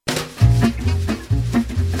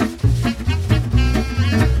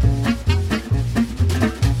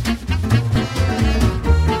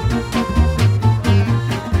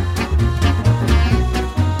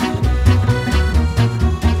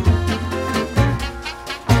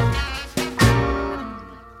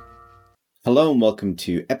Hello and welcome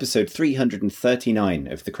to episode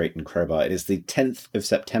 339 of the Crate and Crowbar. It is the 10th of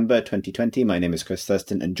September 2020. My name is Chris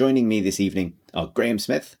Thurston, and joining me this evening are Graham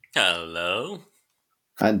Smith. Hello.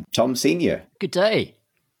 And Tom Senior. Good day.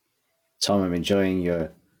 Tom, I'm enjoying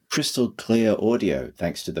your crystal clear audio,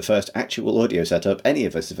 thanks to the first actual audio setup any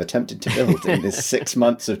of us have attempted to build in this 6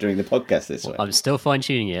 months of doing the podcast this way. I'm still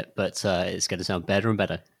fine-tuning it, but it's going to sound better and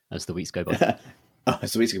better as the weeks go by.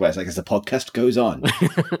 As the weeks go by, it's like as the podcast goes on,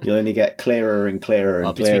 you'll only get clearer and clearer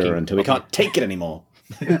and clearer until we can't take it anymore.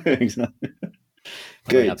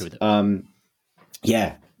 Good. I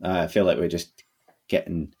feel like we're just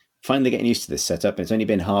finally getting used to this setup. It's only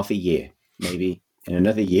been half a year. Maybe in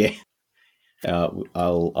another year,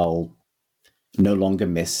 I'll no longer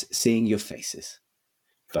miss seeing your faces.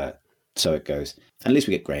 But so it goes. At least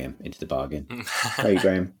we get Graham into the bargain. How are you,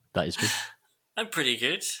 Graham? That is true. I'm pretty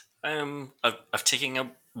good. I've taken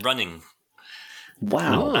up running.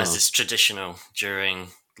 Wow. As is traditional during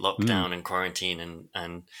lockdown and quarantine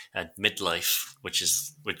and midlife, which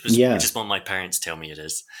is what my parents tell me it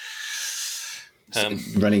is.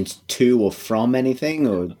 Running to or from anything,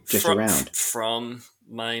 or just around? From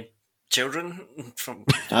my children.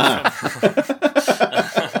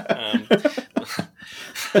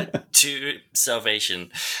 To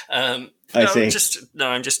salvation. I see.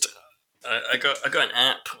 I got an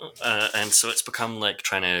app, and so it's become like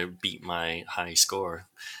trying to beat my high score.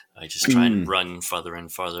 I just try and run further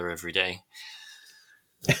and further every day.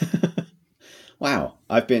 Wow,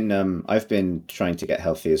 I've been trying to get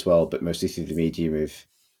healthy as well, but mostly through the medium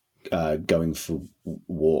of going for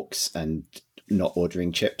walks and not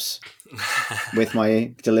ordering chips with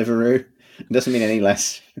my Deliveroo. It doesn't mean any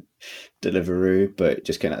less Deliveroo, but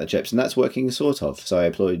just getting out the chips, and that's working sort of. So I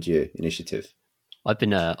applaud your initiative. I've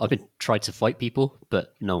been trying to fight people,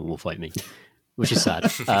 but no one will fight me, which is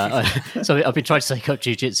sad. So I've been trying to take up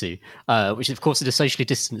jiu-jitsu, which of course in a socially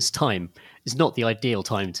distanced time is not the ideal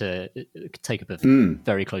time to take up a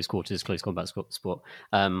very close quarters, close combat sport.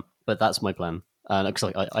 But that's my plan.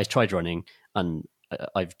 Because I tried running and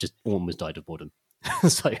I've just almost died of boredom.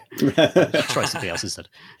 So try something else instead.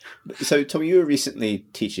 So Tom, you were recently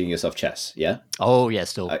teaching yourself chess, yeah? Oh yeah,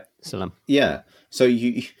 still am. Yeah. So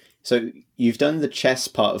you've done the chess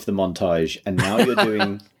part of the montage, and now you're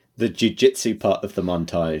doing the jiu-jitsu part of the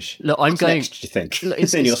montage. Look, What's next, do you think?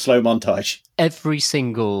 It's in your slow montage. Every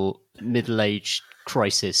single middle-aged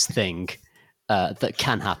crisis thing that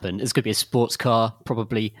can happen. It's going to be a sports car,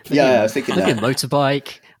 probably. I was thinking a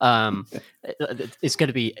motorbike. It's going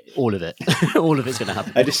to be all of it. All of it's going to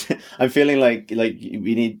happen. I'm feeling like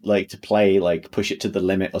we need to play push it to the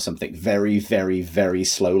limit or something very, very, very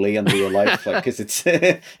slowly under your life, because it's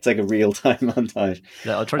like a real time montage.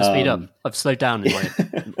 Yeah, I'll try to speed up. I've slowed down in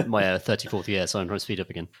my 34th year, so I'm trying to speed up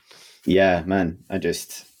again. Yeah, man. I'm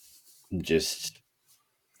just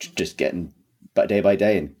getting day by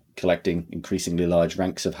day and collecting increasingly large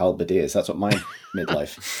ranks of halberdiers. That's what my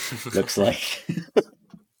midlife looks like.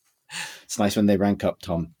 It's nice when they rank up,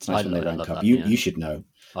 Tom. It's nice when they rank up. You should know.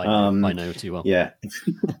 I know too well. Yeah.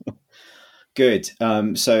 Good.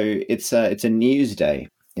 So it's a news day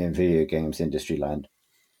in video games industry land,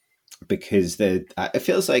 because it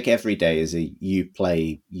feels like every day is a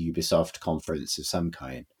Uplay Ubisoft conference of some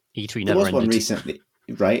kind. E3 there never was ended. One recently,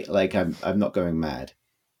 right? Like I'm not going mad,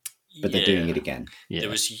 but they're doing it again. Yeah. There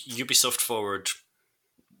was Ubisoft Forward.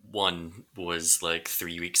 One was like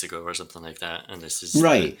 3 weeks ago or something like that, and this is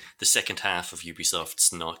the second half of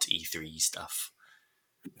Ubisoft's not E3 stuff.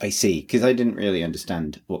 I see, because I didn't really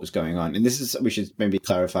understand what was going on, and this is, we should maybe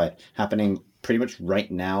clarify, happening pretty much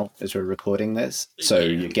right now as we're recording this. So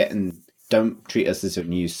you're getting. Don't treat us as a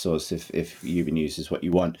news source if Ubi News is what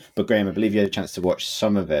you want. But Graham, I believe you had a chance to watch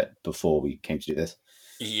some of it before we came to do this.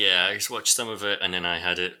 Yeah, I just watched some of it, and then I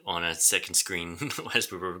had it on a second screen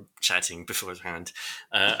as we were chatting beforehand.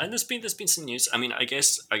 And there's been some news. I mean, I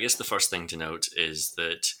guess the first thing to note is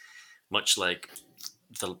that, much like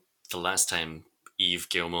the last time Yves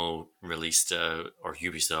Guillemot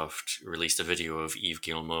Ubisoft released a video of Yves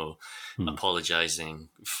Guillemot apologizing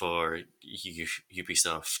for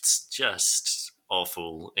Ubisoft's just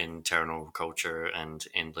awful internal culture and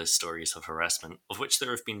endless stories of harassment, of which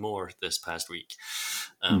there have been more this past week.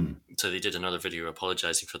 So they did another video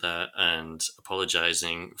apologizing for that, and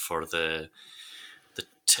apologizing for the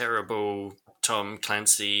terrible Tom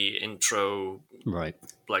Clancy intro, right?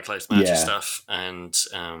 Black Lives Matter stuff, and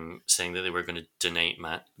saying that they were going to donate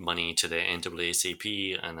money to the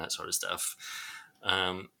NAACP and that sort of stuff,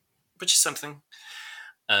 which is something.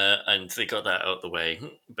 And they got that out of the way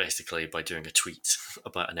basically by doing a tweet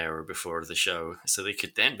about an hour before the show, so they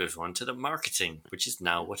could then move on to the marketing, which is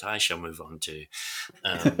now what I shall move on to.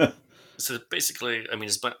 So basically, I mean,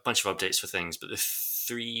 there's a bunch of updates for things, but the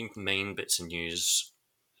three main bits of news.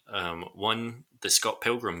 One, the Scott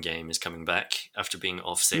Pilgrim game is coming back after being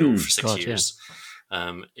off sale for 6 years.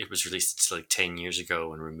 It was released like 10 years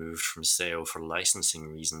ago and removed from sale for licensing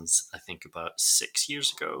reasons, I think about 6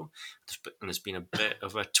 years ago. And there's been a bit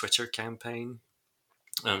of a Twitter campaign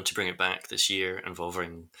to bring it back this year,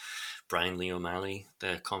 involving Brian Lee O'Malley,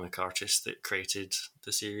 the comic artist that created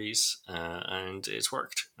the series, and it's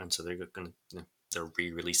worked. And so they're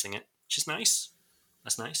re-releasing it, which is nice.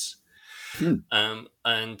 That's nice.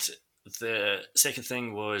 And the second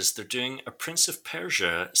thing was they're doing a Prince of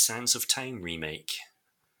Persia: Sands of Time remake,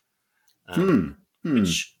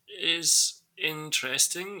 which is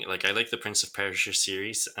interesting. Like, I like the Prince of Persia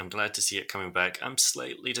series. I'm glad to see it coming back. I'm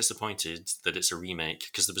slightly disappointed that it's a remake,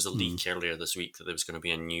 because there was a leak earlier this week that there was going to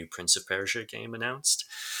be a new Prince of Persia game announced.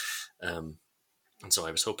 And so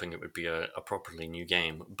I was hoping it would be a properly new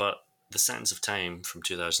game. But the Sands of Time from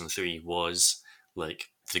 2003 was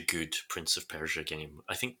like the good Prince of Persia game.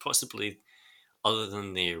 I think possibly, other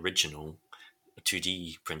than the original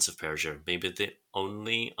 2D Prince of Persia, maybe the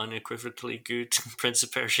only unequivocally good Prince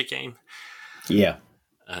of Persia game. Yeah.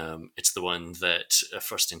 It's the one that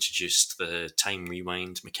first introduced the time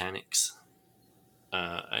rewind mechanics.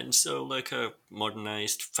 And so, like, a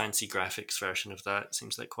modernized, fancy graphics version of that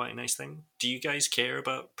seems like quite a nice thing. Do you guys care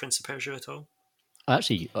about Prince of Persia at all? I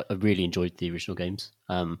really enjoyed the original games.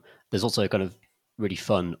 There's also a kind of really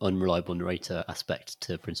fun, unreliable narrator aspect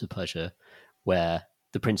to Prince of Persia, where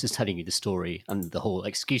the prince is telling you the story, and the whole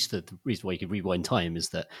excuse for the reason why you can rewind time is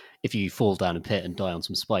that if you fall down a pit and die on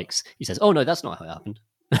some spikes, he says, "Oh no, that's not how it happened.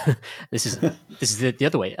 this is the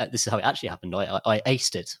other way. This is how it actually happened. I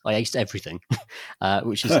aced it. I aced everything,"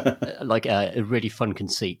 which is like a really fun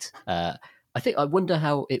conceit. I wonder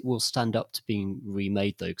how it will stand up to being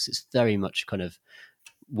remade, though, because it's very much kind of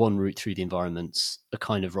one route through the environments, a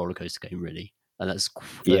kind of roller coaster game, really, and that's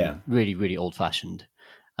really, really old fashioned.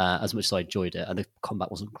 As much as I enjoyed it, and the combat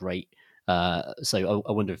wasn't great, so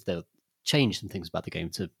I wonder if they'll change some things about the game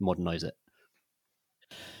to modernize it.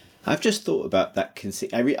 I've just thought about that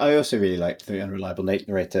conceit. I also really liked the unreliable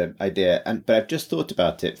narrator idea, but I've just thought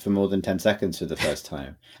about it for more than 10 seconds for the first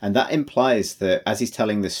time, and that implies that as he's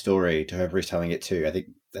telling this story to whoever he's telling it to, I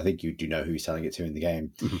think you do know who he's telling it to in the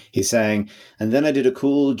game. Mm-hmm. He's saying, and then I did a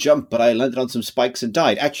cool jump, but I landed on some spikes and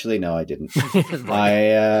died. Actually, no, I didn't.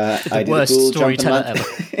 I did a cool storyteller ever.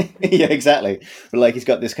 Yeah, exactly. But like, he's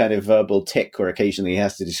got this kind of verbal tick where occasionally he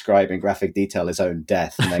has to describe in graphic detail his own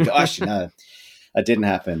death, and then go, actually, no, that didn't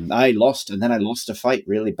happen. I lost, and then I lost a fight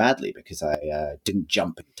really badly because I didn't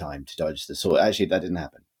jump in time to dodge the sword. Actually, that didn't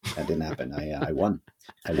happen. I won.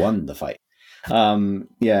 I won the fight.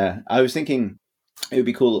 Yeah, I was thinking it would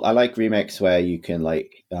be cool. I like remakes where you can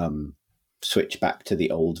like switch back to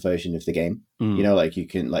the old version of the game. You know, like you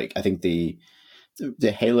can like, I think the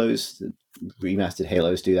Halos, the remastered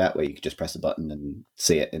Halos do that, where you can just press a button and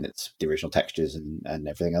see it in the original textures and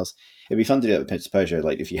everything else. It'd be fun to do it with Prince of Persia.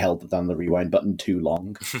 Like if you held down the rewind button too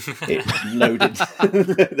long, it loaded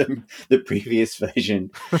the previous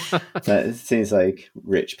version. That seems like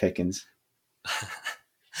rich pickings.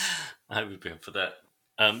 I would be up for that.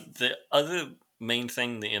 The other main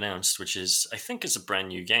thing they announced, which is, I think, is a brand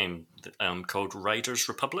new game called Riders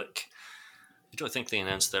Republic. I don't think they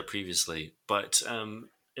announced that previously, but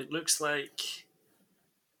it looks like,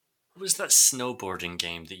 what was that snowboarding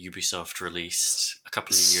game that Ubisoft released a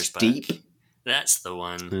couple of years back? That's the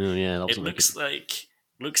one. Oh, yeah, that was it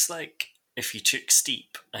looks like if you took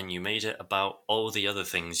Steep and you made it about all the other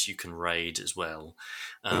things you can ride as well.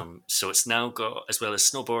 So it's now got, as well as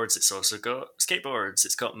snowboards, it's also got skateboards,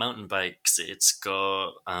 it's got mountain bikes, it's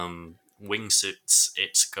got wingsuits,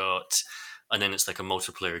 it's got, and then it's like a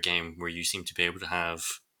multiplayer game where you seem to be able to have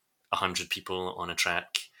 100 people on a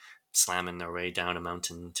track slamming their way down a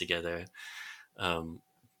mountain together.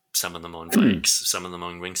 Some of them on bikes, some of them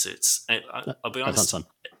on wingsuits. I'll be honest,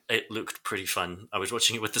 it looked pretty fun. I was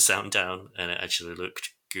watching it with the sound down, and it actually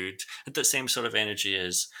looked good. It had that same sort of energy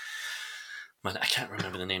as, man, I can't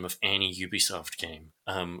remember the name of any Ubisoft game.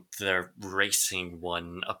 Their racing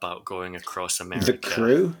one about going across America. The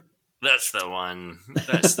Crew? That's the one.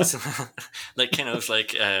 That's like kind of like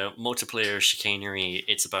multiplayer chicanery.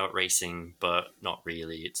 It's about racing, but not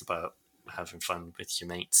really. It's about having fun with your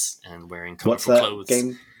mates and wearing colorful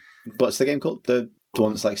clothes. What's the game called? The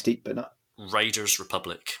one that's like Steep, but not? Riders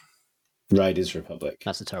Republic. Riders Republic.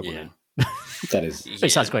 That's a terrible name. That is. Yeah.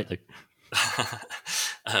 It sounds great, though.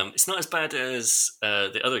 It's not as bad as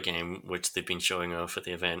the other game, which they've been showing off at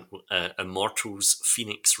the event, Immortals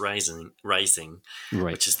Phoenix Rising, right,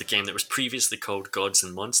 which is the game that was previously called Gods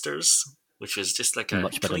and Monsters. which was just like a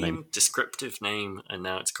Much better clean, name. descriptive name, and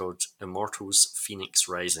now it's called Immortals Phoenix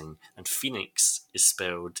Rising, and Phoenix is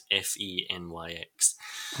spelled Fenyx,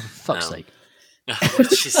 For fuck's sake.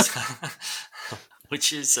 which is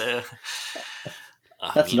which is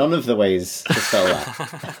That's none of the ways to spell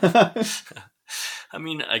that. I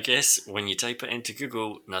mean, I guess when you type it into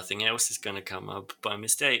Google, nothing else is going to come up by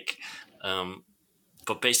mistake.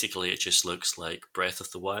 But basically, it just looks like Breath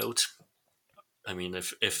of the Wild. I mean,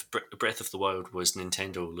 if Breath of the Wild was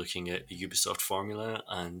Nintendo looking at the Ubisoft formula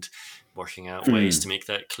and working out ways to make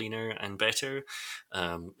that cleaner and better,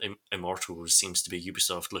 Immortals seems to be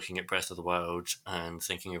Ubisoft looking at Breath of the Wild and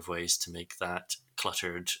thinking of ways to make that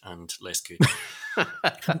cluttered and less good.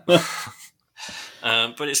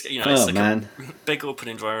 But it's it's a big open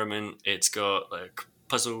environment. It's got like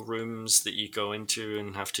puzzle rooms that you go into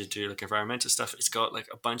and have to do like environmental stuff. It's got like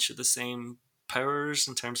a bunch of the same powers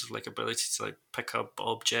in terms of like ability to like pick up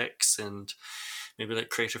objects and maybe like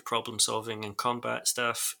creative problem solving and combat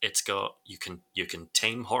stuff. It's got you can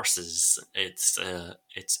tame horses. It's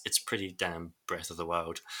pretty damn Breath of the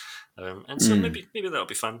Wild, and so maybe that'll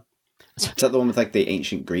be fun. Is that the one with like the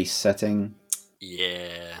ancient Greece setting?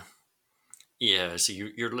 Yeah. So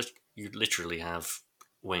you literally have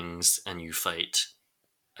wings and you fight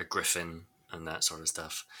a griffin and that sort of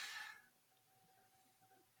stuff.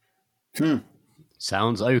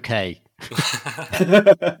 Sounds okay. I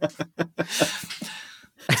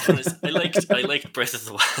liked Breath of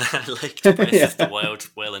the Wild. I liked Breath of the Wild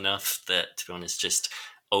well enough that, to be honest, just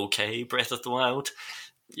okay Breath of the Wild.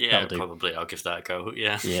 Yeah, probably I'll give that a go.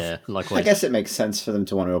 Yeah, likewise. I guess it makes sense for them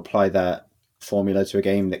to want to apply that formula to a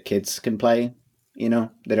game that kids can play. You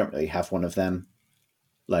know, they don't really have one of them.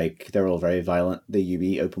 Like, they're all very violent, the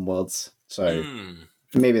UB open worlds. So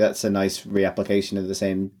maybe that's a nice reapplication of the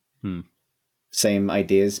same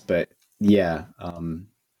ideas. But yeah,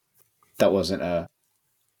 that wasn't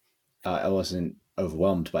I wasn't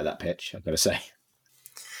overwhelmed by that pitch, I've got to say.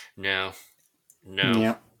 No.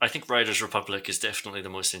 Yeah. I think Riders Republic is definitely the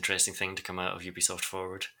most interesting thing to come out of Ubisoft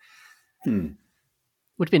Forward. Would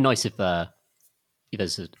have been nice if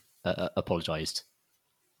there's apologised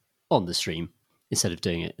on the stream instead of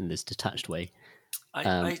doing it in this detached way.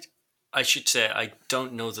 I should say I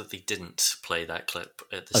don't know that they didn't play that clip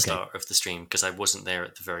at the start of the stream because I wasn't there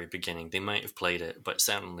at the very beginning. They might have played it, but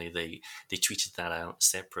certainly they tweeted that out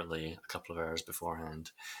separately a couple of hours beforehand.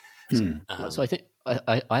 So I think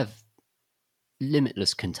I have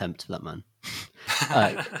limitless contempt for that man.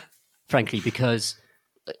 Frankly, because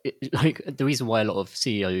the reason why a lot of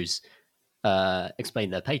CEOs explain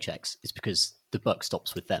their paychecks is because the buck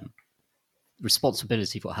stops with them.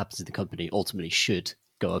 Responsibility for what happens in the company ultimately should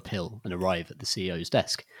go uphill and arrive at the CEO's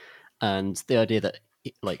desk. And the idea that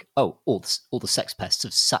all the sex pests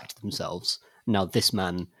have sacked themselves, now this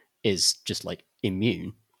man is just like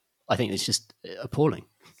immune, I think it's just appalling.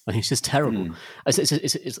 I think it's just terrible.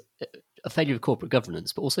 It's a failure of corporate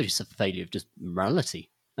governance, but also just a failure of just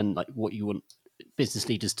morality and like what you want business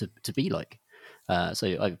leaders to be like.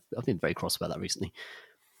 So I've been very cross about that recently.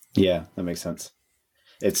 Yeah, that makes sense.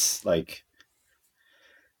 It's like,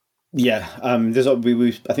 yeah. There's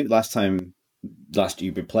I think last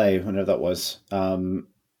Uber Play, whenever that was, the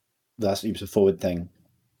last Ubisoft Forward thing,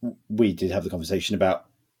 we did have the conversation about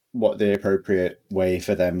what the appropriate way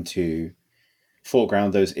for them to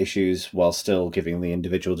foreground those issues while still giving the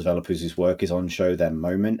individual developers whose work is on show their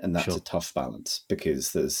moment, and that's a tough balance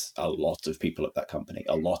because there's a lot of people at that company.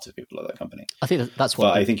 I think that's what.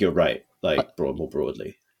 But I think you're right. More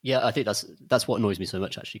broadly. Yeah, I think that's what annoys me so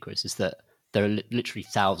much, actually, Chris, is that there are literally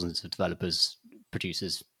thousands of developers,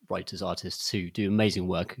 producers, writers, artists who do amazing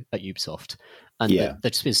work at Ubisoft, and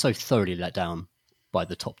they've just been so thoroughly let down by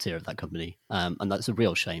the top tier of that company, and that's a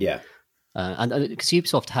real shame. Yeah. And because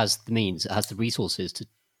Ubisoft has the means, it has the resources to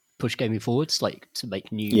push gaming forwards, like to make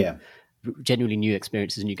genuinely new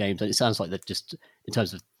experiences and new games. And it sounds like they're just, in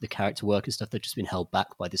terms of the character work and stuff, they've just been held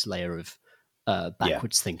back by this layer of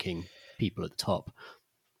backwards thinking people at the top.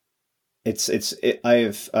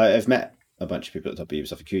 I've met a bunch of people at the top of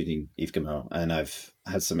Ubisoft, including Yves Guillemot, and I've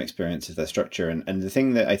had some experience of their structure. And the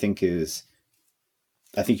thing that I think you're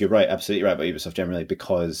right, absolutely right about Ubisoft generally,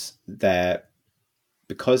 because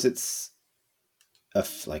it's I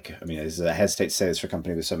hesitate to say this for a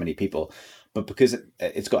company with so many people, but because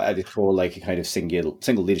it's got at its core like a kind of single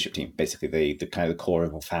leadership team, basically the kind of the core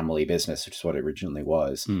of a family business, which is what it originally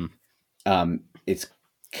was. It's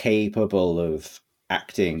capable of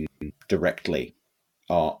acting directly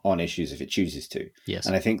on issues if it chooses to. Yes.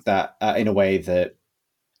 And I think that in a way that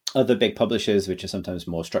other big publishers, which are sometimes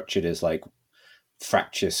more structured as like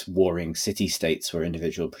fractious warring city states where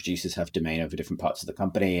individual producers have domain over different parts of the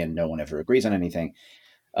company and no one ever agrees on anything.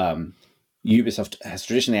 Ubisoft has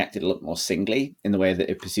traditionally acted a lot more singly in the way that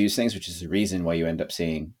it pursues things, which is the reason why you end up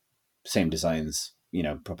seeing same designs,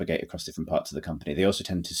 propagate across different parts of the company. They also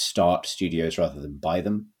tend to start studios rather than buy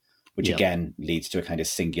them, which again leads to a kind of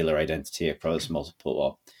singular identity across multiple,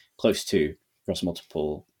 or close to, across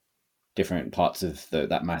multiple different parts of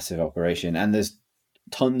that massive operation. And there's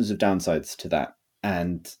tons of downsides to that.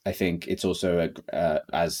 And I think it's also,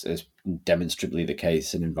 as demonstrably the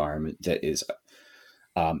case, an environment that is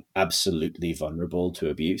absolutely vulnerable to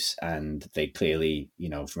abuse. And they clearly,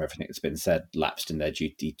 from everything that's been said, lapsed in their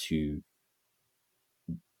duty to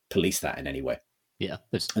police that in any way. Yeah,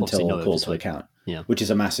 there's until called to account. Yeah, which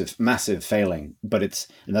is a massive failing. But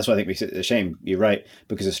and that's why I think it's a shame. You're right,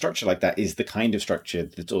 because a structure like that is the kind of structure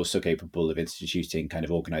that's also capable of instituting kind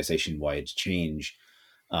of organization-wide change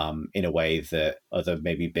in a way that other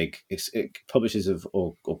maybe big publishers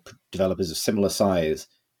or developers of similar size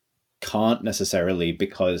can't necessarily,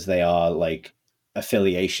 because they are like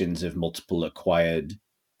affiliations of multiple acquired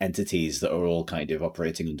entities that are all kind of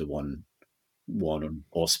operating under one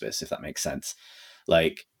auspice, if that makes sense.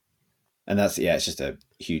 Like, and that's, it's just a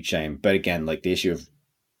huge shame. But again, like the issue of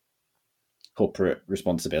corporate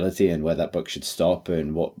responsibility and where that book should stop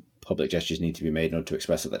and what public gestures need to be made in order to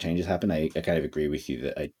express that changes happen, I kind of agree with you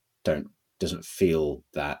that doesn't feel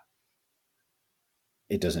that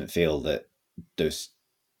those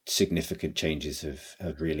significant changes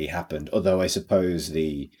have really happened. Although I suppose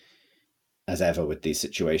as ever with these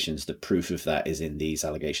situations, the proof of that is in these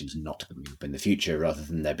allegations not coming up in the future, rather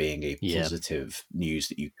than there being a positive news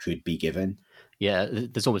that you could be given. Yeah,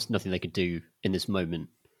 there's almost nothing they could do in this moment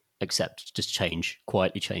except just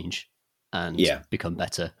quietly change, and become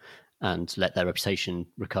better, and let their reputation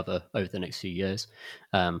recover over the next few years.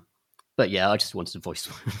 But I just wanted to voice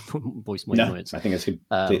my annoyance. I think it's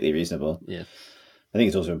completely reasonable. Yeah, I think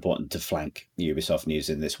it's also important to flank Ubisoft news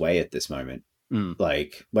in this way at this moment.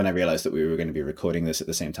 Like, when I realized that we were going to be recording this at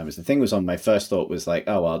the same time as the thing was on, my first thought was like,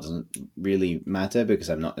 oh, well, it doesn't really matter, because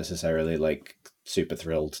I'm not necessarily like super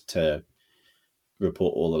thrilled to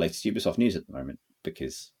report all the latest Ubisoft news at the moment,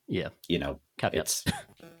 because caveats.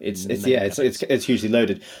 it's hugely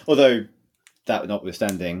loaded. Although that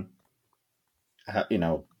notwithstanding,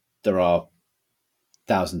 there are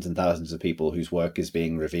thousands and thousands of people whose work is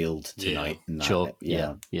being revealed tonight. And sure.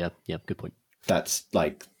 Yeah. Good point. That's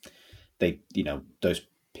like, those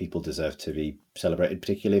people deserve to be celebrated,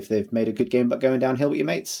 particularly if they've made a good game about going downhill with your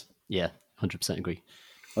mates. Yeah, 100% agree.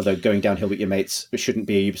 Although going downhill with your mates shouldn't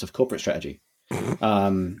be a Ubisoft corporate strategy.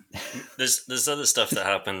 There's other stuff that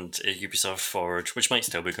happened at Ubisoft Forward, which might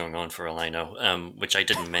still be going on for all I know, which I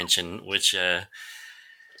didn't mention, which, and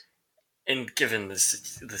given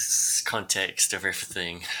this context of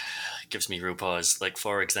everything, gives me real pause. Like,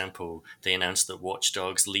 for example, they announced that Watch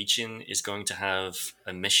Dogs Legion is going to have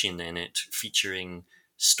a mission in it featuring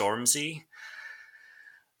Stormzy,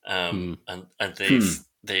 and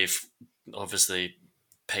they've obviously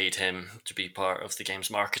paid him to be part of the game's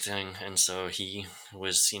marketing, and so he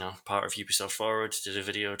was part of Ubisoft Forward, did a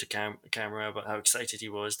video to camera about how excited he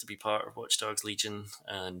was to be part of Watch Dogs Legion.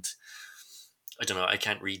 And I don't know, I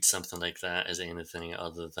can't read something like that as anything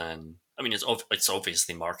other than, I mean, it's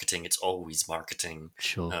obviously marketing. It's always marketing.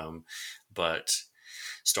 Sure. But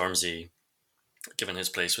Stormzy, given his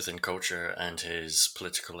place within culture and his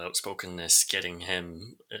political outspokenness, getting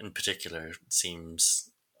him in particular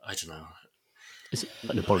seems, I don't know. It's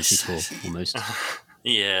like an apology tour, almost.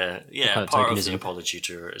 Yeah, part of the apology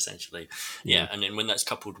tour, essentially. Yeah, and then when that's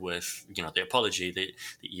coupled with, the apology that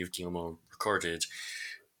Yves Guillemot recorded,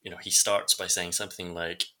 he starts by saying something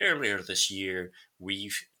like, earlier this year,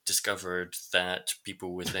 we've discovered that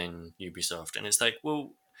people within Ubisoft, and it's like,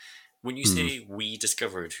 well, when you say we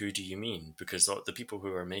discovered, who do you mean? Because the people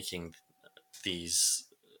who are making these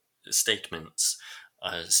statements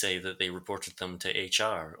say that they reported them to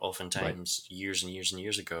HR, oftentimes years and years and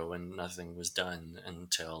years ago, and nothing was done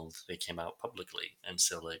until they came out publicly. And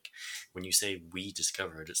so, like, when you say we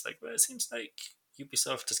discovered, it's like, well, it seems like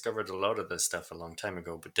Ubisoft discovered a lot of this stuff a long time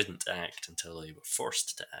ago, but didn't act until they were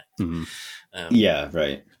forced to act.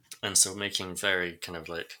 Right. And so making very kind of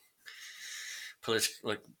like political,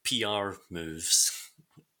 like PR moves,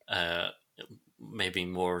 maybe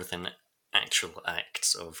more than actual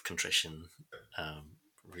acts of contrition,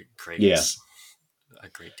 creates a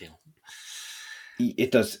great deal.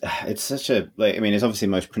 It does. It's such a, like, I mean, it's obviously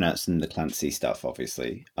most pronounced in the Clancy stuff,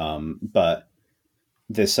 obviously, but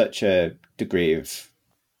there's such a degree of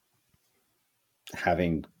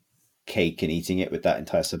having cake and eating it with that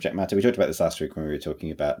entire subject matter. We talked about this last week when we were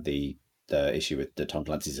talking about the the issue with the Tom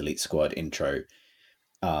Clancy's Elite Squad intro,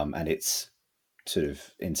 and its sort of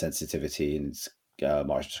insensitivity and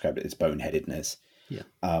Marsh described it, its boneheadedness. Yeah.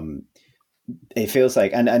 It feels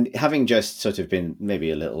like, and having just sort of been maybe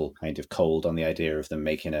a little kind of cold on the idea of them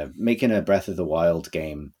making a Breath of the Wild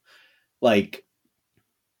game, like,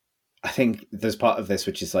 I think there's part of this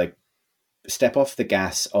which is like, step off the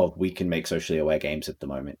gas of we can make socially aware games at the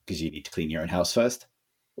moment because you need to clean your own house first,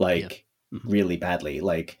 like really badly.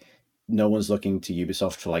 Like, no one's looking to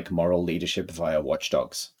Ubisoft for like moral leadership via Watch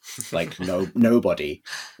Dogs. Like nobody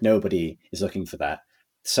is looking for that.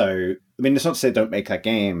 So, I mean, it's not to say don't make that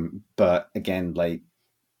game, but again, like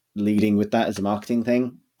leading with that as a marketing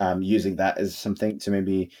thing, using that as something to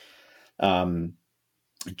maybe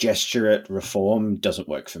gesture at reform doesn't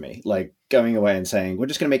work for me. Like going away and saying, we're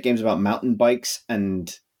just going to make games about mountain bikes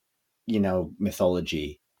and,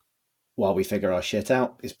 mythology while we figure our shit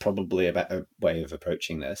out is probably a better way of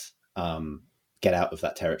approaching this. Get out of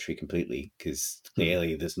that territory completely, because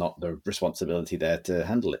clearly there's not the responsibility there to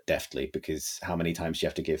handle it deftly, because how many times do you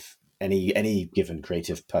have to give any given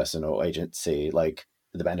creative person or agency like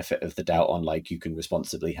the benefit of the doubt on like you can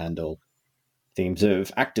responsibly handle themes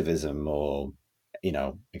of activism or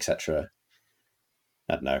etc.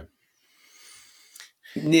 I don't know.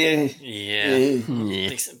 Yeah.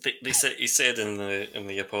 They said, he said in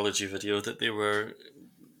the apology video that they were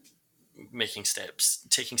taking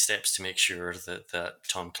steps to make sure that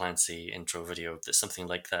Tom Clancy intro video, that something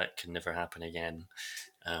like that can never happen again.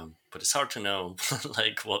 But it's hard to know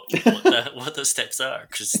like what those steps are,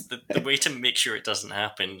 because the way to make sure it doesn't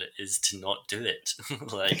happen is to not do it.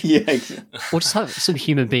 Like, yeah, exactly. Or just have some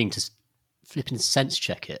human being to flipping sense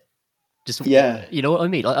check it. Just, yeah, you know what I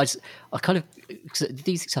mean? I kind of, cause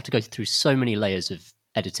these things have to go through so many layers of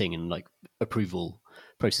editing and like approval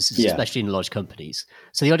processes, especially in large companies.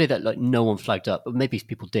 So the idea that like no one flagged up, or maybe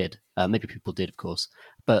people did, of course,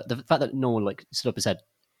 but the fact that no one like stood up and said,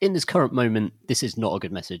 in this current moment, this is not a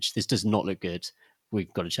good message. This does not look good.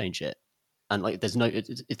 We've got to change it. And like,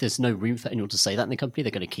 if there's no room for anyone to say that in the company,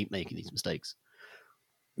 they're going to keep making these mistakes.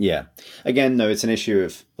 Yeah. Again, though, it's an issue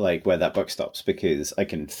of like where that buck stops, because I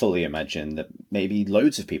can fully imagine that maybe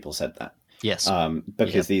loads of people said that. Yes.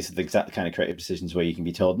 Because these are the exact kind of creative decisions where you can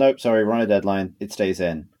be told, nope, sorry, we're on a deadline. It stays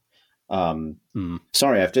in.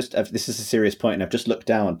 Sorry, this is a serious point, and I've just looked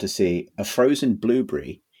down to see a frozen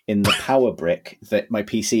blueberry in the power brick that my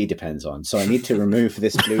PC depends on. So I need to remove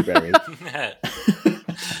this blueberry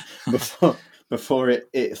before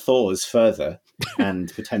it thaws further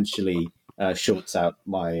and potentially shorts out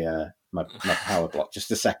my power block. Just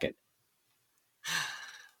a second.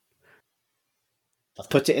 I've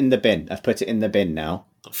put it in the bin now.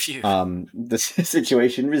 Phew. The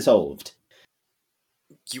situation resolved.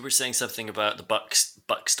 You were saying something about the buck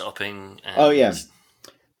stopping. And... Oh yeah.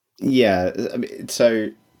 I mean, so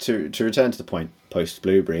to return to the point, post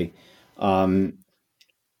Blueberry, one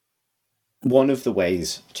of the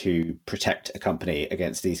ways to protect a company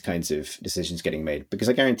against these kinds of decisions getting made, because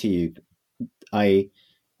I guarantee you, I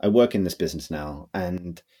work in this business now,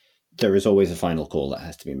 and there is always a final call that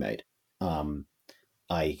has to be made.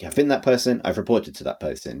 I have been that person. I've reported to that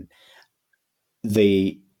person.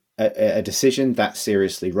 A decision that's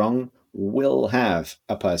seriously wrong will have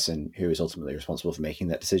a person who is ultimately responsible for making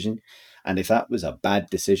that decision. And if that was a bad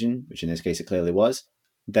decision, which in this case it clearly was,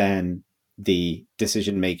 then the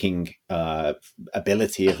decision-making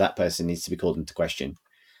ability of that person needs to be called into question.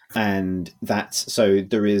 And it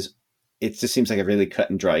just seems like a really cut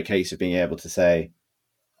and dry case of being able to say,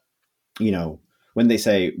 when they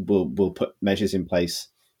say we'll put measures in place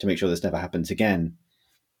to make sure this never happens again,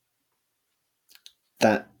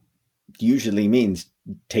 that usually means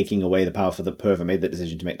taking away the power for the whoever made the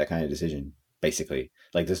decision to make that kind of decision, basically.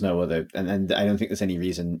 Like there's no other, and I don't think there's any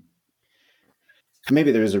reason.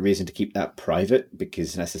 Maybe there is a reason to keep that private,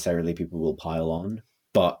 because necessarily people will pile on,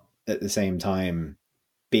 but at the same time,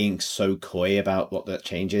 being so coy about what that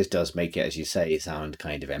change is does make it, as you say, sound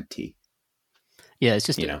kind of empty. Yeah, it's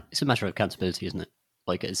just it's a matter of accountability, isn't it?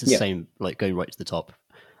 Like it's the same, like going right to the top,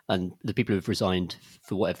 and the people who've resigned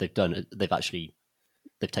for whatever they've done, they've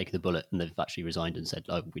taken the bullet and they've actually resigned and said,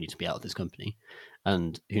 "Oh, we need to be out of this company."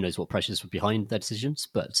 And who knows what pressures were behind their decisions,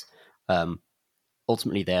 but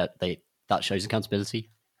ultimately, that shows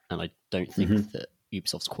accountability, and I don't think that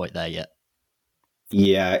Ubisoft's quite there yet.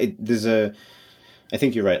 Yeah, I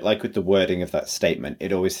think you're right. Like with the wording of that statement,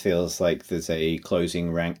 it always feels like there's a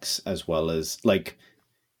closing ranks, as well as like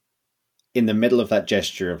in the middle of that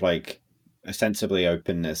gesture of like ostensibly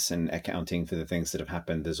openness and accounting for the things that have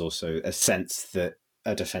happened. There's also a sense that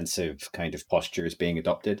a defensive kind of posture is being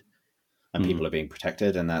adopted and people are being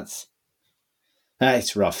protected. And that's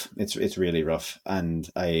It's rough. It's really rough, and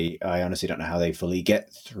I honestly don't know how they fully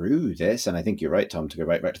get through this. And I think you're right, Tom. To go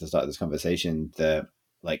right back to the start of this conversation, the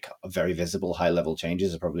like very visible high level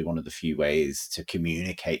changes are probably one of the few ways to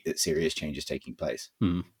communicate that serious change is taking place.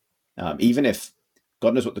 Even if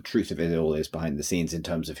God knows what the truth of it all is behind the scenes in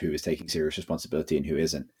terms of who is taking serious responsibility and who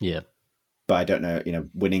isn't. Yeah, but I don't know.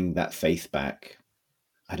 Winning that faith back.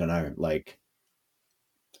 I don't know. Like,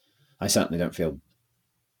 I certainly don't feel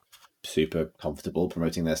super comfortable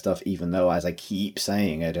promoting their stuff, even though, as I keep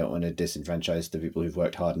saying, I don't want to disenfranchise the people who've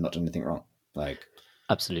worked hard and not done anything wrong. Like,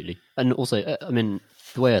 absolutely. And also, I mean,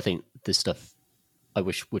 the way I think this stuff I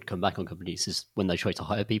wish would come back on companies is when they try to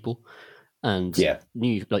hire people and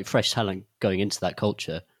new, like, fresh talent going into that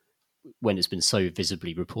culture when it's been so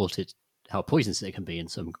visibly reported how poisonous it can be in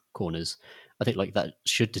some corners. I think like that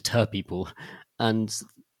should deter people, and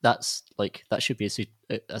that's like that should be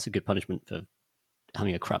that's a good punishment for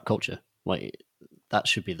having a crap culture. Like that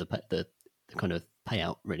should be the kind of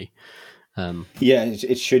payout, really. Yeah,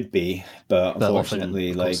 it should be, but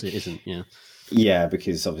unfortunately, often, like it isn't. Yeah,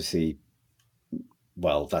 because obviously,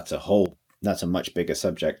 well, that's a much bigger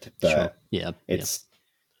subject. But sure. Yeah, it's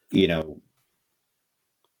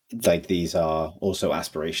like these are also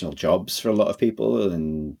aspirational jobs for a lot of people,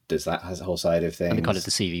 and does that has a whole side of things, and the kind of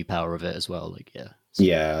the CV power of it as well. Like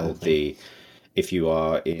if you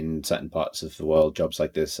are in certain parts of the world, jobs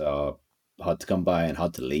like this are hard to come by and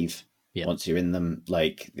hard to leave once you're in them.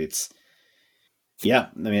 Like it's, I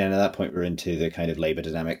mean, at that point we're into the kind of labor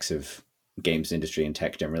dynamics of games industry and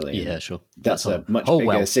tech generally. Yeah, sure. That's a much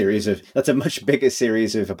bigger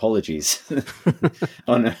series of apologies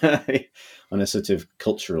on a sort of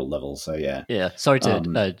cultural level. So yeah. Yeah. Sorry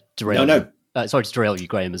to derail. No. Sorry to derail you,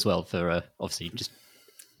 Graham, as well, for obviously just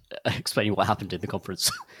explaining what happened in the conference.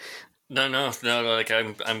 No. Like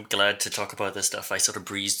I'm glad to talk about this stuff. I sort of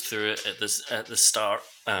breezed through it at the start.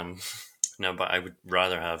 No, but I would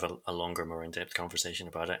rather have a longer, more in-depth conversation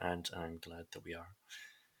about it, and I'm glad that we are.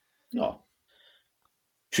 Oh,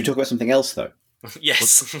 should we talk about something else though?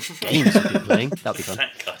 Yes, games we've been playing. That'd be fun.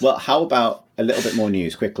 Well, how about a little bit more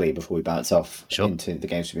news quickly before we bounce off Sure. into the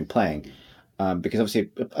games we've been playing? Because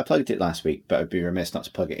obviously I plugged it last week, but I'd be remiss not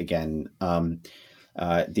to plug it again.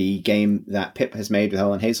 The game that Pip has made with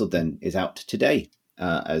Alan Hazelden is out today,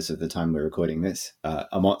 as of the time we're recording this.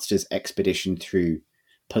 A Monster's Expedition Through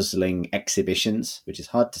Puzzling Exhibitions, which is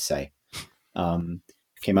hard to say.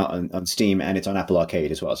 Came out on Steam, and it's on Apple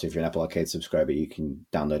Arcade as well. So if you're an Apple Arcade subscriber, you can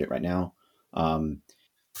download it right now.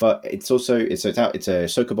 But it's also it's a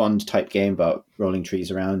Sokobond type game about rolling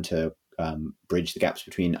trees around to bridge the gaps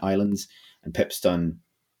between islands. And Pip's done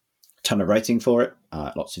a ton of writing for it,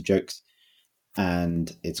 lots of jokes,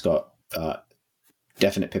 and it's got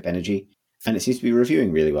definite Pip energy. And it seems to be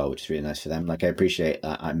reviewing really well, which is really nice for them. Like, I appreciate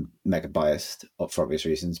that I'm mega biased for obvious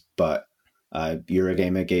reasons, but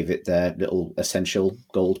Eurogamer gave it their little essential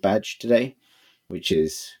gold badge today, which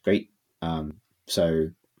is great. So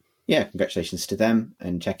yeah, congratulations to them,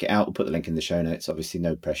 and check it out. We'll put the link in the show notes. Obviously,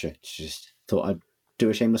 no pressure. Just thought I'd do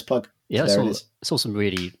a shameless plug. Yeah, I saw some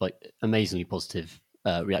really amazingly positive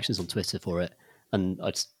reactions on Twitter for it, and I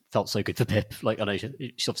just felt so good for Pip. Like, I know she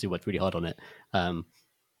obviously worked really hard on it, and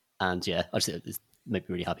yeah, it made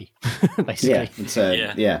me really happy. Basically, yeah, it's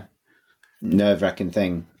a nerve-wracking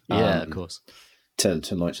thing. Yeah, of course, to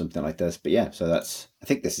launch something like this. But yeah, so I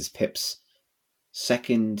think this is Pip's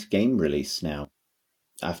second game release now,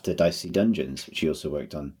 after Dicey Dungeons, which he also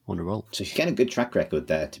worked on. On a roll. So he's getting a good track record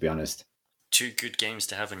there, to be honest. 2 good games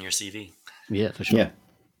to have on your CV. Yeah, for sure. Yeah.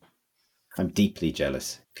 I'm deeply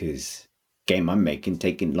jealous, because game I'm making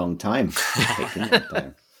taking a long time.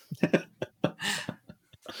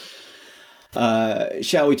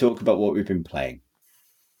 Shall we talk about what we've been playing?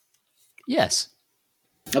 Yes.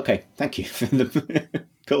 Okay, thank you.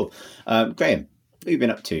 Cool. Graham, what have you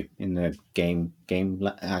been up to in the games?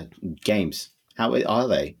 How are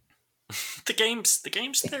they? The games,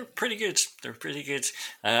 they're pretty good. They're pretty good.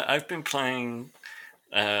 I've been playing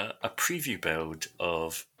a preview build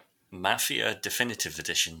of Mafia Definitive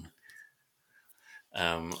Edition,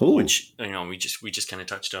 which we just kind of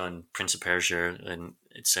touched on Prince of Persia, and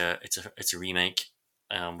it's a remake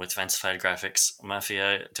with fancified graphics.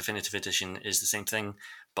 Mafia Definitive Edition is the same thing,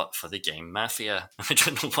 but for the game Mafia. I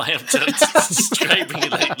don't know why I'm describing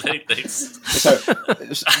it like this. So,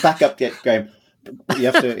 back up, Graham. You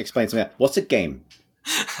have to explain to me. What's a game?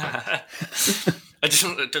 I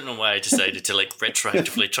don't know why I decided to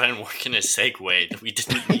retroactively try and work in a segue that we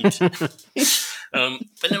didn't need.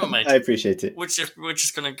 But never mind. I appreciate it. We're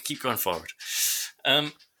just gonna keep going forward.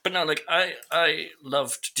 But no, I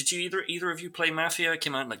loved. Did you either of you play Mafia? It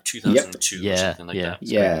came out in 2002 or something like that.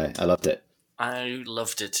 Yeah, I loved it. I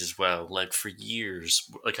loved it as well. Like for years,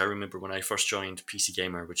 like I remember when I first joined PC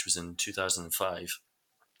Gamer, which was in 2005.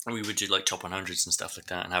 We would do like top 100s and stuff like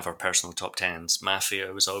that and have our personal top 10s.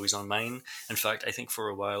 Mafia was always on mine. In fact, I think for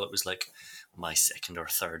a while it was like my second or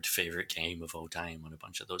third favorite game of all time on a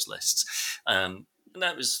bunch of those lists. And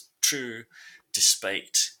that was true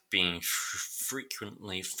despite being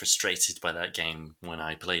frequently frustrated by that game when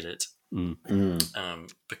I played it.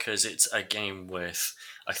 Because it's a game with,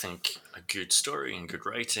 I think, a good story and good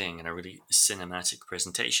writing and a really cinematic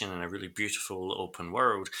presentation and a really beautiful open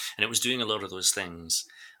world. And it was doing a lot of those things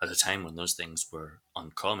at a time when those things were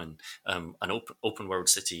uncommon. And open world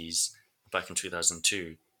cities back in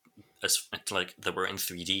 2002, as like they were in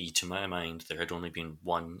 3D. To my mind, there had only been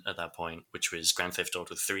one at that point, which was Grand Theft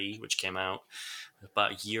Auto 3, which came out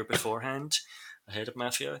about a year beforehand, ahead of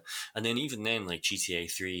Mafia. And then even then, like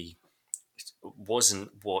GTA 3 wasn't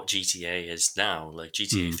what GTA is now. Like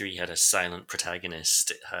GTA 3 had a silent protagonist.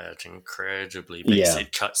 It had incredibly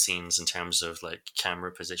basic cutscenes in terms of like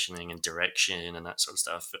camera positioning and direction and that sort of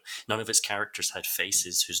stuff. But none of its characters had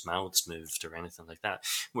faces whose mouths moved or anything like that.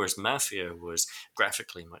 Whereas Mafia was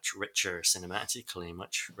graphically much richer, cinematically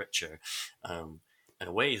much richer. In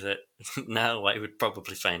a way that now I would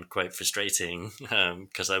probably find quite frustrating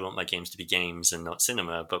because I want my games to be games and not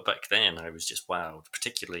cinema. But back then I was just wowed,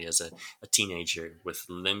 particularly as a teenager with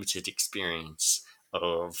limited experience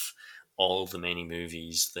of all the many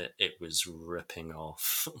movies that it was ripping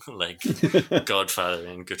off, like Godfather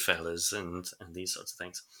and Goodfellas and these sorts of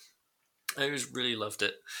things. I just really loved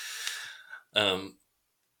it.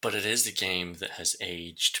 But it is a game that has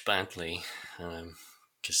aged badly.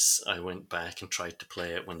 Because I went back and tried to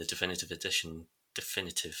play it when the definitive edition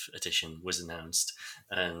was announced,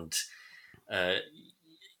 and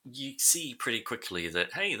you see pretty quickly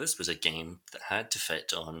that, hey, this was a game that had to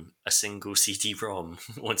fit on a single CD-ROM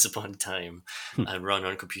once upon a time and run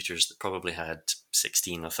on computers that probably had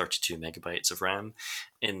 16 or 32 megabytes of RAM.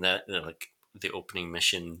 In that, like the opening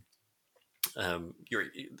mission. The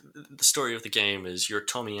story of the game is you're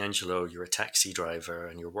Tommy Angelo, you're a taxi driver,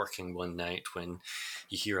 and you're working one night when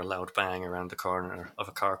you hear a loud bang around the corner of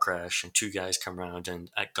a car crash, and two guys come around and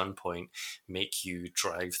at gunpoint make you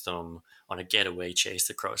drive them on a getaway chase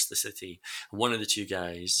across the city. One of the two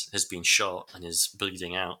guys has been shot and is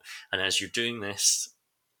bleeding out, and as you're doing this,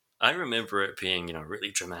 I remember it being, really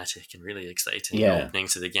dramatic and really exciting opening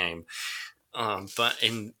to the game. But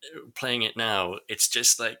in playing it now, it's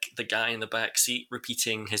just like the guy in the back seat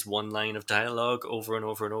repeating his one line of dialogue over and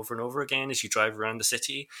over and over and over again as you drive around the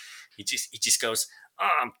city. He just goes, "Oh,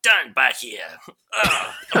 I'm dying back here.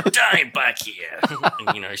 Oh, I'm dying back here."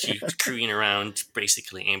 And as you cruising around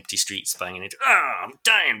basically empty streets banging it, "Oh, I'm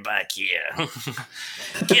dying back here.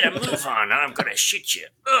 Get a move on, or I'm gonna shoot you.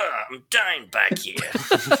 Oh, I'm dying back here."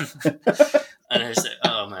 And I was like,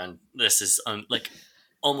 oh man, this is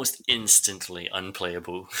almost instantly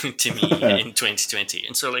unplayable to me in 2020.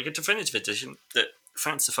 And so like a definitive edition that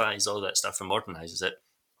fancifies all that stuff and modernizes it,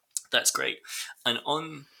 that's great. And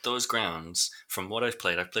on those grounds, from what I've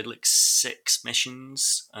played like 6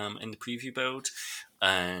 missions in the preview build,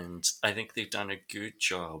 and I think they've done a good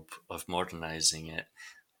job of modernizing it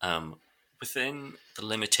within the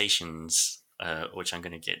limitations, which I'm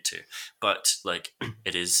going to get to. But like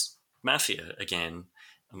it is Mafia again,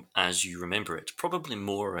 as you remember it, probably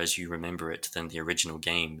more as you remember it than the original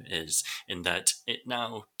game is, in that it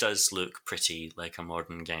now does look pretty like a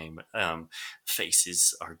modern game.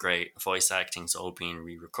 Faces are great, voice acting's all being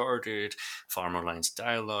re-recorded, far more lines of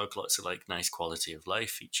dialogue, lots of like nice quality of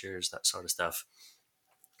life features, that sort of stuff.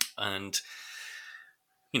 And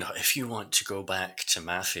if you want to go back to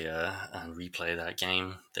Mafia and replay that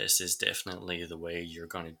game, this is definitely the way you're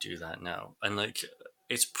going to do that now. And like,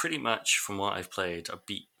 it's pretty much, from what I've played, a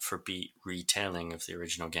beat for beat retelling of the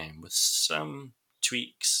original game with some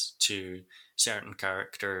tweaks to certain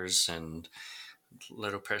characters and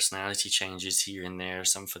little personality changes here and there,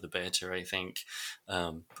 some for the better, I think,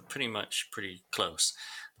 but pretty close.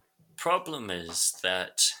 Problem is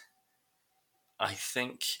that I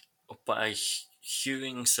think by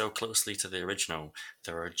hewing so closely to the original,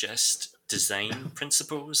 there are just design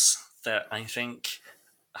principles that I think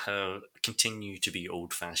continue to be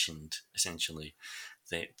old-fashioned, essentially.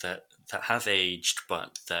 That have aged,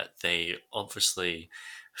 but that they obviously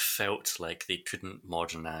felt like they couldn't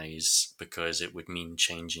modernize because it would mean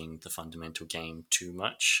changing the fundamental game too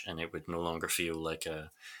much, and it would no longer feel like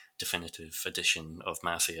a definitive edition of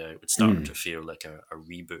Mafia. It would start to feel like a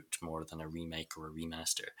reboot more than a remake or a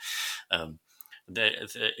remaster.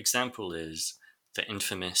 The example is the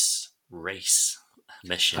infamous race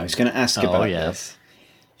mission. I was going to ask about this.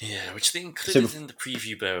 Yeah, which they included in the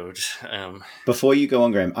preview build. Before you go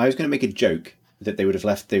on, Graham, I was going to make a joke that they would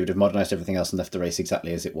have modernized everything else and left the race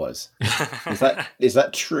exactly as it was. Is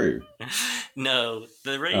that true? No,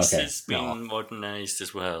 the race has been modernized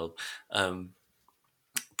as well.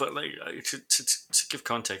 But like to give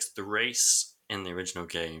context, the race in the original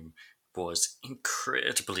game was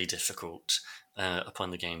incredibly difficult upon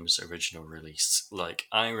the game's original release. Like,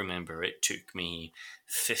 I remember it took me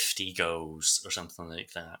 50 goes or something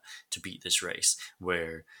like that to beat this race,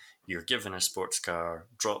 where you're given a sports car,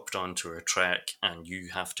 dropped onto a track, and you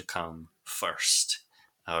have to come first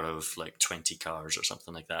out of like 20 cars or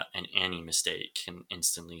something like that, and any mistake can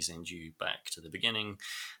instantly send you back to the beginning,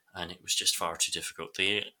 and it was just far too difficult.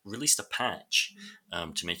 They released a patch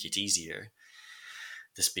to make it easier,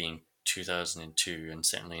 this being 2002, and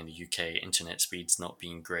certainly in the UK, internet speeds not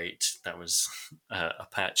being great. That was a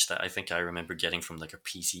patch that I think I remember getting from like a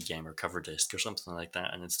PC Gamer cover disc or something like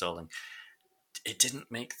that and installing. It didn't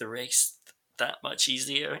make the race that much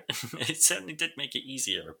easier. It certainly did make it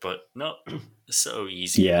easier, but not so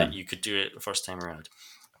easy that you could do it the first time around.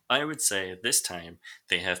 I would say this time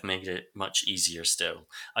they have made it much easier still.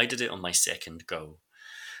 I did it on my second go,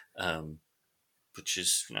 which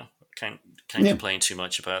is, can't complain too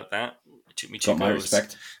much about that. It took me 2 goes. Got my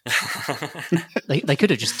respect. They could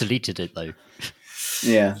have just deleted it though.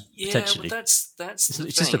 Yeah, potentially. But that's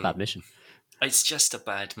it's just a bad mission. It's just a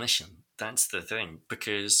bad mission. That's the thing,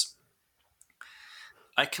 because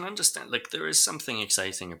I can understand, like, there is something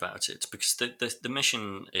exciting about it, because the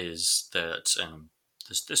mission is that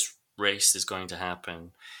this race is going to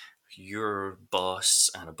happen. Your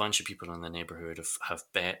boss and a bunch of people in the neighborhood have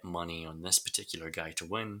bet money on this particular guy to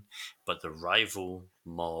win, but the rival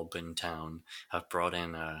mob in town have brought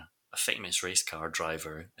in a famous race car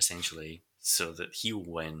driver, essentially, so that he'll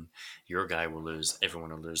win, your guy will lose, everyone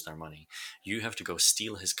will lose their money. You have to go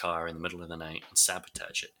steal his car in the middle of the night and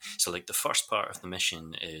sabotage it. So, like, the first part of the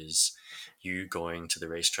mission is you going to the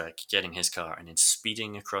racetrack, getting his car, and then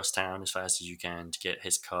speeding across town as fast as you can to get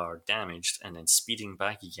his car damaged, and then speeding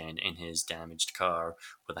back again in his damaged car,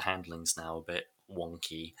 where the handling's now a bit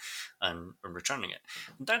wonky, and returning it.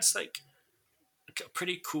 And that's like a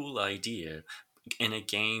pretty cool idea in a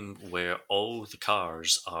game where all the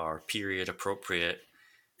cars are period appropriate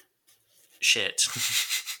shit.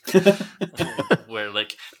 Where,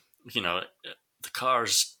 like, the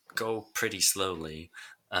cars go pretty slowly,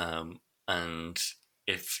 and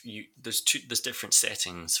if there's different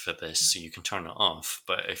settings for this, so you can turn it off.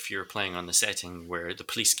 But if you're playing on the setting where the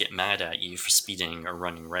police get mad at you for speeding or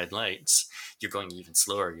running red lights, you're going even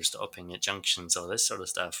slower, you're stopping at junctions, all this sort of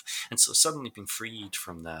stuff. And so suddenly being freed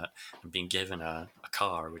from that and being given a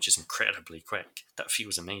car which is incredibly quick, that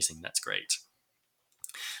feels amazing. That's great.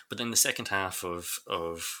 But then the second half of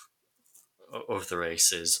the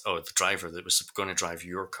race is, the driver that was going to drive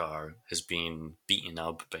your car has been beaten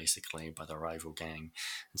up basically by the rival gang,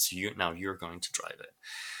 and so you're going to drive it.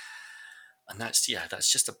 And that's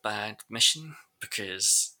just a bad mission,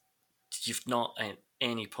 because you've not at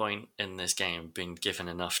any point in this game been given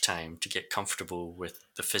enough time to get comfortable with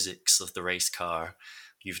the physics of the race car.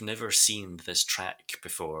 You've never seen this track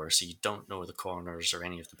before, so you don't know the corners or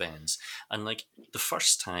any of the bends. And like the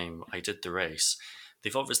first time I did the race,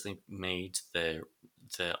 they've obviously made the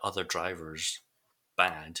other drivers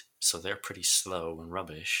bad, so they're pretty slow and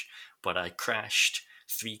rubbish. But I crashed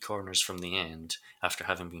 3 corners from the end after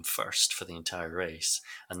having been first for the entire race,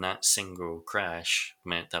 and that single crash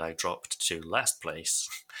meant that I dropped to last place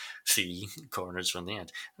 3 corners from the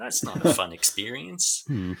end. That's not a fun experience.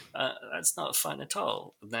 That's not fun at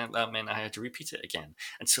all. That meant I had to repeat it again,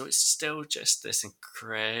 and so it's still just this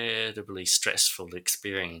incredibly stressful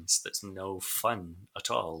experience that's no fun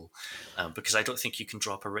at all, because I don't think you can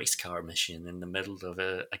drop a race car mission in the middle of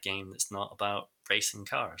a game that's not about racing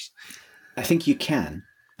cars. I think you can,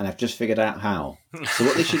 and I've just figured out how. So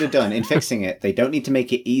what they should have done in fixing it, they don't need to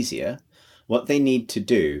make it easier. What they need to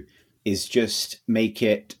do is just make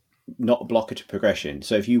it not a blocker to progression.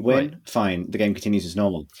 So if you win, fine, the game continues as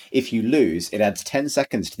normal. If you lose, it adds 10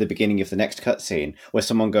 seconds to the beginning of the next cutscene where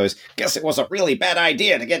someone goes, "Guess it was a really bad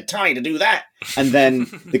idea to get Ty to do that." And then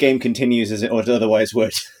the game continues as it otherwise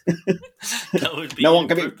would. That would be no one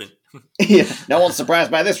can be, no one's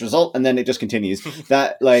surprised by this result, and then it just continues.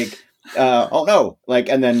 That, like, oh no, like,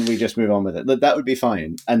 and then we just move on with it. That would be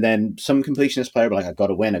fine. And then some completionist player will be like, I've got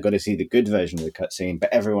to win, I've got to see the good version of the cutscene,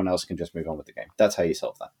 but everyone else can just move on with the game. That's how you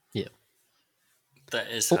solve that. Yeah, that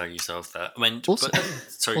is how you solve that. I mean, also,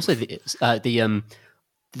 sorry. Also, the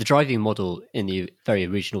driving model in the very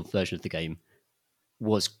original version of the game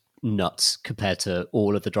was nuts compared to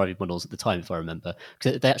all of the driving models at the time, if I remember.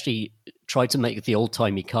 Because they actually tried to make the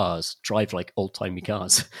old-timey cars drive like old-timey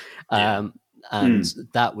cars. And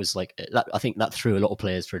that was like, that, I think that threw a lot of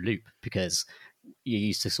players for a loop, because you're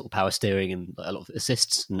used to sort of power steering and a lot of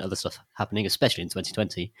assists and other stuff happening, especially in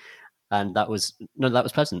 2020. And that was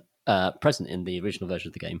present in the original version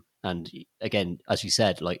of the game. And again, as you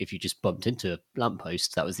said, like if you just bumped into a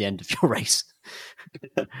lamppost, that was the end of your race.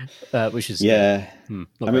 Which is I great.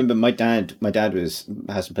 remember my dad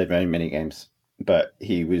hasn't played very many games, but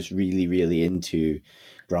he was really, really into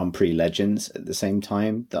Grand Prix Legends at the same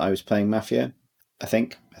time that I was playing Mafia. I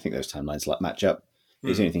think those timelines like match up. It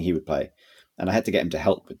was the only thing he would play, and I had to get him to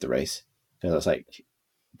help with the race. So I was like,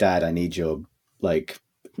 "Dad, I need your like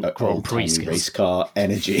Grand Prix race car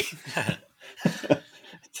energy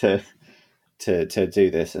to do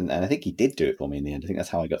this." And I think he did do it for me in the end. I think that's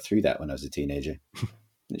how I got through that when I was a teenager.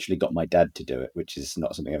 Literally got my dad to do it, which is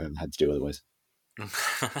not something I've ever had to do otherwise.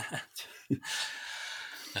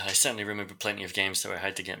 I certainly remember plenty of games where I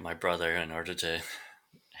had to get my brother in order to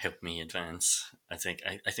help me advance. I think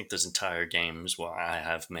there's entire games where I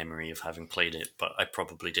have memory of having played it, but I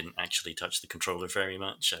probably didn't actually touch the controller very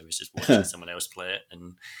much. I was just watching someone else play it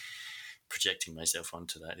and projecting myself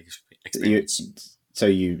onto that experience. So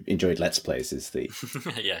you enjoyed Let's Plays, is the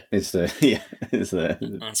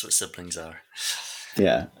That's what siblings are.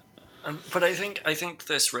 Yeah. But I think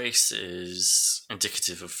this race is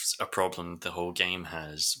indicative of a problem the whole game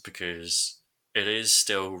has, because it is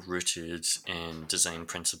still rooted in design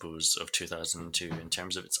principles of 2002 in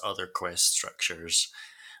terms of its other quest structures.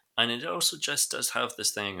 And it also just does have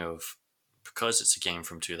this thing of, because it's a game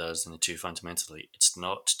from 2002 fundamentally, it's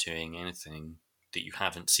not doing anything that you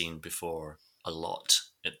haven't seen before a lot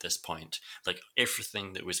at this point. Like,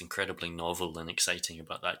 everything that was incredibly novel and exciting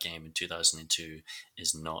about that game in 2002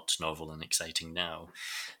 is not novel and exciting now.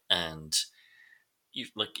 And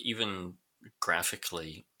even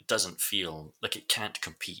graphically, it doesn't feel like it can't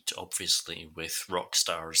compete, obviously, with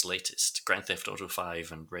Rockstar's latest. Grand Theft Auto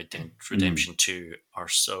 5 and Red Dead Redemption 2 are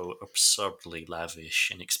so absurdly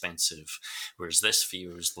lavish and expensive, whereas this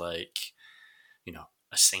feels like,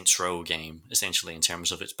 a Saints Row game, essentially, in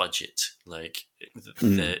terms of its budget. Like,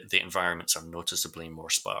 the environments are noticeably more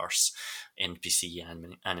sparse, NPC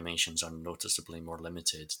animations are noticeably more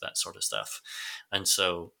limited, that sort of stuff. And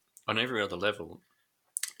so, on every other level,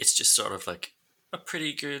 it's just sort of like a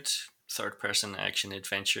pretty good third-person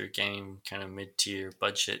action-adventure game, kind of mid-tier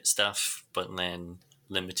budget stuff, but then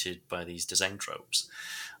limited by these design tropes.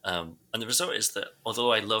 And the result is that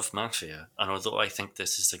although I love Mafia, and although I think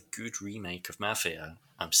this is a good remake of Mafia,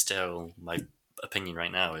 my opinion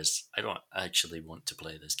right now is I don't actually want to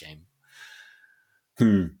play this game.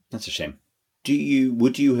 That's a shame.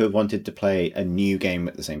 Would you have wanted to play a new game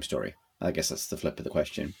with the same story? I guess that's the flip of the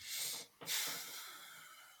question.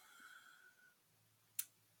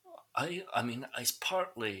 I mean, it's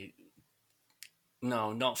partly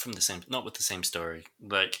not with the same story.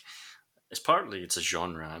 Like, it's a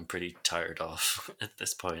genre I'm pretty tired of at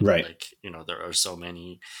this point. Right. Like, there are so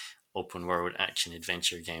many open world action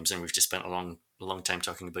adventure games, and we've just spent a long time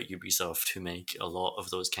talking about Ubisoft, who make a lot of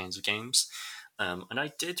those kinds of games. And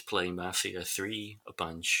I did play Mafia 3 a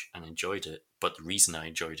bunch and enjoyed it, but the reason I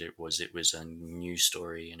enjoyed it was a new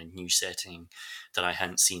story and a new setting that I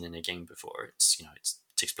hadn't seen in a game before. It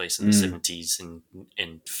takes place in the 70s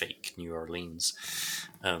in fake New Orleans.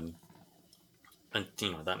 And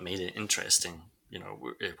that made it interesting,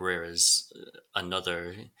 whereas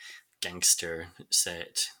another gangster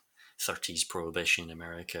set 30s Prohibition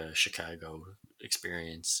America, Chicago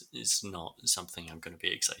experience is not something I'm going to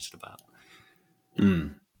be excited about.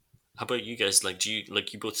 How about you guys? Like,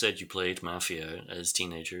 you both said you played Mafia as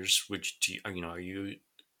teenagers. Are you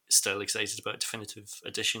still excited about Definitive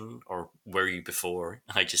Edition, or were you before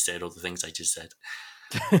I just said all the things I just said?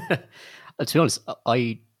 To be honest,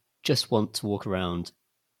 I just want to walk around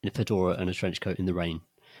in a fedora and a trench coat in the rain.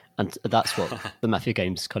 And that's what the Mafia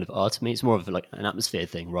games kind of are to me. It's more of like an atmosphere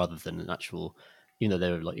thing rather than an actual,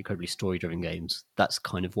 they're like incredibly story-driven games. That's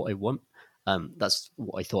kind of what I want. That's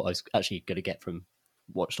what I thought I was actually going to get from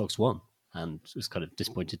Watch Dogs 1, and was kind of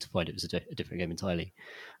disappointed to find it was a different game entirely.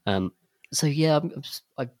 So yeah,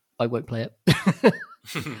 I won't play it.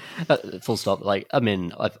 Full stop. Like, I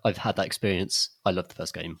mean, I've had that experience. I loved the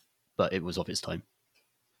first game, but it was of its time.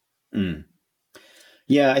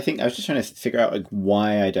 Yeah, I think I was just trying to figure out like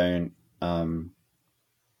why I don't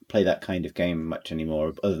play that kind of game much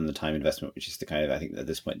anymore, other than the time investment, which is the kind of, I think at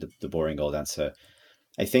this point, the boring old answer.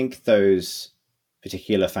 I think those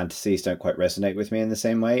particular fantasies don't quite resonate with me in the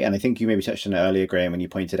same way. And I think you maybe touched on it earlier, Graham, when you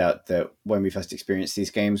pointed out that when we first experienced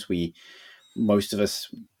these games, we most of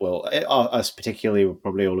us, well, us particularly, were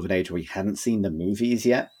probably all of an age where we hadn't seen the movies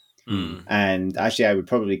yet. And actually, I would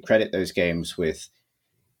probably credit those games with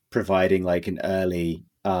providing like an early,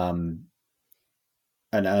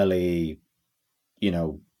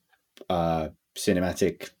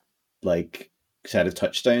 cinematic like set of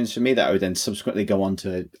touchstones for me that I would then subsequently go on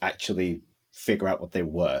to actually figure out what they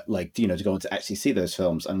were, like, to go on to actually see those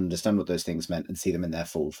films and understand what those things meant and see them in their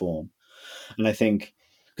full form. And I think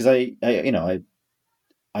because I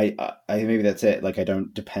maybe that's it. Like, I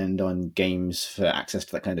don't depend on games for access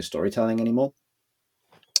to that kind of storytelling anymore.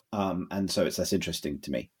 And so it's less interesting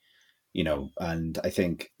to me, and I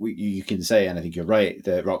think you can say, and I think you're right,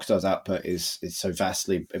 that Rockstar's output is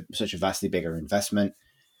such a vastly bigger investment.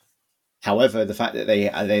 However, the fact that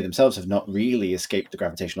they themselves have not really escaped the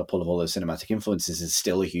gravitational pull of all those cinematic influences is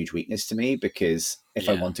still a huge weakness to me, because if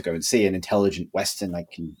I want to go and see an intelligent Western, I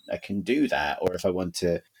can do that. Or if I want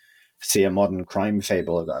to see a modern crime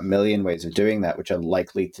fable, I've got a million ways of doing that, which are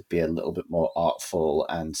likely to be a little bit more artful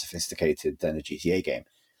and sophisticated than a GTA game.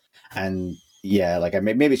 And yeah, like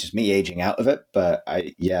maybe it's just me aging out of it, but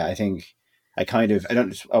I think I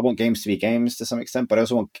want games to be games to some extent, but I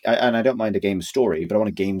also I don't mind a game story, but I want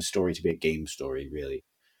a game story to be a game story, really.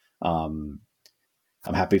 I'm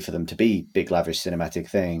happy for them to be big, lavish cinematic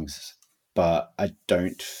things, but I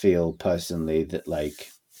don't feel personally that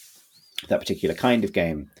like that particular kind of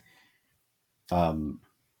game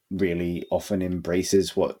really often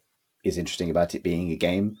embraces what is interesting about it being a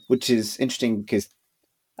game, which is interesting because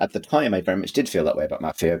at the time, I very much did feel that way about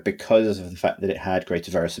Mafia because of the fact that it had greater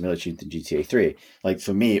verisimilitude than GTA 3. Like,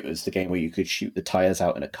 for me, it was the game where you could shoot the tires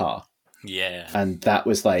out in a car. Yeah. And that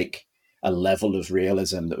was like a level of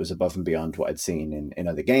realism that was above and beyond what I'd seen in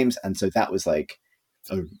other games. And so that was like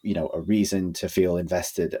a reason to feel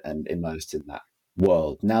invested and immersed in that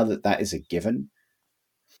world. Now that is a given,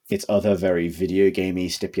 it's other very video gamey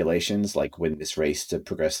stipulations, like win this race to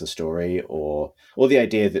progress the story, or the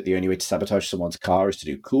idea that the only way to sabotage someone's car is to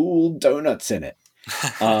do cool donuts in it.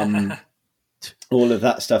 All of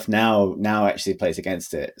that stuff now actually plays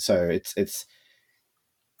against it. So it's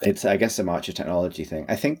I guess a march of technology thing.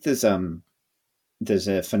 I think there's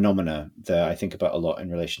a phenomena that I think about a lot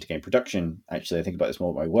in relation to game production. Actually, I think about this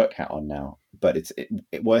more with my work hat on now, but it's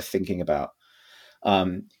worth thinking about.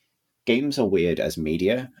 Games are weird as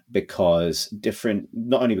media because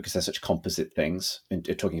not only because they're such composite things, and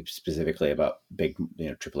talking specifically about big,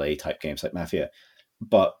 AAA type games like Mafia,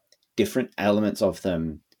 but different elements of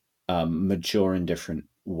them mature in different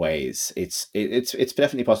ways. It's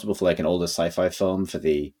definitely possible for like an older sci-fi film for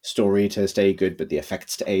the story to stay good, but the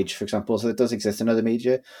effects to age, for example. So it does exist in other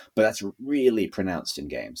media, but that's really pronounced in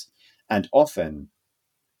games. And often,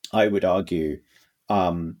 I would argue,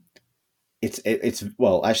 it's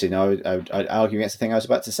well, actually, no, I'd argue against the thing I was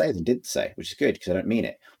about to say than did say, which is good because I don't mean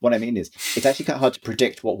it. What I mean is, it's actually kind of hard to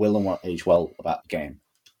predict what will and won't age well about the game.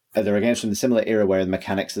 There are games from the similar era where the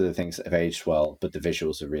mechanics are the things that have aged well, but the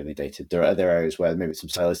visuals are really dated. There are other areas where maybe some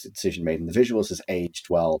stylistic decision made and the visuals has aged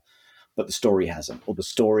well, but the story hasn't. Or the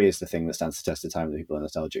story is the thing that stands the test of time that people are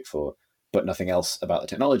nostalgic for, but nothing else about the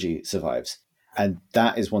technology survives. And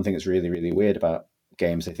that is one thing that's really, really weird about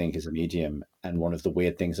games, I think, as a medium, and one of the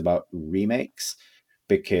weird things about remakes,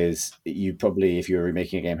 because you probably, if you're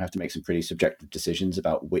remaking a game, have to make some pretty subjective decisions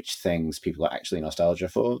about which things people are actually nostalgia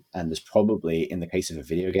for. And there's probably, in the case of a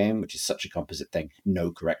video game, which is such a composite thing,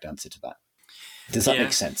 no correct answer to that. Does that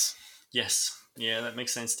make sense? Yes. Yeah, that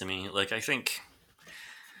makes sense to me. Like, I think,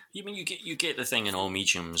 you get the thing in all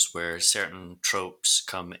mediums where certain tropes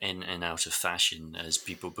come in and out of fashion as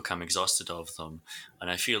people become exhausted of them. And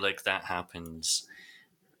I feel like that happens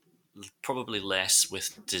probably less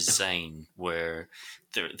with design, where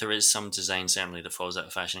there is some design certainly that falls out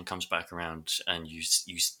of fashion and comes back around, and you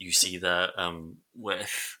see that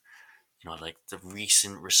with like the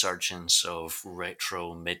recent resurgence of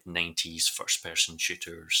retro mid-90s first-person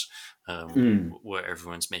shooters, where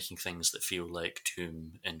everyone's making things that feel like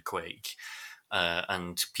Doom and Quake.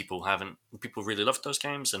 And people really loved those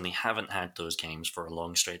games, and they haven't had those games for a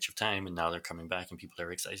long stretch of time, and now they're coming back and people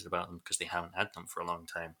are excited about them because they haven't had them for a long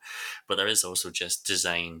time. But there is also just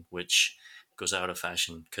design which goes out of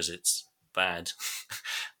fashion because it's bad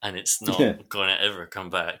and it's not going to ever come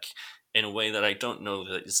back, in a way that I don't know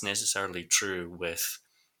that it's necessarily true with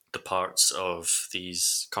the parts of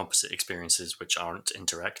these composite experiences which aren't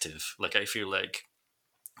interactive. Like, I feel like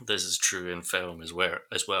this is true in film as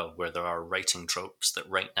well, where there are writing tropes that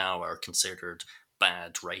right now are considered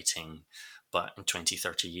bad writing, but in 20,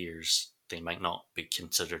 30 years, they might not be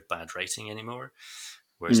considered bad writing anymore.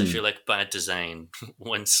 Whereas I feel like bad design,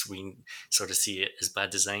 once we sort of see it as bad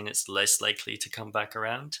design, it's less likely to come back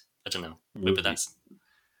around. I don't know. Maybe that's...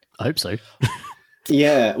 I hope so.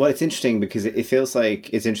 Yeah, well, it's interesting because it feels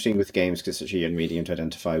like it's interesting with games because it's such a young medium to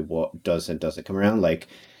identify what does and doesn't come around. Like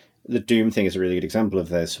the Doom thing is a really good example of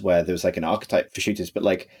this, where there was like an archetype for shooters, but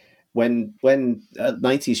like when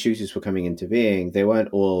 90s shooters were coming into being, they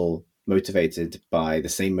weren't all motivated by the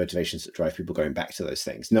same motivations that drive people going back to those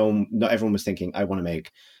things. No, not everyone was thinking, I want to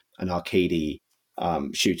make an arcadey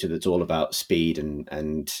shooter that's all about speed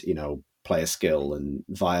and player skill and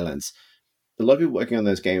violence. A lot of people working on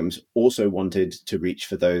those games also wanted to reach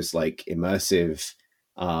for those like immersive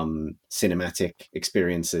cinematic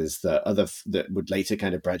experiences that would later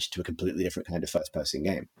kind of branch to a completely different kind of first person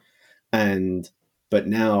game. But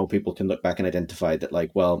now people can look back and identify that,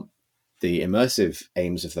 like, well, the immersive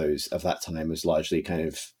aims of that time has largely kind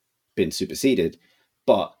of been superseded,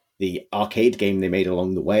 but the arcade game they made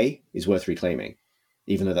along the way is worth reclaiming,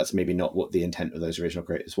 even though that's maybe not what the intent of those original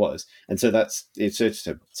creators was. And so it's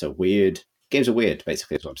a weird. Games are weird,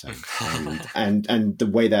 basically, is what I'm saying. And the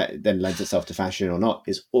way that then lends itself to fashion or not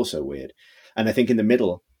is also weird. And I think in the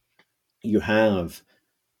middle, you have,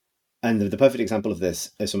 and the perfect example of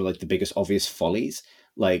this is some of like the biggest obvious follies,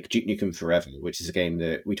 like Duke Nukem Forever, which is a game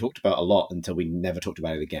that we talked about a lot until we never talked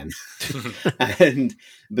about it again.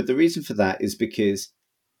 But the reason for that is because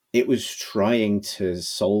it was trying to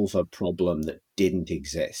solve a problem that didn't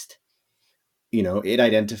exist. It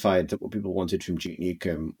identified that what people wanted from Duke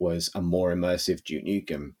Nukem was a more immersive Duke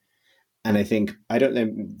Nukem. And I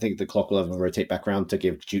don't think the clock will ever rotate back around to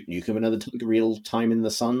give Duke Nukem another real time in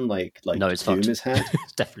the sun like no, it's Doom fucked. has had.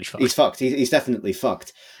 It's definitely fucked. He's fucked. He's definitely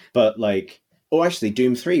fucked. But actually,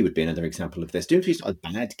 Doom 3 would be another example of this. Doom 3 is not a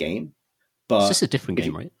bad game, but it's just a different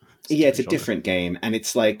game, right? It's a different game, and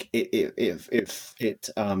it's like it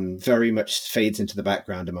very much fades into the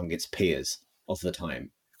background among its peers of the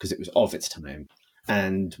time because it was of its time.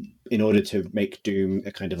 And in order to make Doom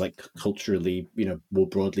a kind of like culturally, more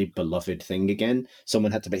broadly beloved thing again,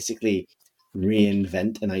 someone had to basically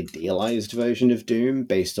reinvent an idealized version of Doom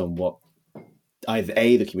based on what either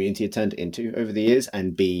A, the community had turned it into over the years,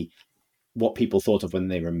 and B, what people thought of when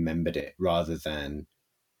they remembered it, rather than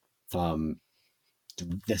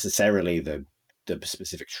necessarily the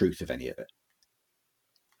specific truth of any of it.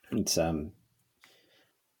 It's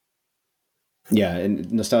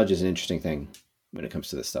and nostalgia is an interesting thing when it comes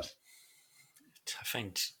to this stuff.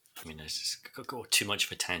 I just go too much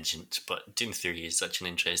of a tangent, but Doom 3 is such an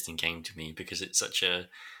interesting game to me because it's such a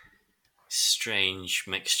strange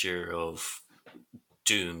mixture of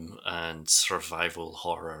Doom and survival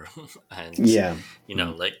horror. And,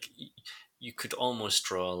 like you could almost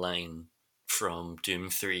draw a line from Doom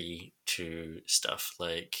 3 to stuff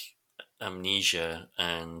like Amnesia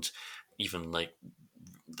and even like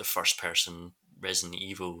the first person Resident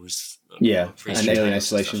Evils, and Alien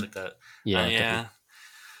Isolation, stuff like that.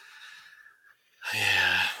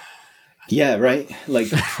 Yeah, right. Like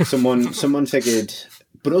someone figured,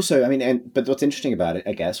 but also, but what's interesting about it,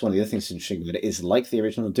 I guess, one of the other things that's interesting about it is, like the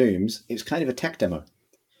original Dooms, it's kind of a tech demo,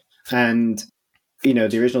 and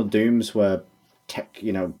the original Dooms were tech,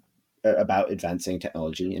 about advancing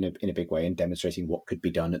technology in a big way and demonstrating what could be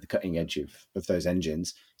done at the cutting edge of those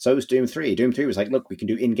engines. So was Doom 3. Doom 3 was like, look, we can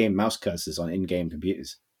do in-game mouse cursors on in-game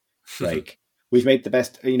computers. Like, we've made the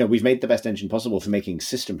best engine possible for making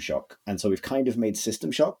System Shock. And so we've kind of made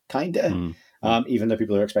System Shock, even though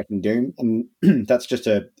people are expecting Doom. And that's just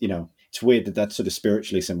it's weird that that's sort of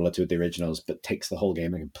spiritually similar to the originals, but takes the whole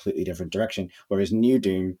game in a completely different direction. Whereas New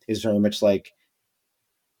Doom is very much like,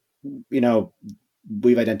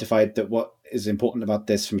 we've identified that what is important about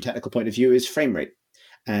this from a technical point of view is frame rate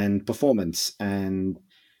and performance and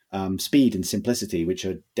speed and simplicity, which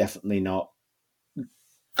are definitely not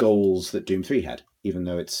goals that Doom 3 had, even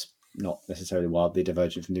though it's not necessarily wildly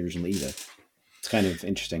divergent from the original either. It's kind of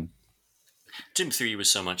interesting. Doom 3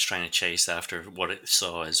 was so much trying to chase after what it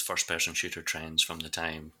saw as first-person shooter trends from the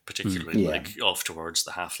time, particularly off towards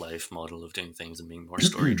the Half-Life model of doing things and being more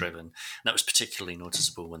story-driven. That was particularly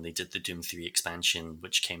noticeable when they did the Doom 3 expansion,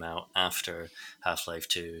 which came out after Half-Life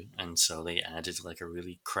 2, and so they added like a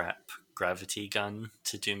really crap gravity gun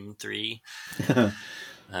to Doom 3. It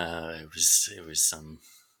was some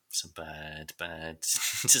bad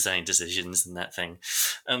design decisions in that thing.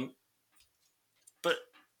 But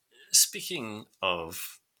speaking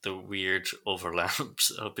of the weird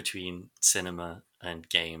overlaps between cinema and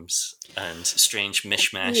games and strange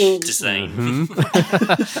mishmash design.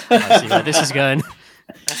 I see where this is going.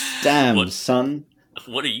 Damn, son.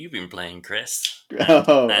 What have you been playing, Chris?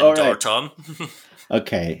 All right. Or Tom?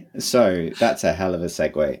 Okay, so that's a hell of a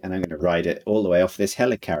segue, and I'm going to ride it all the way off this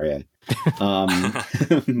helicarrier,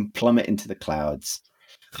 plummet into the clouds.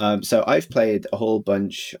 So I've played a whole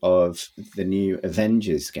bunch of the new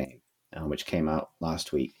Avengers game, which came out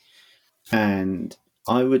last week, and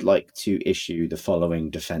I would like to issue the following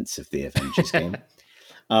defense of the Avengers game.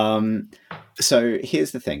 So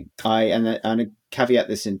here's the thing. I'm going to caveat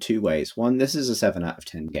this in two ways. One, this is a 7 out of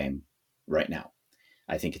 10 game right now.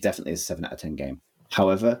 I think it definitely is a 7 out of 10 game.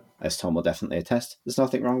 However, as Tom will definitely attest, there's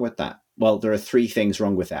nothing wrong with that. Well, there are 3 things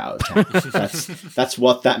wrong with it out of 10. That's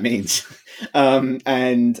what that means.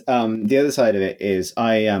 The other side of it is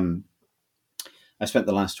I spent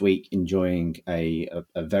the last week enjoying a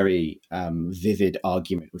very vivid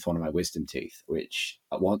argument with one of my wisdom teeth, which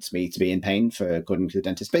wants me to be in pain for, according to the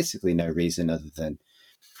dentist, basically no reason other than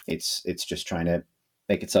it's just trying to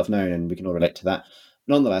make itself known, and we can all relate to that.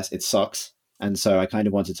 Nonetheless, it sucks. And so I kind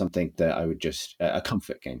of wanted something that I would just, a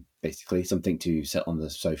comfort game, basically, something to sit on the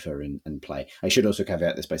sofa and play. I should also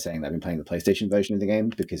caveat this by saying that I've been playing the PlayStation version of the game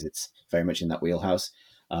because it's very much in that wheelhouse.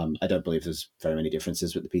 I don't believe there's very many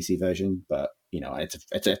differences with the PC version, but,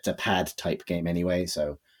 it's a pad type game anyway.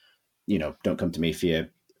 So, don't come to me for your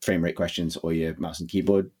frame rate questions or your mouse and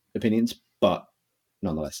keyboard opinions, but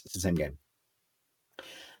nonetheless, it's the same game.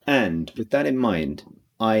 And with that in mind,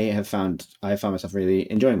 I have found myself really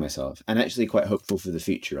enjoying myself and actually quite hopeful for the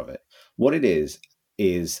future of it. What it is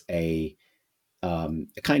a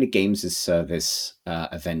kind of games as service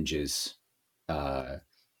Avengers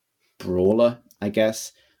brawler, I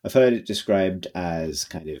guess. I've heard it described as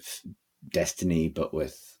kind of Destiny, but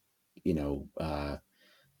with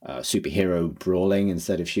superhero brawling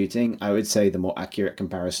instead of shooting. I would say the more accurate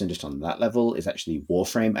comparison just on that level is actually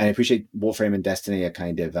Warframe. I appreciate Warframe and Destiny are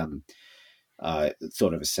kind of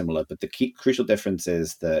sort of similar, but the crucial difference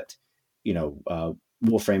is that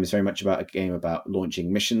Warframe is very much about a game about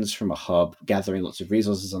launching missions from a hub, gathering lots of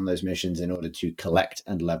resources on those missions in order to collect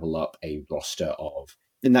and level up a roster of,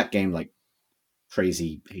 in that game, like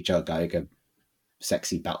crazy H.R. Geiger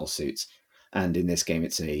sexy battle suits, and in this game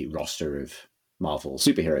it's a roster of Marvel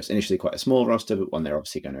superheroes. Initially quite a small roster, but one they're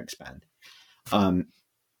obviously going to expand.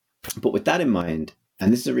 But with that in mind,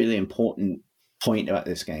 and this is a really important point about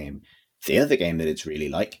this game, the other game that it's really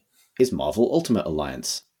like is Marvel Ultimate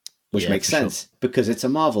Alliance, which makes sense because it's a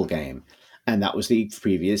Marvel game. And that was the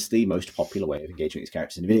previously most popular way of engaging these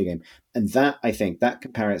characters in a video game. And that, I think, that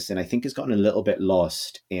comparison, I think, has gotten a little bit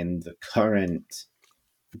lost in the current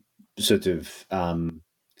sort of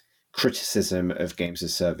criticism of games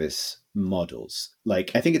as service models.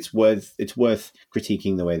 Like, I think it's worth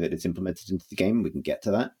critiquing the way that it's implemented into the game. We can get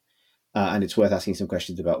to that. And it's worth asking some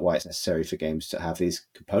questions about why it's necessary for games to have these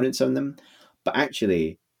components on them. But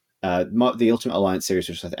actually, the Ultimate Alliance series,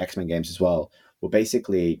 which was the X-Men games as well, were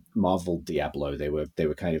basically Marvel Diablo. They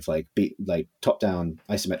were kind of like top-down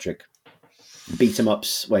isometric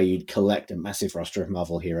beat-em-ups where you'd collect a massive roster of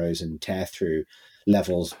Marvel heroes and tear through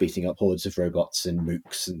levels, beating up hordes of robots and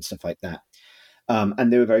mooks and stuff like that.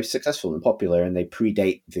 And they were very successful and popular, and they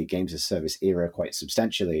predate the games as service era quite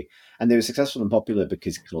substantially. And they were successful and popular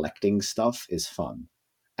because collecting stuff is fun,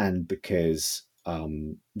 and because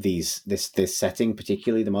this setting,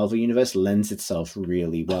 particularly the Marvel universe, lends itself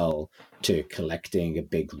really well to collecting a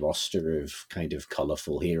big roster of kind of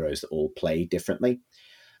colorful heroes that all play differently.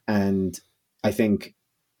 And I think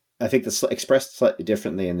that's expressed slightly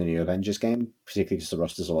differently in the new Avengers game, particularly because the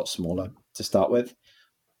roster's a lot smaller to start with.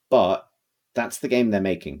 But that's the game they're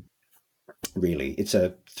making, really. It's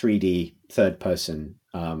a 3D, third-person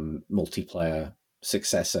multiplayer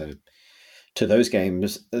successor to those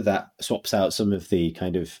games that swaps out some of the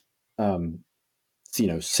kind of,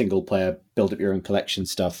 single-player, build-up-your-own collection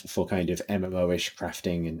stuff for kind of MMO-ish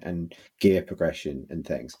crafting and gear progression and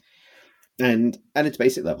things. And at its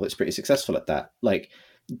basic level, it's pretty successful at that. Like,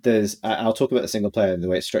 I'll talk about the single-player and the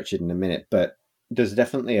way it's structured in a minute, but there's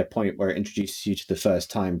definitely a point where it introduces you to the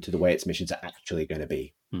first time to the way its missions are actually going to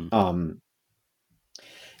be.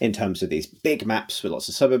 In terms of these big maps with lots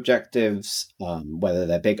of sub-objectives, whether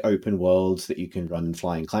they're big open worlds that you can run and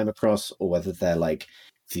fly and climb across, or whether they're like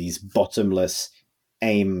these bottomless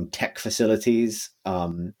AIM tech facilities,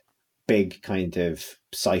 big kind of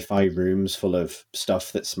sci-fi rooms full of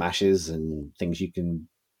stuff that smashes and things you can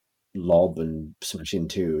lob and smash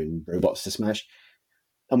into and robots to smash.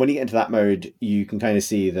 And when you get into that mode, you can kind of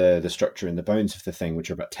see the structure and the bones of the thing, which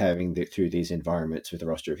are about tearing through these environments with a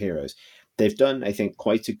roster of heroes. They've done, I think,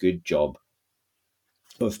 quite a good job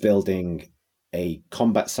of building a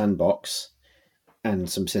combat sandbox and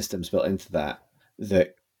some systems built into that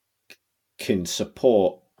can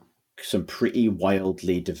support some pretty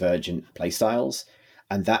wildly divergent playstyles.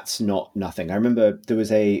 And that's not nothing. I remember there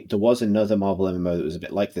was another Marvel MMO that was a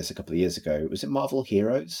bit like this a couple of years ago. Was it Marvel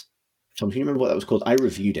Heroes? Tom, can you remember what that was called? I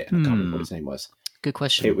reviewed it. I can't remember what its name was. Good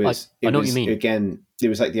question. It was. I know what you mean. Again, it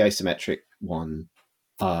was like the isometric one.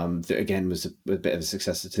 That again was a bit of a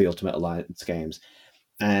successor to the Ultimate Alliance games,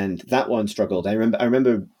 and that one struggled. I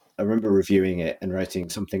remember reviewing it and writing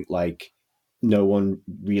something like, "No one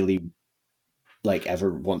really like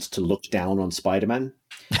ever wants to look down on Spider-Man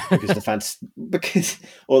because the fans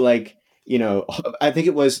or like, you know, I think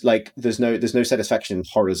it was like there's no satisfaction in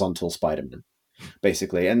horizontal Spider-Man,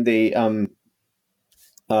 basically, and the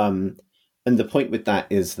point with that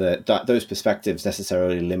is that those perspectives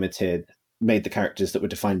necessarily made the characters that were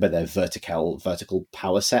defined by their vertical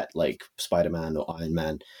power set, like Spider-Man or Iron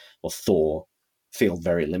Man or Thor, feel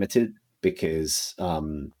very limited because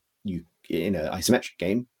you in an isometric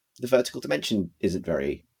game, the vertical dimension isn't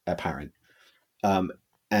very apparent.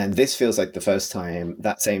 And this feels like the first time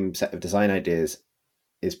that same set of design ideas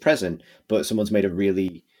is present, but someone's made a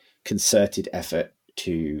really concerted effort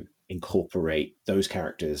to incorporate those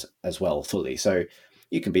characters as well fully. So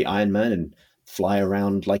you can be Iron Man and fly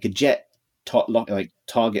around like a jet, like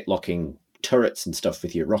target locking turrets and stuff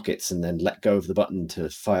with your rockets, and then let go of the button to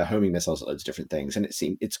fire homing missiles at loads of different things. And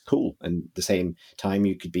it's cool. And at the same time,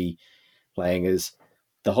 you could be playing as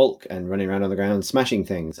the Hulk and running around on the ground smashing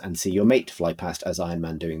things and see your mate fly past as Iron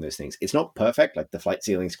Man doing those things. It's not perfect, like the flight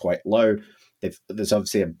ceiling's quite low. There's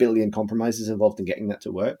obviously a billion compromises involved in getting that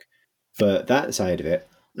to work, but that side of it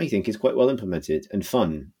I think is quite well implemented and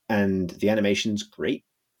fun, and the animation's great.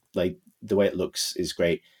 Like the way it looks is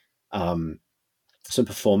great. Some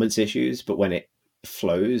performance issues, but when it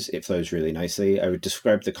flows really nicely. I would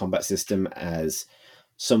describe the combat system as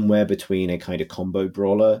somewhere between a kind of combo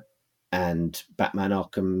brawler and Batman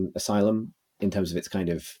Arkham Asylum in terms of its kind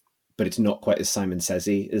of, but it's not quite as Simon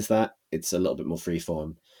Says-y as that. It's a little bit more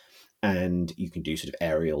freeform, and you can do sort of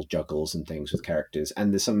aerial juggles and things with characters.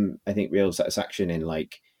 And there's some, I think, real satisfaction in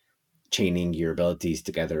like chaining your abilities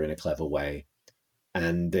together in a clever way.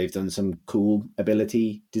 And they've done some cool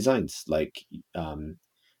ability designs, like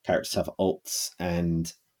characters have ults,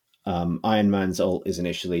 and Iron Man's ult is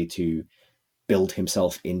initially to build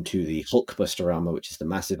himself into the Hulkbuster armor, which is the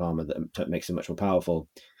massive armor that makes him much more powerful.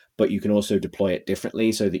 But you can also deploy it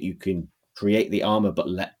differently so that you can create the armor, but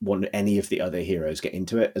let any of the other heroes get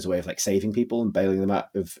into it as a way of like saving people and bailing them out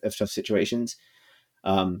of tough situations.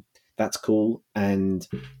 That's cool. And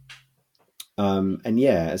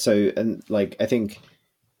yeah, so, and like, I think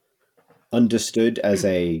understood as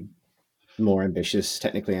a more ambitious,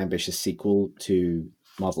 technically ambitious sequel to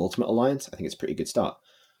Marvel Ultimate Alliance, I think it's a pretty good start.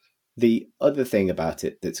 The other thing about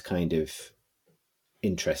it that's kind of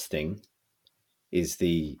interesting is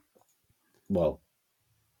two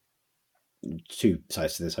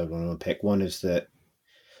sides to this I want to pick. One is that,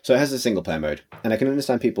 so it has a single player mode, and I can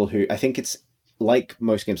understand people who, I think it's like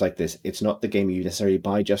most games like this, it's not the game you necessarily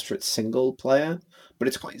buy just for its single player, but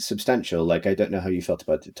it's quite substantial. Like, I don't know how you felt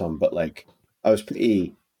about it, Tom, but like, I was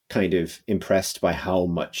pretty kind of impressed by how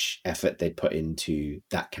much effort they put into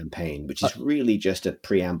that campaign, which is really just a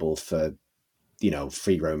preamble for, you know,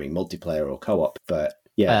 free roaming multiplayer or co-op. But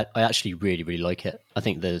yeah, I actually really, really like it. I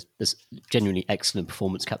think there's genuinely excellent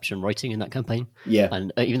performance capture and writing in that campaign. Yeah.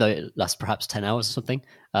 And even though it lasts perhaps 10 hours or something,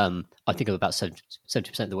 I think I'm about 70%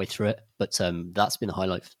 of the way through it. But that's been the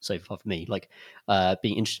highlight so far for me. Like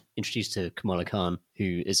being introduced to Kamala Khan,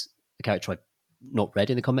 who is a character I've not read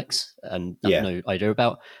in the comics and have no idea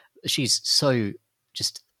about. She's so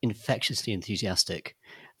just infectiously enthusiastic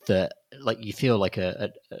that like you feel like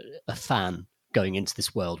a fan going into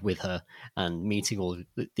this world with her and meeting all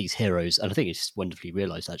these heroes. And I think it's just wonderfully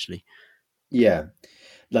realized, actually. Yeah.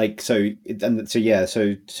 Like, so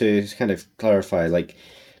to kind of clarify, like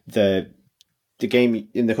the game,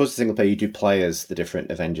 in the course of single player, you do play as the different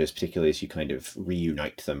Avengers, particularly as you kind of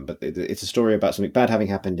reunite them. But it's a story about something bad having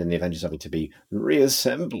happened and the Avengers having to be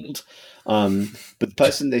reassembled. But the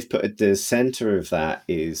person they've put at the center of that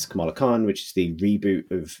is Kamala Khan, which is the reboot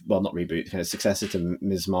of, well, not reboot, kind of successor to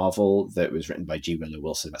Ms. Marvel that was written by G. Willow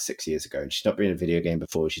Wilson about 6 years ago. And she's not been in a video game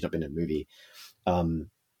before. She's not been in a movie.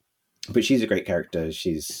 But she's a great character.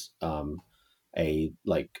 She's a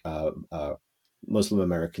Muslim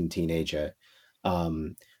American teenager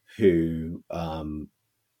who,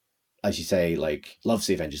 as you say, like loves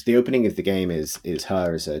the Avengers. The opening of the game is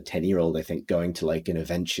her as a 10-year-old, I think, going to like an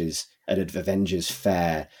Avengers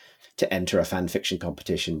fair to enter a fan fiction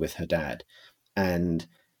competition with her dad. And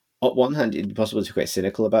on one hand, it'd be possible to be quite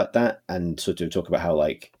cynical about that and sort of talk about how,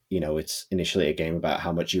 like, you know, it's initially a game about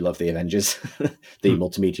how much you love the Avengers, the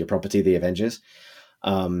multimedia property, the Avengers.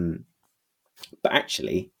 But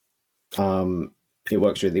actually, it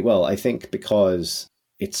works really well, I think, because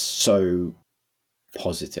it's so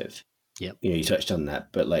positive. Yeah, you know, you touched on that,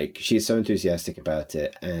 but like she's so enthusiastic about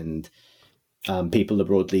it, and people are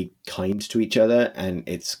broadly kind to each other, and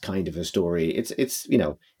it's kind of a story. It's you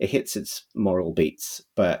know, it hits its moral beats,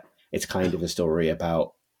 but it's kind of a story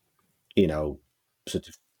about, you know, sort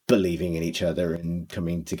of believing in each other and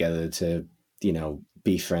coming together to, you know,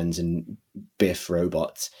 be friends and biff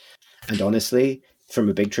robots. And honestly, from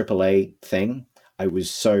a big AAA thing, I was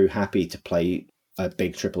so happy to play a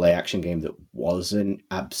big AAA action game that wasn't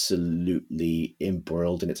absolutely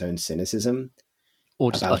embroiled in its own cynicism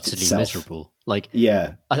or just about utterly itself. miserable. Like,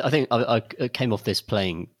 Yeah. I think I came off this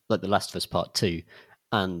playing like The Last of Us Part 2,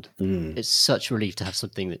 and it's such a relief to have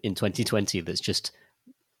something in 2020 that's just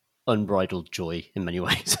unbridled joy in many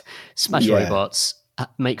ways. Smash robots,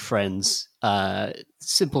 make friends,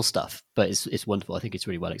 simple stuff, but it's wonderful. I think it's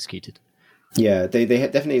really well executed. Yeah, they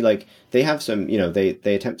definitely, like, they have some, you know, they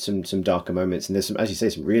attempt some darker moments, and there's some, as you say,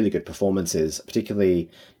 some really good performances,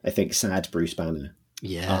 particularly I think sad Bruce Banner.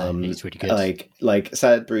 Yeah, he's really good. Like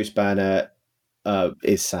sad Bruce Banner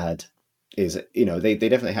is sad, is, you know, they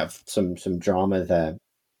definitely have some drama there,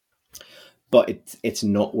 but it's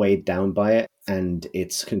not weighed down by it, and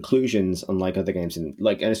its conclusions, unlike other games, and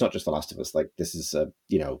it's not just The Last of Us. Like, this is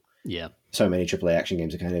you know, yeah, so many AAA action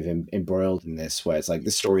games are kind of embroiled in this, where it's like,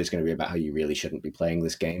 this story is going to be about how you really shouldn't be playing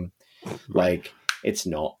this game. right. Like, it's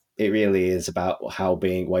not. It really is about why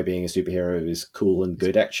being a superhero is cool and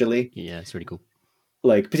good, actually. Yeah, it's really cool.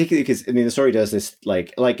 Like, particularly because, I mean, the story does this,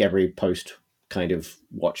 like every post kind of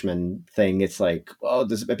Watchmen thing. It's like, oh,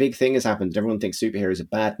 there's a big thing has happened. Everyone thinks superheroes are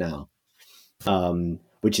bad now.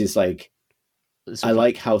 Which is like, I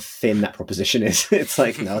like how thin that proposition is. It's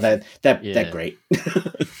like, no, they're great.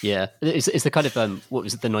 Yeah, it's the kind of what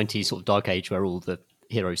was it, the 90s sort of dark age where all the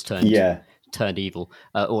heroes turned evil,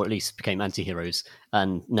 or at least became anti-heroes,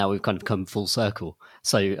 and now we've kind of come full circle.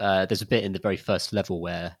 So there's a bit in the very first level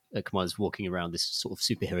where Commander's walking around this sort of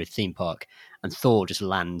superhero theme park, and Thor just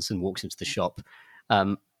lands and walks into the shop.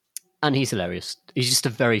 And he's hilarious. He's just a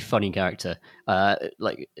very funny character.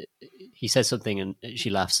 Like, he says something and she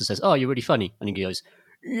laughs and says, "Oh, you're really funny." And he goes,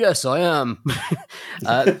 "Yes, I am."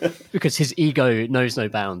 Because his ego knows no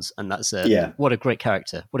bounds. And that's what a great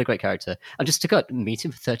character. What a great character. And just to go meet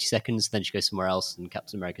him for 30 seconds, then she goes somewhere else and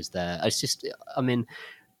Captain America's there. It's just, I mean,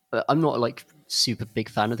 I'm not like super big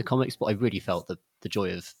fan of the comics, but I really felt the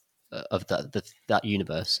joy of that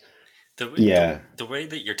universe. The way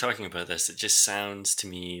that you're talking about this, it just sounds to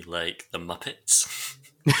me like the Muppets.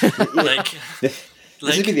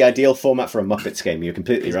 This would be the ideal format for a Muppets game. You're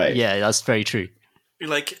completely right. Yeah, that's very true.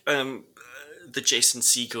 Like the Jason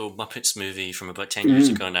Segel Muppets movie from about 10 years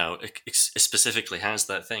ago now, it specifically has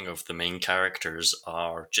that thing of the main characters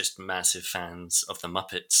are just massive fans of the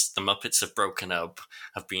Muppets. The Muppets have broken up,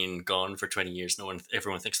 have been gone for 20 years.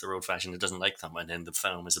 Everyone thinks they're old-fashioned and doesn't like them. And then the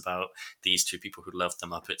film is about these two people who love the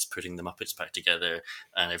Muppets putting the Muppets back together,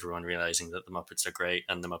 and everyone realizing that the Muppets are great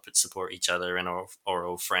and the Muppets support each other and are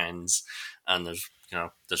all friends. And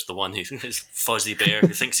there's the one who is Fozzie Bear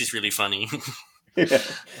who thinks he's really funny.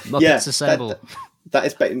 Muppets assemble. That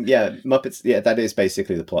is Muppets. Yeah, that is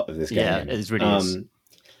basically the plot of this game. Yeah, it really is.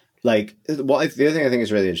 Like, the other thing I think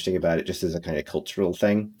is really interesting about it, just as a kind of cultural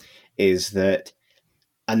thing, is that,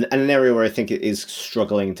 and an area where I think it is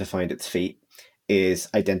struggling to find its feet, is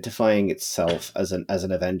identifying itself as an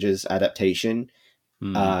Avengers adaptation,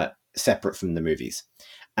 separate from the movies.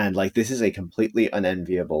 And like, this is a completely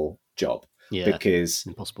unenviable job, because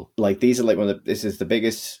impossible. Like, these are this is the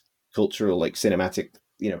biggest cultural, like, cinematic,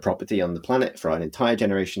 you know, property on the planet for an entire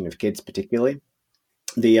generation of kids, particularly.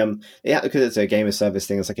 Because it's a game of service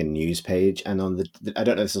thing, it's like a news page, and on I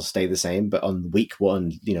don't know if this will stay the same, but on week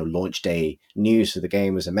 1, you know, launch day news for the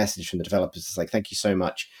game was a message from the developers. It's like, thank you so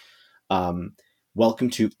much. Welcome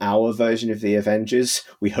to our version of the Avengers.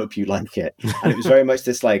 We hope you like it. And it was very much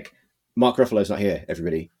this, like, Mark Ruffalo's not here,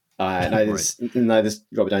 everybody. Neither's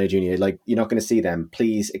Robert Downey Jr. Like, you're not going to see them.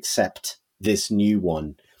 Please accept this new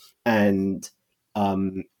one. And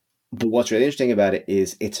but what's really interesting about it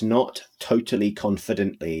is it's not totally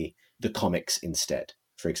confidently the comics instead.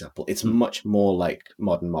 For example, it's much more like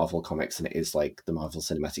modern Marvel comics than it is like the Marvel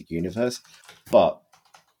Cinematic Universe. But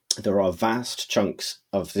there are vast chunks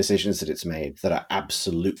of decisions that it's made that are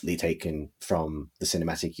absolutely taken from the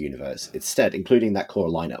Cinematic Universe instead, including that core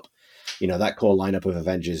lineup. You know, that core lineup of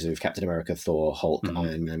Avengers of Captain America, Thor, Hulk,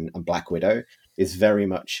 Iron Man, and Black Widow is very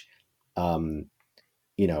much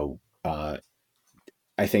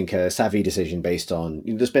I think a savvy decision based on,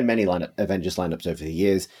 there's been many Avengers lineups over the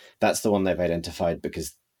years. That's the one they've identified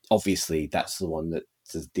because obviously that's the one that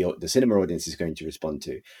the cinema audience is going to respond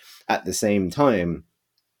to. At the same time,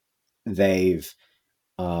 they've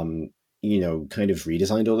kind of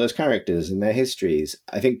redesigned all those characters and their histories.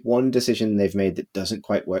 I think one decision they've made that doesn't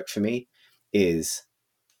quite work for me is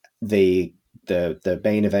the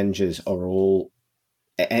Bane Avengers are all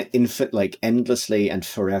like endlessly and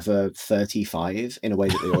forever 35 in a way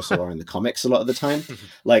that they also are in the comics a lot of the time.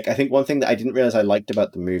 Like, I think one thing that I didn't realize I liked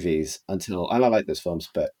about the movies and I like those films,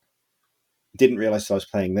 but didn't realize I was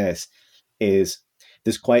playing this, is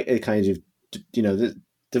there's quite a kind of, the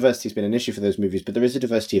diversity has been an issue for those movies, but there is a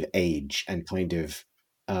diversity of age and kind of,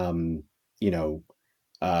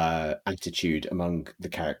 attitude among the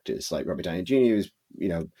characters. Like Robert Downey Jr. is,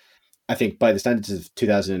 I think by the standards of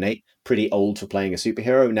 2008, pretty old for playing a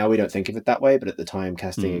superhero. Now we don't think of it that way, but at the time,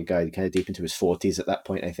 casting a guy kind of deep into his 40s at that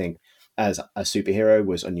point, I think, as a superhero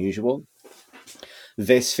was unusual.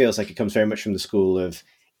 This feels like it comes very much from the school of,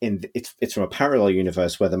 it's from a parallel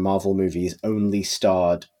universe where the Marvel movies only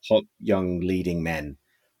starred hot young leading men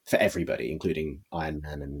for everybody, including Iron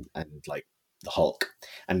Man and like the Hulk,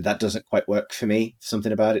 and that doesn't quite work for me.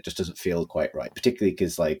 Something about it just doesn't feel quite right, particularly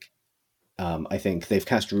because like I think they've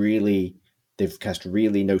cast really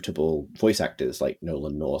notable voice actors like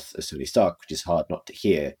Nolan North as Tony Stark, which is hard not to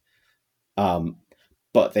hear.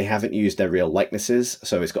 But they haven't used their real likenesses,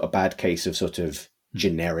 so it's got a bad case of sort of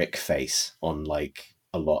generic face on like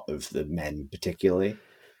a lot of the men, particularly.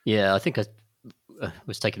 Yeah, I think I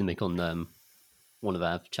was taking the mic on one of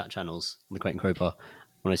our chat channels on the Crate and Crowbar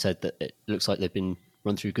when I said that it looks like they've been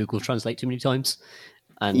run through Google Translate too many times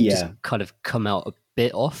and just kind of come out a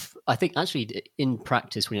bit off. I think actually in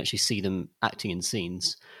practice, when you actually see them acting in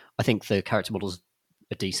scenes, I think the character models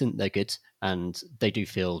are decent, they're good, and they do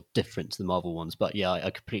feel different to the Marvel ones. But yeah,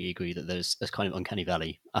 I completely agree that there's a kind of uncanny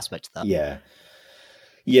valley aspect to that.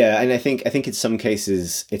 Yeah, and I think in some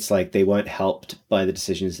cases it's like they weren't helped by the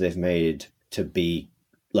decisions they've made to be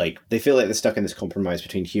like, they feel like they're stuck in this compromise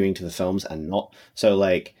between hewing to the films and not. So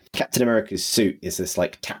like Captain America's suit is this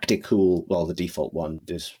like tactical, well, the default one,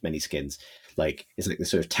 there's many skins, like it's like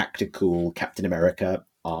this sort of tactical Captain America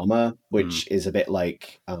armor, which is a bit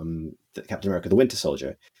like the Captain America the Winter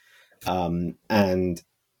Soldier. And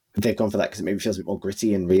they've gone for that because it maybe feels a bit more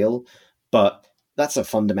gritty and real, but that's a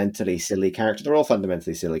fundamentally silly character. They're all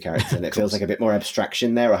fundamentally silly characters, and it feels like a bit more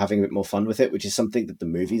abstraction there, or having a bit more fun with it, which is something that the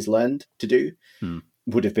movies learned to do.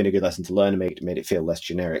 Would have been a good lesson to learn and made it feel less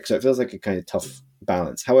generic. So it feels like a kind of tough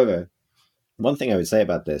balance. However, one thing I would say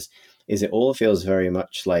about this is it all feels very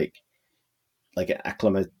much like an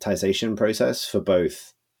acclimatization process for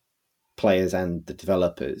both players and the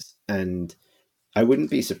developers. And I wouldn't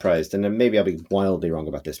be surprised, and maybe I'll be wildly wrong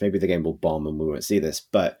about this, maybe the game will bomb and we won't see this,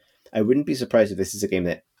 but I wouldn't be surprised if this is a game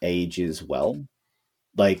that ages well.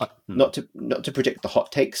 Like, not to predict the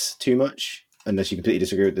hot takes too much, unless you completely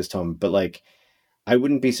disagree with this, Tom, but like, I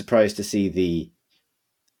wouldn't be surprised to see the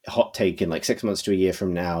hot take in like 6 months to a year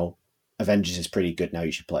from now, Avengers is pretty good, now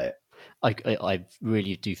you should play it. I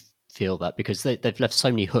really do feel that, because they've left so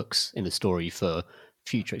many hooks in the story for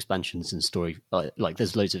future expansions and story. Like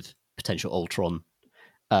there's loads of potential Ultron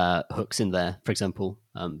hooks in there, for example,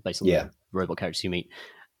 based on the robot characters you meet.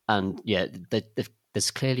 And yeah,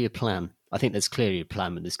 there's clearly a plan. I think there's clearly a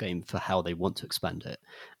plan with this game for how they want to expand it.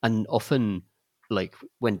 And often, like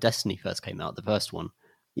when Destiny first came out, the first one,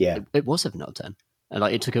 it was 7 out of 10. And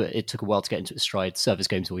like it took a while to get into its stride. Service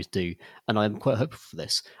games always do, and I'm quite hopeful for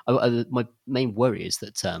this. My main worry is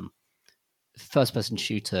that first-person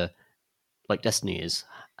shooter like Destiny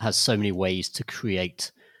has so many ways to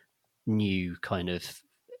create new kind of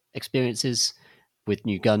experiences with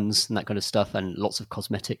new guns and that kind of stuff, and lots of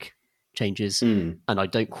cosmetic changes. And I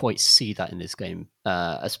don't quite see that in this game,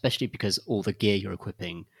 especially because all the gear you're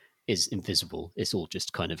is invisible. It's all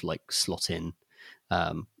just kind of like slot in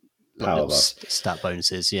stat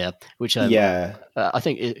bonuses, which I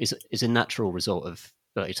think is a natural result of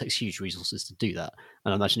it takes huge resources to do that.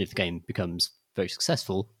 And I imagine if the game becomes very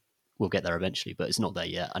successful, we'll get there eventually, but it's not there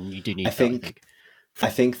yet, and you do need I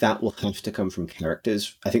think that will have to come from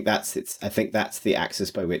characters. I think that's the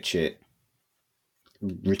axis by which it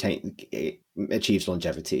achieves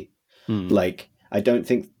longevity. Like, I don't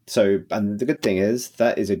think so. And the good thing is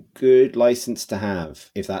that is a good license to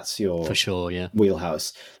have if that's your for sure,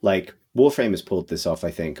 wheelhouse. Like Warframe has pulled this off,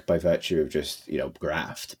 I think, by virtue of just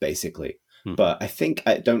graft basically. But I think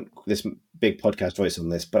this big podcast voice on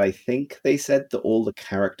this, but I think they said that all the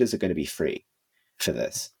characters are going to be free for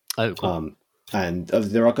this. Oh, cool. And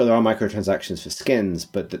there are microtransactions for skins,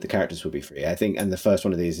 but that the characters will be free, I think. And the first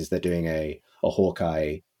one of these is they're doing a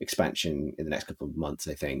Hawkeye expansion in the next couple of months,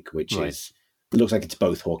 I think, which is, it looks like it's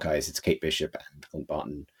both Hawkeyes. It's Kate Bishop and Clint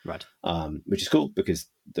Barton, right? Which is cool because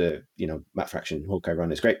the Matt Fraction Hawkeye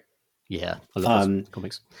run is great. Yeah, I love those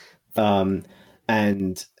comics.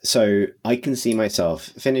 And so I can see myself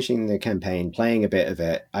finishing the campaign, playing a bit of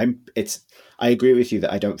it. I agree with you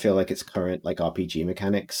that I don't feel like its current like RPG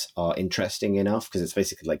mechanics are interesting enough, because it's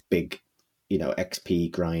basically like big,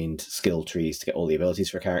 XP grind skill trees to get all the abilities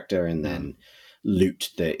for a character, and then loot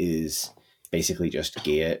that is basically just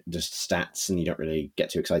gear, just stats, and you don't really get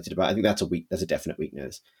too excited about. I think that's a definite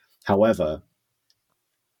weakness. However,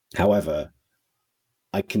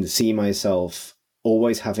 I can see myself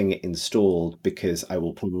always having it installed, because I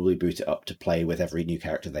will probably boot it up to play with every new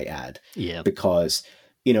character they add. Yeah. Because,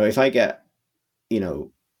 if I get,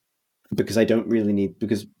 because I don't really need,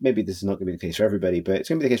 because maybe this is not going to be the case for everybody, but it's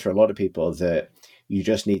going to be the case for a lot of people, that you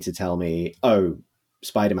just need to tell me, oh,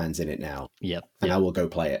 Spider-Man's in it now. Yep. And I will go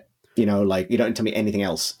play it. Like, you don't need to tell me anything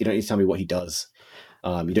else. You don't need to tell me what he does.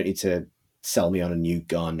 You don't need to sell me on a new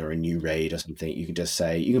gun or a new raid or something. You can just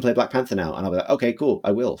say, you can play Black Panther now. And I'll be like, okay, cool.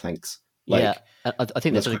 I will. Thanks. Like, yeah. I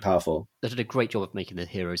think that's quite powerful. They did a great job of making the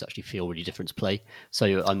heroes actually feel really different to play. So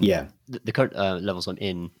the current levels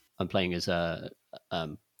I'm playing as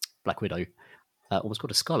Black Widow. Almost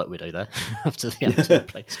called a Scarlet Widow there after the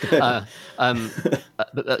play.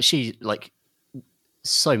 But she's like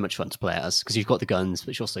so much fun to play as, because you've got the guns,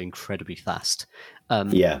 but she's also incredibly fast.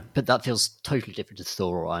 But that feels totally different to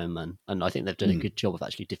Thor or Iron Man, and I think they've done a good job of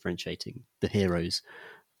actually differentiating the heroes.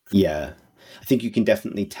 Yeah, I think you can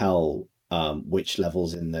definitely tell which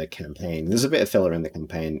levels in the campaign. There's a bit of filler in the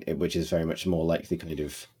campaign, which is very much more like the kind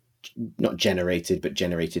of not generated, but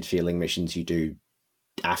generated feeling missions you do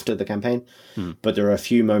after the campaign. But there are a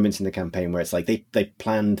few moments in the campaign where it's like they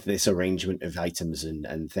planned this arrangement of items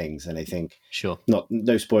and things, and I think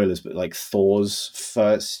no spoilers, but like Thor's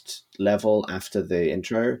first level after the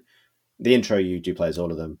intro you do play as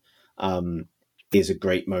all of them, is a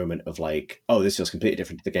great moment of like, oh, this feels completely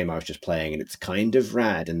different to the game I was just playing, and it's kind of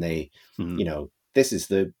rad. And they this is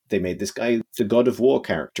they made this guy the God of War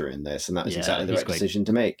character in this, and that was exactly the right decision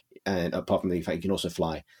to make, and apart from the fact you can also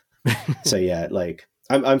fly. So yeah, like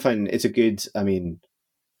I'm finding it's a good, it's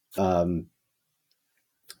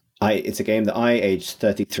a game that I, aged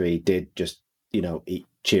 33, did just, eat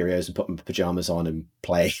Cheerios and put my pajamas on and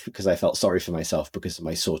play because I felt sorry for myself because of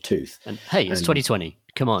my sore tooth. And hey, it's 2020.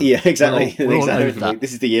 Come on. Yeah, exactly. We're all over that.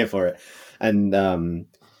 This is the year for it. And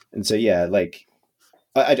so, yeah, like,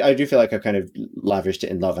 I do feel like I've kind of lavished it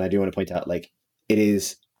in love. And I do want to point out, like, it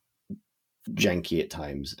is janky at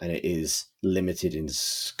times, and it is limited in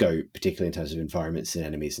scope, particularly in terms of environments and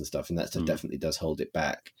enemies and stuff, and that stuff definitely does hold it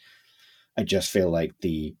back. I just feel like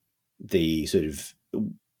the sort of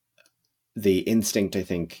the instinct, I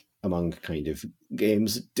think, among kind of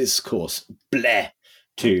games discourse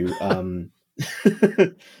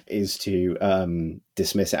is to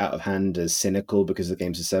dismiss it out of hand as cynical because of the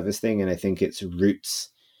games as service thing, and I think its roots,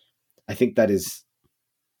 I think that is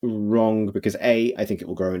wrong, because A, I think it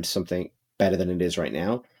will grow into something better than it is right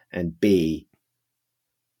now, and B,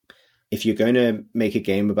 if you're going to make a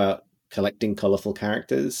game about collecting colorful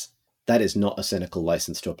characters, that is not a cynical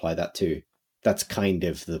license to apply that to. That's kind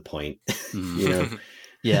of the point.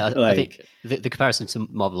 Yeah, I think the comparison to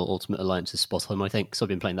Marvel Ultimate Alliance is spot on, I think, because I've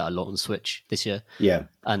been playing that a lot on Switch this year. Yeah.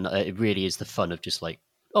 And it really is the fun of just like,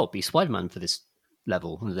 oh, be Spider-Man for this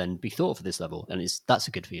level, and then be Thor for this level, and that's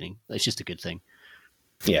a good feeling. It's just a good thing.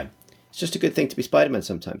 Yeah. It's just a good thing to be Spider-Man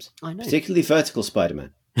sometimes. I know. Particularly vertical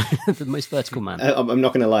Spider-Man. The most vertical man. I'm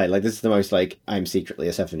not going to lie. Like, this is the most like I'm secretly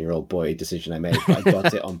a 7-year-old boy decision I made. But I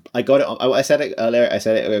got it on. I said it earlier. I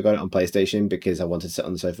got it on PlayStation because I wanted to sit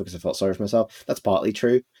on the sofa because I felt sorry for myself. That's partly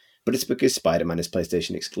true, but it's because Spider-Man is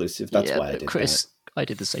PlayStation exclusive. That's why I did Chris, that. I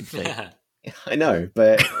did the same thing. I know,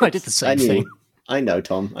 but I did the same thing. I know,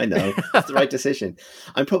 Tom. I know. It's the right decision.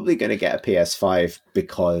 I'm probably going to get a PS5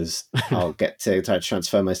 because I'll get to try to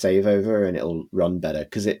transfer my save over and it'll run better,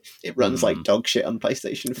 because it runs like dog shit on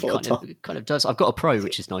PlayStation 4. It kind of does. I've got a Pro,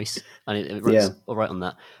 which is nice, and it runs all right on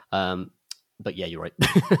that. But yeah, you're right.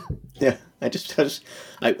 Yeah,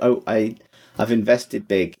 I've invested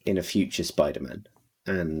big in a future Spider-Man,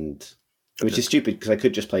 and which is stupid because I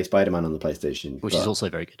could just play Spider-Man on the PlayStation, which is also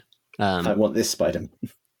very good. I want this Spider-Man.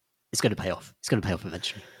 It's going to pay off. It's going to pay off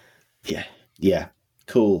eventually. Yeah.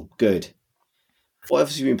 Cool. Good. What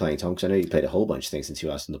else have you been playing, Tom? Because I know you played a whole bunch of things since you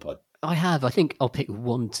asked on the pod. I have. I think I'll pick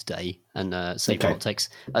one today and save what it takes.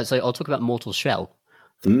 So I'll talk about Mortal Shell,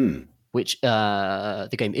 which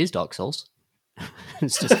the game is Dark Souls.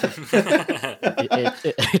 It's just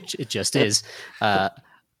it just is. But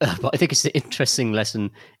I think it's an interesting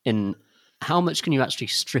lesson in how much can you actually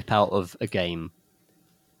strip out of a game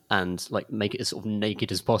and like make it as sort of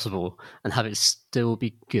naked as possible and have it still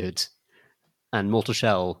be good. And Mortal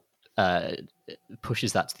Shell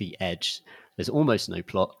pushes that to the edge. There's almost no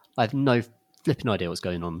plot. I have no flipping idea what's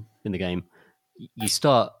going on in the game. You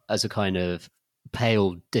start as a kind of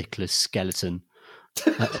pale, dickless skeleton.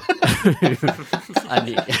 And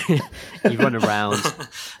you run around.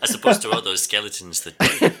 As opposed to all those skeletons that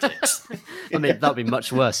don't have dicks. I mean, that would be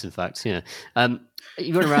much worse, in fact. You run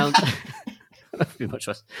around. That would be much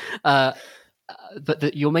worse.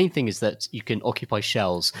 But your main thing is that you can occupy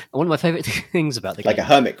shells. And one of my favourite things about the game... Like a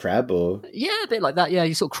hermit crab, or... Yeah, a bit like that. Yeah,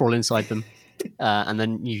 you sort of crawl inside them. And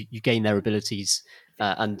then you gain their abilities.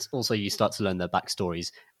 And also you start to learn their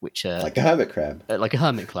backstories, which are... Like a hermit crab. Like a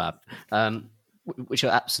hermit crab. Which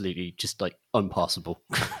are absolutely just like unpassable.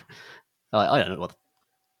 I don't know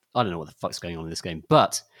what the fuck's going on in this game,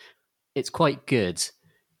 but it's quite good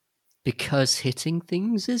because hitting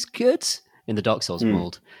things is good in the Dark Souls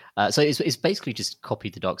mold. So it's basically just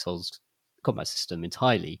copied the Dark Souls combat system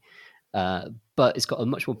entirely, but it's got a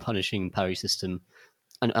much more punishing parry system,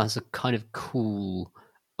 and has a kind of cool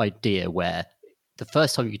idea where the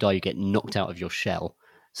first time you die, you get knocked out of your shell.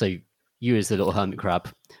 So you, as the little hermit crab,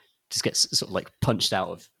 just gets sort of like punched out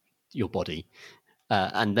of your body,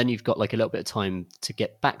 and then you've got like a little bit of time to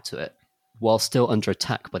get back to it while still under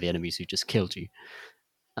attack by the enemies who just killed you.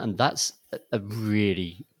 And that's a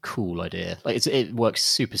really cool idea. Like it works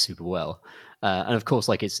super, super well. And of course,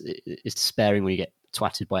 like it's despairing when you get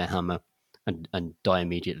twatted by a hammer and die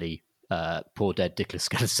immediately. Poor dead dickless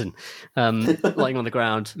skeleton lying on the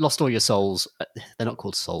ground, lost all your souls. They're not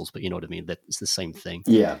called souls, but you know what I mean. It's the same thing.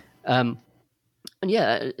 Yeah. And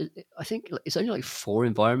yeah, I think it's only like 4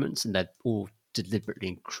 environments, and they're all deliberately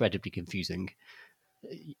incredibly confusing.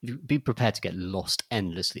 Be prepared to get lost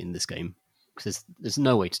endlessly in this game, because there's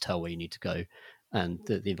no way to tell where you need to go, and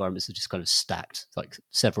the environments are just kind of stacked, like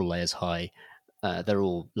several layers high. They're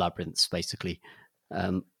all labyrinths, basically,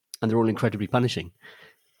 and they're all incredibly punishing.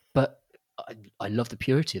 But I love the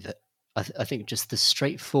purity of it. I think just the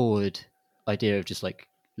straightforward idea of just like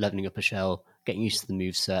leveling up a shell, getting used to the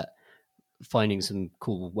moveset, finding some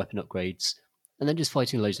cool weapon upgrades, and then just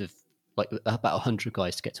fighting loads of like about 100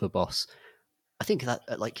 guys to get to a boss. I think that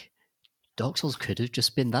like Dark Souls could have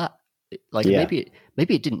just been that. Like maybe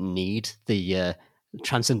it didn't need the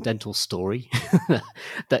transcendental story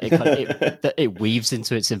that that it weaves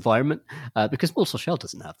into its environment, because Mortal Shell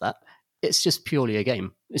doesn't have that. It's just purely a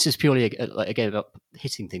game. It's just purely a game about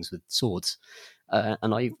hitting things with swords,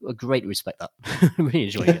 and I greatly respect that. I'm really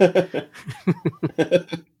enjoying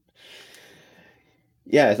it.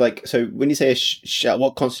 Yeah, it's like, so when you say a shell,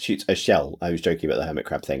 what constitutes a shell? I was joking about the hermit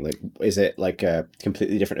crab thing. Like, is it like a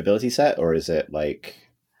completely different ability set, or is it like?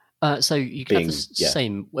 So you can have the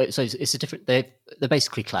same. So it's a different. They're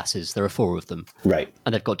basically classes. There are 4 of them, right?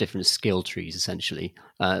 And they've got different skill trees essentially.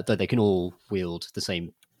 Though they can all wield the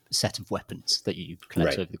same set of weapons that you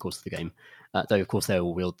collect over the course of the game. Though of course they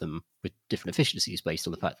all wield them with different efficiencies based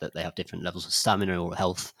on the fact that they have different levels of stamina or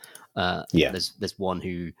health. There's one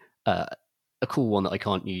who. A cool one that I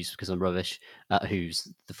can't use because I'm rubbish, who's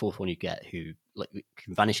the 4th one you get, who like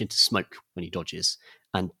can vanish into smoke when he dodges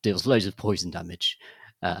and deals loads of poison damage.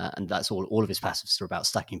 And that's all of his passives are about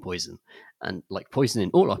stacking poison. And like poison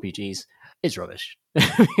in all RPGs is rubbish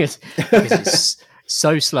because it's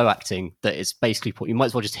so slow acting that it's basically you might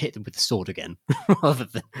as well just hit them with the sword again rather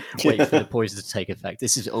than wait for the poison to take effect.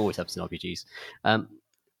 This is always happens in RPGs.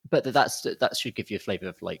 But that should give you a flavour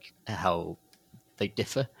of like how they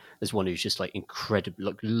differ. There's one who's just like incredible,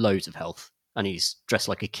 like loads of health, and he's dressed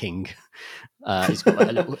like a king. He's got like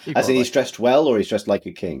a little. He's dressed well, or he's dressed like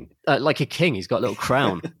a king? Like a king. He's got a little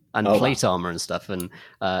crown and plate armor and stuff. And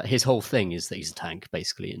his whole thing is that he's a tank,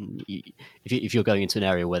 basically. And if you're going into an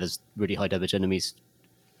area where there's really high damage enemies,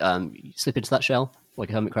 you slip into that shell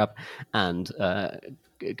like a hermit crab and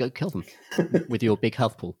go kill them with your big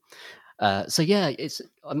health pool. So yeah,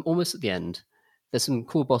 I'm almost at the end. There's some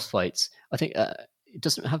cool boss fights. I think it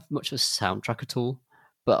doesn't have much of a soundtrack at all,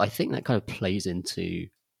 but I think that kind of plays into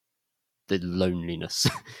the loneliness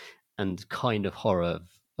and kind of horror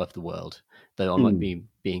of the world, though I might be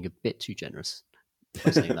being a bit too generous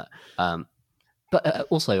by saying that. But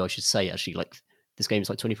also, I should say, actually, like this game is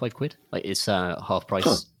like 25 quid. Like it's half price.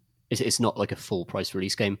 Huh. It's not like a full price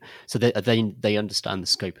release game. So they understand the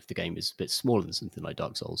scope of the game is a bit smaller than something like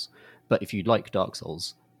Dark Souls. But if you like Dark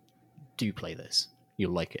Souls, do play this.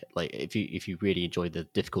 You'll like it. Like if you really enjoy the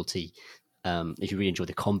difficulty, if you really enjoy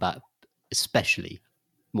the combat, especially,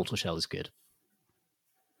 Mortal Shell is good.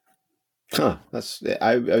 Huh. I was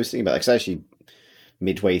thinking about that because I actually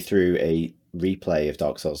midway through a replay of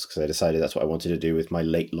Dark Souls because I decided that's what I wanted to do with my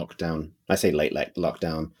late lockdown. I say late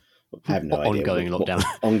lockdown. I have no idea.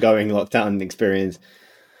 Ongoing lockdown experience.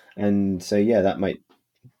 And so yeah, that might.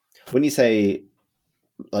 When you say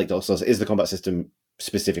like Dark Souls, is the combat system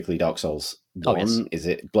specifically Dark Souls 1? Oh, yes. Is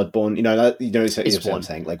it Bloodborne? What one. I'm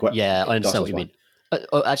saying. Like, what? Yeah, I Dark understand Souls what you 1.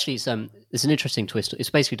 mean. Actually, it's an interesting twist. It's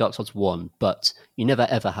basically Dark Souls 1, but you never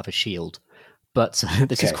ever have a shield. But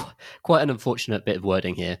this is Okay. quite an unfortunate bit of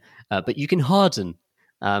wording here. But you can harden.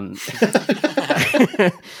 And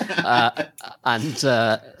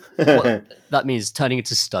what that means turning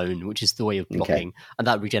into stone, which is the way of blocking, and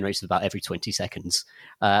that regenerates about every 20 seconds.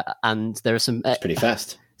 And there are some. It's pretty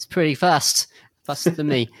fast. It's pretty fast, faster than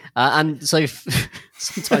me. And so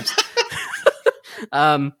sometimes.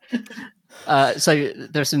 So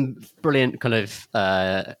there are some brilliant kind of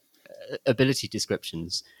ability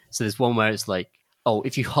descriptions. So there's one where it's like, oh,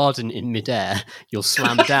 if you harden in midair, you'll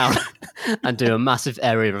slam down and do a massive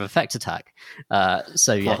area of effect attack.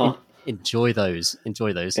 So yeah, enjoy those.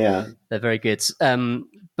 Yeah, they're very good.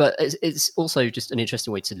 But it's also just an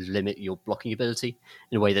interesting way to limit your blocking ability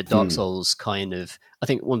in a way that Dark Souls kind of. I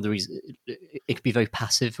think one of the reasons it could be very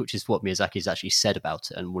passive, which is what Miyazaki has actually said about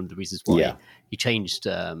it, and one of the reasons why he changed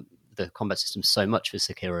the combat system so much for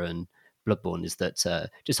Sekiro and Bloodborne is that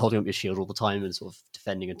just holding up your shield all the time and sort of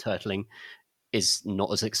defending and turtling is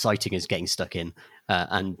not as exciting as getting stuck in.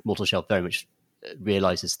 And Mortal Shell very much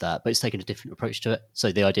realizes that, but it's taken a different approach to it.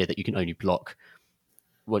 So the idea that you can only block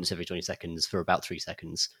once every 20 seconds for about 3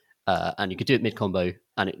 seconds, and you can do it mid-combo,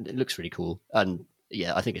 and it looks really cool. And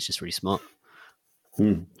yeah, I think it's just really smart.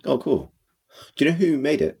 Oh, cool. Do you know who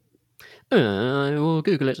made it? I will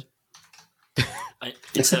Google it.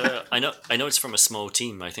 I know it's from a small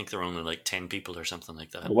team. I think they're only like 10 people or something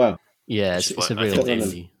like that. Oh, wow. Yeah, it's a real. I think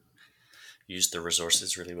they've used the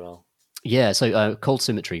resources really well. Yeah, so Cold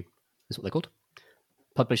Symmetry is what they're called.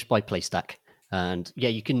 Published by PlayStack, and yeah,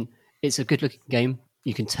 you can. It's a good-looking game.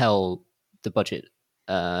 You can tell the budget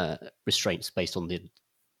restraints based on the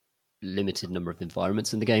limited number of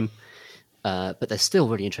environments in the game, but they're still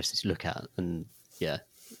really interesting to look at. And yeah,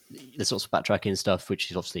 there's lots of backtracking and stuff,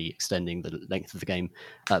 which is obviously extending the length of the game.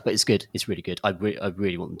 But it's good. It's really good. I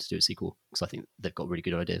really want them to do a sequel because I think they've got really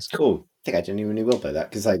good ideas. Cool. I think I genuinely will play that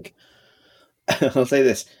because, like, I'll say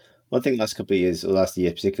this. One thing the last couple of years, or last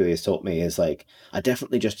year particularly, has taught me is like I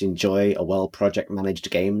definitely just enjoy a well project managed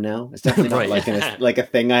game now. It's definitely not like a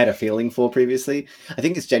thing I had a feeling for previously. I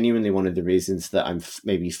think it's genuinely one of the reasons that I'm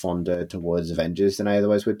maybe fonder towards Avengers than I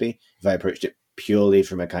otherwise would be if I approached it purely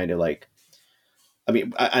from a kind of like. I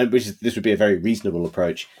mean, this would be a very reasonable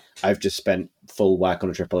approach. I've just spent full whack on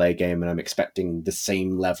a AAA game, and I'm expecting the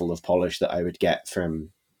same level of polish that I would get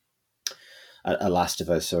from a Last of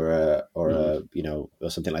Us or a or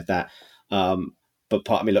something like that. But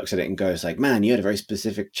part of me looks at it and goes like, man, you had a very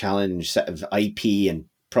specific challenge set of IP and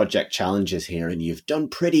project challenges here, and you've done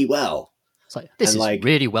pretty well. It's like this is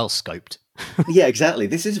really well scoped. Yeah, exactly.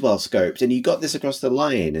 This is well scoped, and you got this across the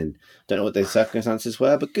line. And don't know what the circumstances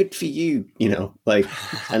were, but good for you. And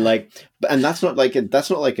that's not like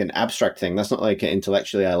an abstract thing. That's not like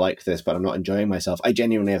intellectually I like this, but I'm not enjoying myself. I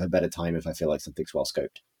genuinely have a better time if I feel like something's well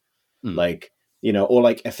scoped. Like, or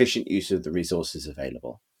like efficient use of the resources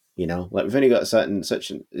available, like we've only got so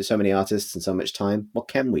many artists and so much time. What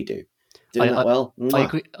can we do? Doing that well. I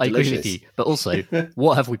agree with you, but also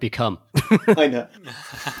what have we become? I know.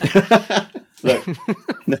 Look,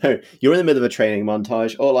 no, you're in the middle of a training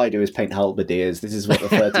montage. All I do is paint halberdiers. This is what the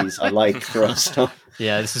 30s are like for us.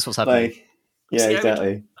 Yeah, this is what's happening.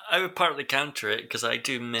 Exactly. I would partly counter it because I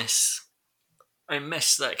miss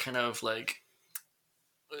that kind of like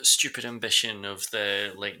stupid ambition of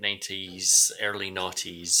the late 90s, early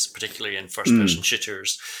noughties, particularly in first-person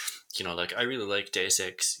shooters. Like I really like Deus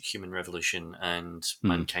Ex, Human Revolution, and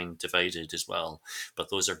Mankind Divided as well. But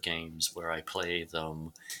those are games where I play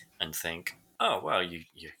them and think, oh wow, you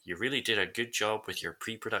really did a good job with your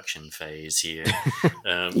pre-production phase here.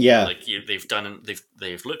 Like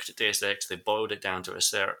they've looked at Deus Ex, they've boiled it down to a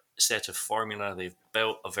set of formula. They've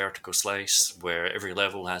built a vertical slice where every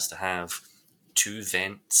level has to have 2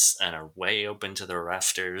 vents and a way up into the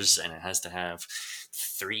rafters, and it has to have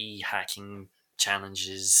 3 hacking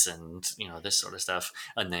challenges and this sort of stuff,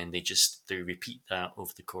 and then they repeat that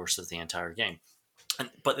over the course of the entire game.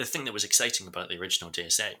 But the thing that was exciting about the original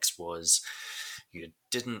Deus Ex was you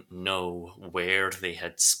didn't know where they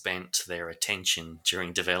had spent their attention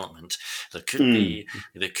during development. There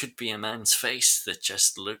could be a man's face that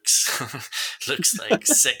just looks like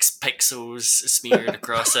 6 pixels smeared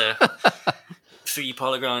across a 3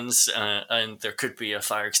 polygons, and there could be a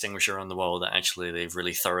fire extinguisher on the wall that actually they've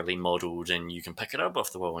really thoroughly modelled, and you can pick it up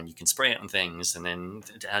off the wall and you can spray it on things, and then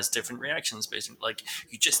it has different reactions based on, like,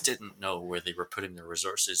 you just didn't know where they were putting their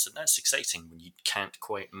resources, and that's exciting when you can't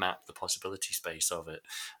quite map the possibility space of it,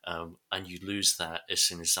 and you lose that as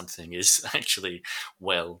soon as something is actually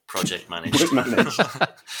well project managed.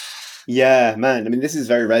 Yeah, man. I mean, this is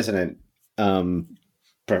very resonant.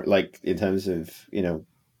 Like in terms of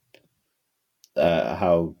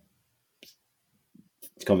how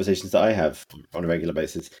conversations that I have on a regular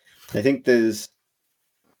basis. I think if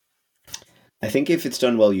it's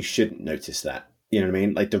done well, you shouldn't notice that. You know what I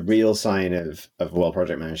mean? Like the real sign of a well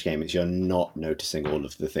project managed game is you're not noticing all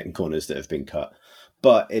of the thin corners that have been cut.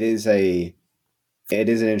 But it is an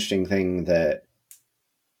interesting thing that,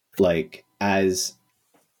 like, as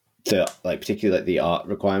particularly like the art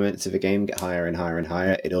requirements of a game get higher and higher and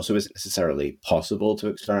higher, it also isn't necessarily possible to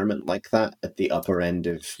experiment like that at the upper end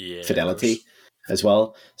of fidelity as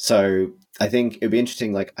well. So I think it'd be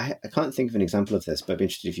interesting, like I can't think of an example of this, but I'd be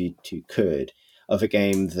interested if you two could, of a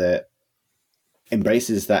game that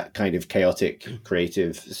embraces that kind of chaotic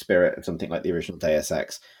creative spirit of something like the original Deus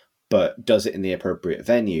Ex, but does it in the appropriate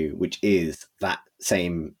venue, which is that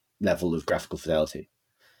same level of graphical fidelity.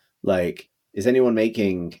 Like, is anyone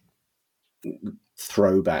making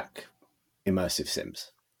throwback immersive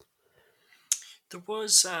sims? There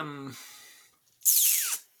was it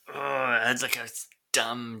had like a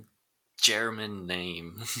damn German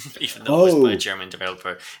name, even though it was by a German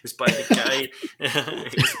developer. It was by the guy.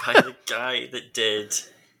 It was by the guy that did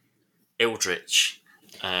Eldritch.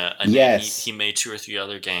 And yes, then he made 2 or 3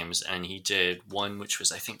 other games, and he did one which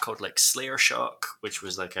was, I think, called like Slayer Shock, which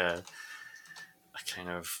was like a kind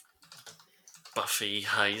of Buffy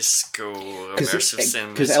high school immersive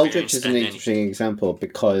sim. Because Eldritch is an interesting example,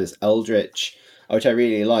 because Eldritch, which I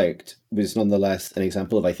really liked, was nonetheless an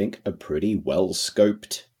example of, I think, a pretty well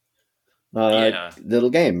scoped little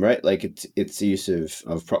game, right? Like it's the use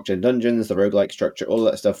of proc gen dungeons, the roguelike structure, all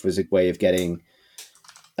that stuff was a way of getting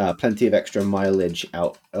plenty of extra mileage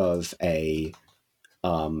out of a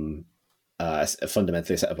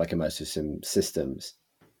fundamentally a set of like immersive sim systems.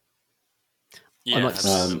 Yeah,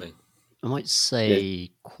 absolutely. I might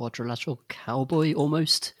say Quadrilateral Cowboy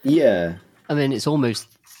almost. Yeah. I mean, it's almost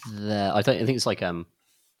there. I think it's like I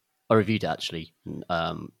reviewed it actually.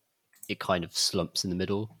 It kind of slumps in the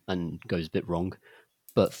middle and goes a bit wrong,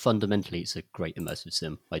 but fundamentally, it's a great immersive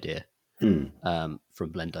sim idea from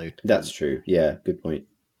Blendo. That's true. Yeah, good point.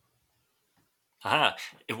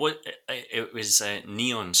 It was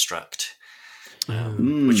Neon Struct,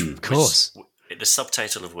 which of course. The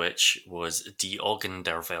subtitle of which was Die Augen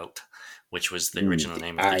der Welt, which was the original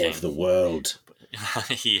name of the Eye game. of the world.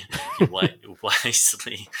 he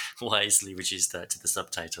wisely reduced that to the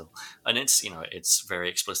subtitle, and it's very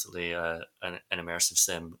explicitly an immersive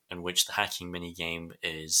sim in which the hacking mini game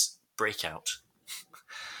is Breakout.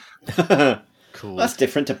 Cool. That's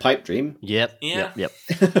different to Pipe Dream. Yep. Yeah. Yep.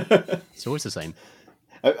 It's always the same.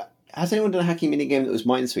 Has anyone done a hacking mini game that was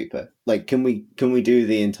Minesweeper? Like, can we do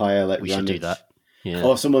the entire like? We should do that. Yeah.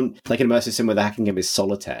 Or someone like an immersive sim where the hacking game is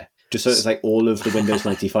Solitaire, just so it's like all of the Windows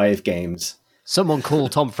 95 games. Someone call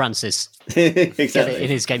Tom Francis. Exactly. Get it in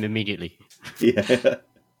his game immediately. Yeah.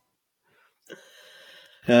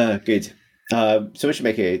 Good. So we should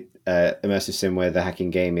make a immersive sim where the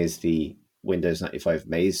hacking game is the Windows 95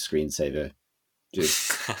 Maze screensaver.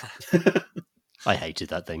 Just. I hated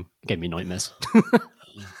that thing. It gave me nightmares.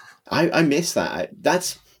 I miss that.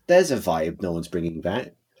 There's a vibe no one's bringing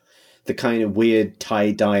back. The kind of weird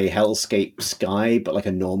tie-dye hellscape sky, but like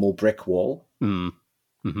a normal brick wall.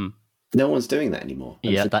 Mm-hmm. No one's doing that anymore.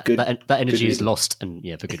 Yeah, that energy is lost, and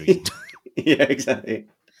for good reason. Yeah, exactly.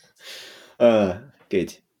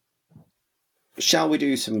 Good. Shall we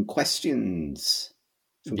do some questions?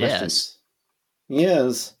 Yes.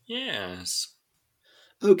 Yes. Yes.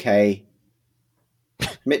 Okay.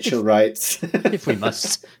 Mitchell writes... If we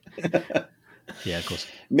must. Yeah, of course.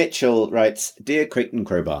 Mitchell writes, Dear Creighton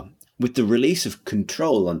Crowbar, with the release of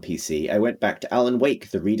Control on PC, I went back to Alan Wake,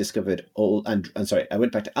 and rediscovered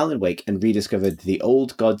the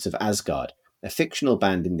Old Gods of Asgard, a fictional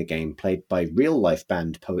band in the game played by real-life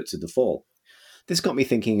band Poets of the Fall. This got me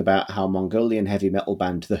thinking about how Mongolian heavy metal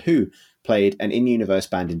band The Who played an in-universe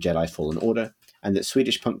band in Jedi Fallen Order, and that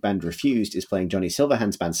Swedish punk band Refused is playing Johnny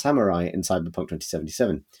Silverhand's band Samurai in Cyberpunk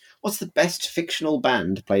 2077. What's the best fictional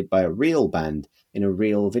band played by a real band in a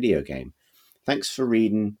real video game? Thanks for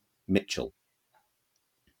reading, Mitchell.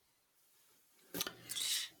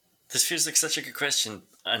 This feels like such a good question,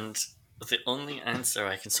 and the only answer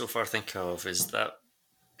I can so far think of is that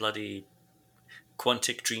bloody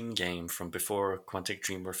Quantic Dream game from before Quantic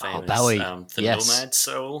Dream were famous. Bowie. The Yes. Nomad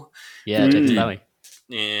Soul. Yeah, David Bowie.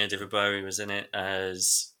 Yeah, David Bowie was in it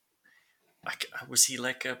as... Was he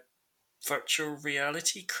like a virtual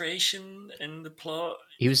reality creation in the plot?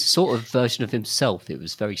 He was a sort of version of himself. It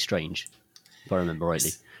was very strange, if I remember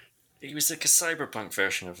rightly. He was like a cyberpunk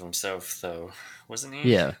version of himself, though, wasn't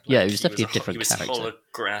he? Yeah, yeah, he was definitely a different character. He was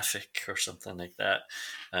holographic or something like that.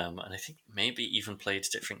 And I think maybe even played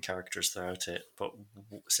different characters throughout it. But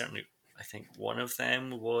certainly, I think one of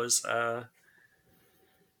them was a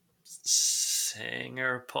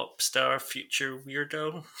singer, pop star, future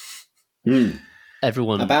weirdo.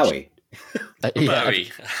 Everyone... A Bowie.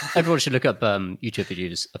 Bowie. Everyone should look up YouTube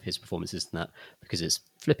videos of his performances and that, because it's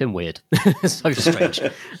flipping weird. So strange.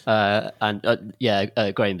 Graham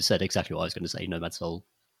said exactly what I was going to say. Nomad Soul,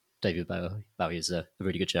 David Bowie is a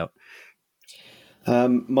really good shout.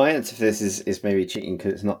 My answer for this is maybe cheating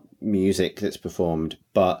because it's not music that's performed,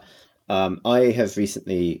 but I have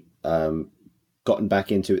recently gotten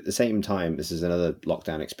back into it at the same time. This is another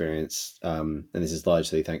lockdown experience, and this is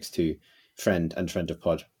largely thanks to friend of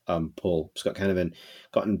pod, Paul Scott Canavan,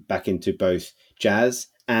 gotten back into both jazz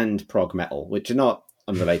and prog metal, which are not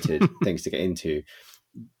unrelated things to get into.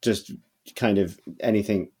 Just kind of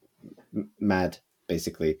anything mad,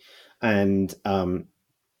 basically. And I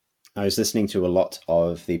was listening to a lot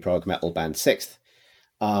of the prog metal band Sixth.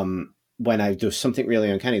 When there was something really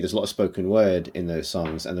uncanny. There's a lot of spoken word in those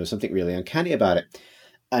songs, and there was something really uncanny about it.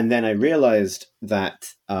 And then I realized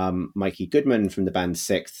that Mikey Goodman from the band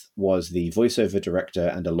Sixth was the voiceover director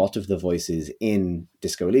and a lot of the voices in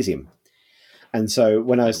Disco Elysium. And so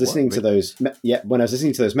when I was listening to those,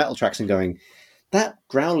 metal tracks and going, that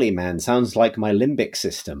growly man sounds like my limbic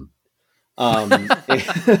system. It's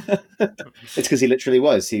because he literally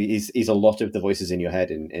was. He's a lot of the voices in your head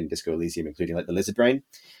in Disco Elysium, including like the Lizard Brain.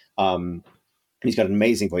 He's got an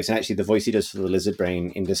amazing voice, and actually the voice he does for the Lizard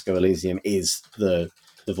Brain in Disco Elysium is the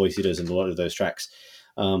voice he does in a lot of those tracks.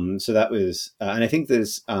 So that was, and I think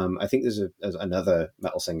there's another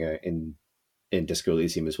metal singer in Disco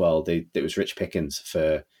Elysium as well. It was Rich Pickens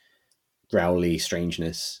for growly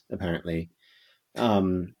strangeness, apparently.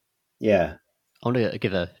 Yeah. I want to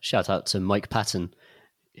give a shout out to Mike Patton,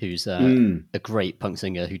 who's a great punk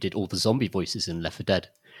singer who did all the zombie voices in Left 4 Dead.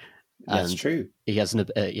 That's true. He has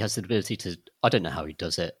the ability to, I don't know how he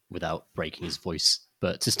does it without breaking his voice,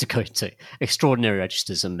 but just to go into extraordinary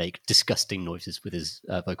registers and make disgusting noises with his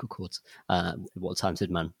vocal cords. What a talented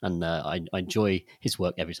man. And I enjoy his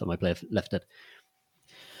work every time I play Left 4 Dead.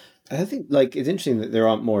 I think it's interesting that there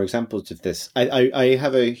aren't more examples of this. I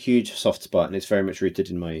have a huge soft spot, and it's very much rooted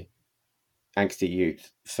in my angsty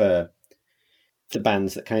youth for the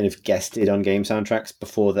bands that kind of guested on game soundtracks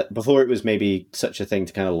before it was maybe such a thing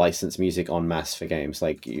to kind of license music en masse for games.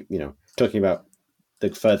 Like, talking about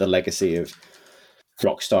the further legacy of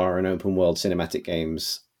Rockstar and open world cinematic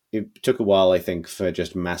games. It took a while, I think, for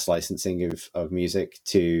just mass licensing of music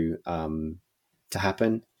to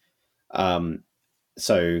happen.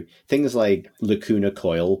 So things like Lacuna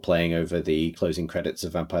Coil playing over the closing credits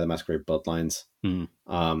of Vampire the Masquerade Bloodlines,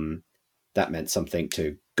 that meant something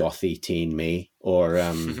to gothy teen me, or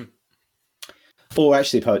actually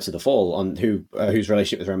Poets of the Fall, on whose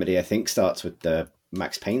relationship with Remedy I think starts with the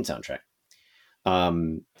Max Payne soundtrack.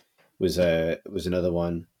 Was another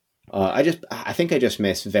one. I think I just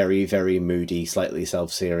miss very, very moody, slightly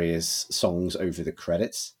self-serious songs over the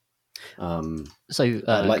credits. I'd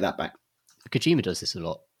like that back. Kojima does this a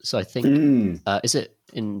lot. So I think, is it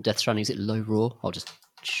in Death Stranding, is it Low Roar? I'll just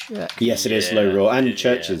check. Yes, it is Low Roar, and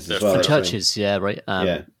Churches as well. And Churches, yeah, right.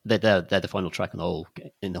 They're the final track in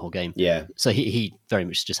the whole game. Yeah. So he very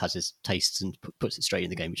much just has his tastes and puts it straight in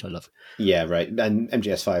the game, which I love. Yeah, right. And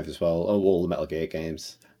MGS5 as well. All the Metal Gear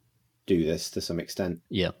games do this to some extent.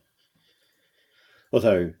 Yeah.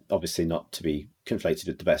 Although, obviously not to be conflated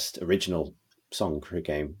with the best original song for a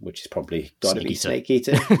game, which is probably got to be Snake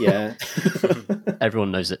Eater. Yeah. Everyone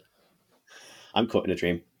knows it. I'm caught in a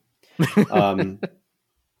dream.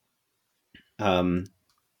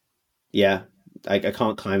 Yeah, I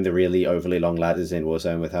can't climb the really overly long ladders in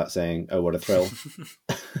Warzone without saying, "Oh, what a thrill!"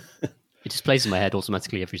 It just plays in my head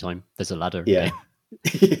automatically every time there's a ladder. Yeah,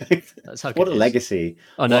 that's how. What a legacy!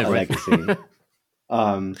 I know, what a legacy.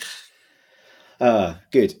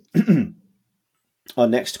 Good. Our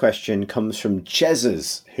next question comes from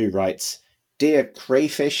Chezzers, who writes, "Dear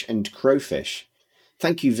Crayfish and Crowfish,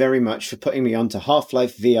 thank you very much for putting me onto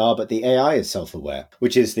Half-Life VR, but the AI is self-aware,"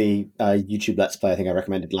 which is the YouTube Let's Play I think I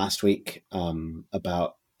recommended last week,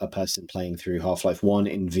 about a person playing through Half-Life 1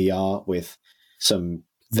 in VR with some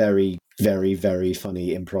very, very, very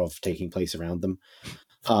funny improv taking place around them.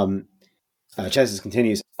 Chesses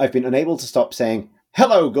continues, I've been unable to stop saying,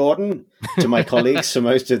 "Hello, Gordon," to my colleagues for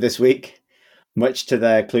most of this week, much to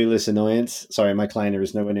their clueless annoyance. Sorry, my Kleiner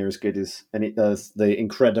is nowhere near as good as, and it does the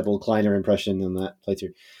incredible Kleiner impression in that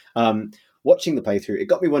playthrough. Watching the playthrough, it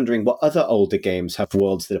got me wondering what other older games have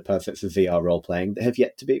worlds that are perfect for VR role-playing that have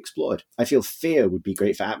yet to be explored. I feel Fear would be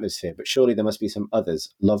great for atmosphere, but surely there must be some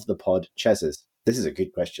others. Love the pod, Chesses. This is a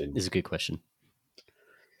good question. This is a good question.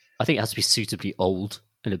 I think it has to be suitably old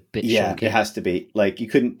and a bit chunky. It has to be. Like, you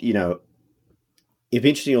couldn't, it'd be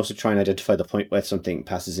interesting also to try and identify the point where something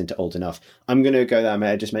passes into old enough. I'm going to go there.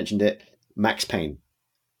 I just mentioned it. Max Payne.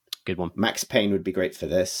 Good one. Max Payne would be great for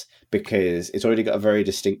this because it's already got a very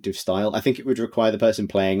distinctive style. I think it would require the person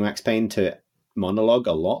playing Max Payne to monologue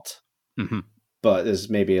a lot, but there's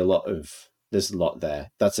a lot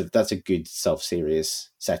there. That's a good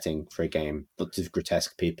self-serious setting for a game. Lots of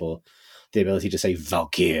grotesque people, the ability to say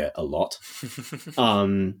Valkyr a lot,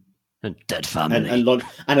 and dead family,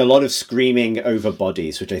 and a lot of screaming over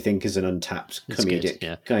bodies, which I think is an untapped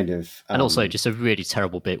comedic kind of, and also just a really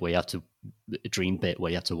terrible bit where you have to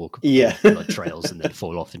walk blood trails and then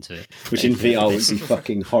fall off into it, which in VR would be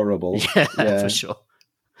fucking horrible. Yeah, for sure.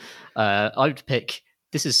 I would pick.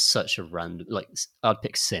 This is such a random. I'd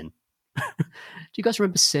pick Sin. Do you guys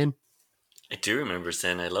remember Sin? I do remember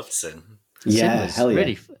Sin. I loved Sin. Yeah, hell yeah.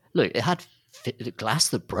 Really, look, it had glass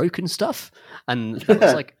that broke and stuff, and it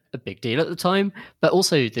was like a big deal at the time. But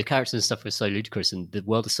also, the characters and stuff were so ludicrous, and the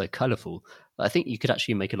world is so colourful. I think you could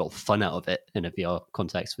actually make a lot of fun out of it in a VR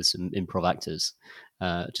context with some improv actors,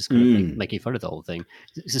 just kind of making fun of the whole thing.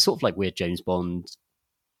 It's a sort of like weird James Bond,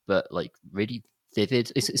 but like really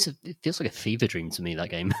vivid. It feels like a fever dream to me, that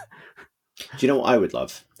game. Do you know what I would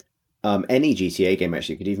love? Any GTA game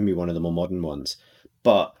actually could even be one of the more modern ones,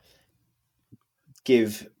 but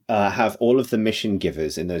have all of the mission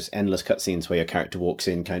givers in those endless cutscenes where your character walks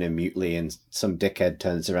in kind of mutely and some dickhead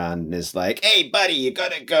turns around and is like, "Hey, buddy, you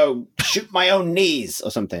gotta go shoot my own knees,"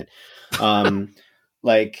 or something.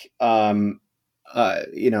 Like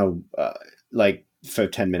for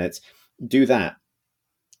 10 minutes, do that,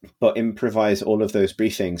 but improvise all of those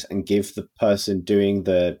briefings and give the person doing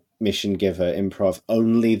the mission giver improv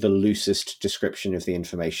only the loosest description of the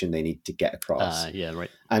information they need to get across.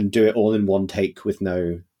 And do it all in one take with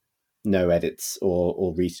no edits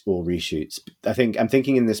or reshoots. I'm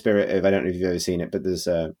thinking in the spirit of, I don't know if you've ever seen it, but there's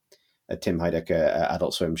a Tim Heidecker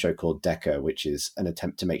Adult Swim show called Decker, which is an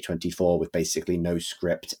attempt to make 24 with basically no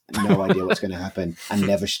script, no idea what's going to happen, and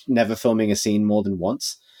never filming a scene more than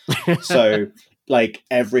once. So like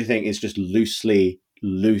everything is just loosely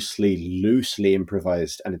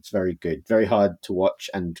improvised, and it's very good, very hard to watch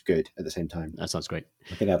and good at the same time. That sounds great.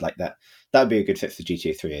 I think I'd like that. That'd be a good fit for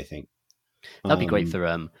GTA 3, I think. That'd be great for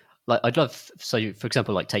I'd love, so for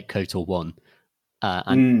example, like take KOTOR 1,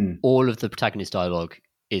 and all of the protagonist dialogue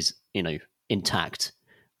is intact,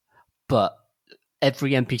 but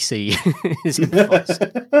every NPC is improvised.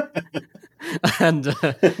 And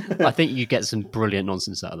I think you get some brilliant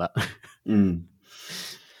nonsense out of that.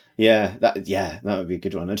 Yeah, that would be a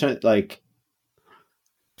good one. I'm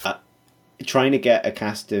trying to get a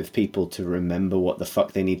cast of people to remember what the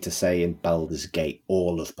fuck they need to say in Baldur's Gate,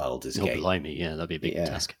 all of Baldur's Gate. Blimey, yeah, that'd be a big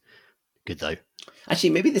task. Good though.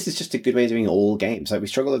 Actually, maybe this is just a good way of doing all games. Like, we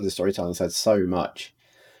struggle with the storytelling side so much.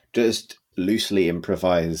 Just loosely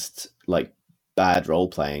improvised, like, bad role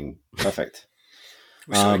playing. Perfect.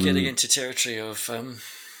 We're sort of getting into territory of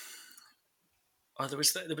there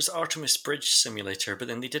was Artemis Bridge Simulator, but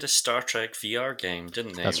then they did a Star Trek VR game,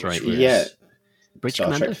 didn't they? That's right. Yeah. Bridge Star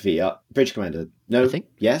Commander? Trek VR. Bridge Commander. No. I think?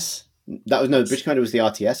 Yes. Bridge Commander was the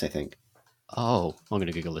RTS, I think. Oh, I'm going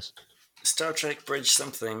to Google this. Star Trek Bridge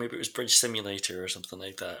something. Maybe it was Bridge Simulator or something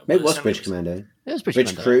like that. Maybe it was Bridge Commander. It was Bridge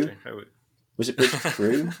Commander. Crew. Was it Bridge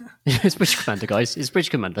Crew? It's Bridge Commander, guys. It's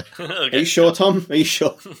Bridge Commander. Okay. Are you sure, Tom? Are you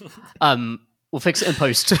sure? We'll fix it in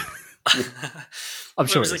post. I'm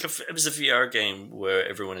sure it was a VR game where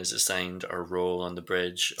everyone is assigned a role on the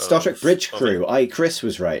bridge. Star Trek Bridge Crew. Chris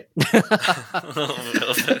was right. What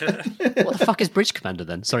the fuck is Bridge Commander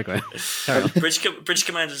then? Sorry, Graham. Bridge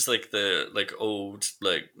Commander is like the old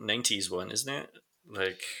 90s one, isn't it?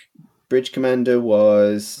 Like Bridge Commander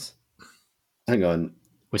was. Hang on.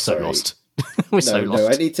 We're so lost. Lost. No,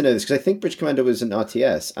 I need to know this because I think Bridge Commander was an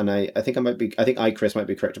RTS, and I think Chris might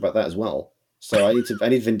be correct about that as well. So I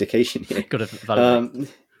need vindication here. Got to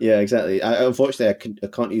validate. Yeah, exactly. Unfortunately, I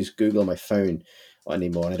can't use Google on my phone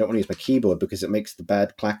anymore, and I don't want to use my keyboard because it makes the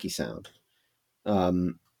bad clacky sound.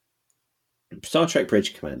 Star Trek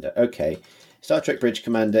Bridge Commander. Okay, Star Trek Bridge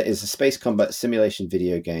Commander is a space combat simulation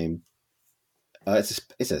video game.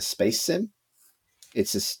 It's a space sim.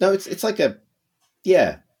 It's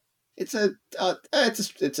it's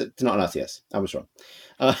not an RTS. I was wrong.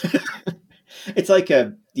 It's like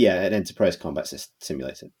an enterprise combat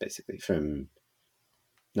simulator, basically, from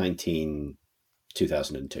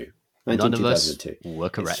 2002. None of us were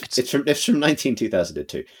correct. It's from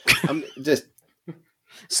 2002. Just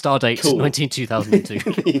Stardate cool.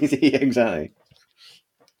 2002. Yeah, exactly.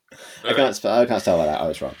 I can't spell that. I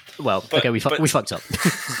was wrong. Well, we fucked up.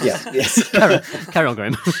 Yeah. Carry on,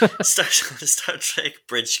 Graham. Star Trek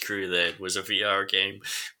Bridge Crew then was a VR game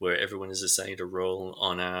where everyone is assigned a role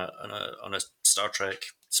on a Star Trek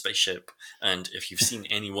spaceship, and if you've seen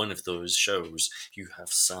any one of those shows, you have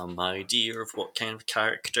some idea of what kind of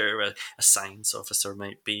character a science officer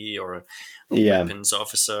might be, or a weapons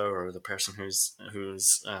officer, or the person who's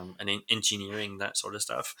an engineering, that sort of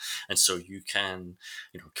stuff. And so you can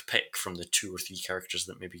pick from the 2 or 3 characters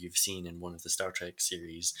that maybe you've seen in one of the Star Trek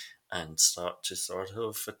series and start to sort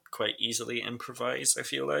of quite easily improvise, I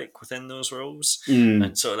feel like, within those roles.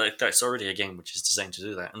 And so that's already a game which is designed to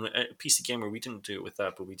do that. And at PC Gamer, we didn't do it with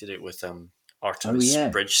that, but we did it with Artemis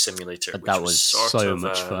Bridge Simulator. Which that was so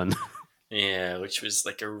much fun. Yeah, which was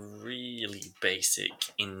like a really basic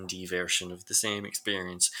indie version of the same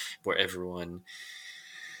experience where everyone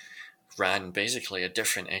ran basically a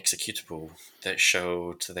different executable that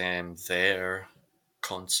showed them their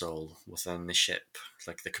console within the ship,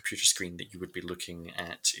 like the computer screen that you would be looking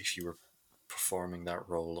at if you were performing that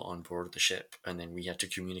role on board the ship, and then we had to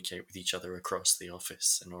communicate with each other across the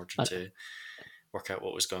office in order to work out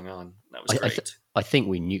what was going on. That was great. I think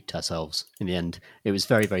we nuked ourselves in the end. It was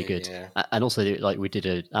very, very good. Yeah. And also, like, we did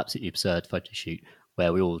an absolutely absurd photo shoot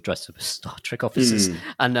where we all dressed up as Star Trek officers.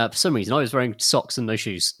 And for some reason, I was wearing socks and no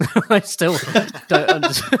shoes. I still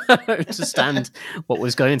don't understand what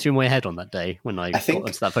was going through my head on that day when I got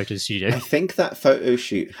onto that photo studio. I think that photo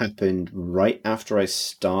shoot happened right after I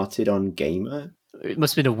started on Gamer. It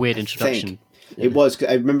must have been a weird introduction. It was.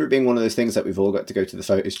 I remember it being one of those things that we've all got to go to the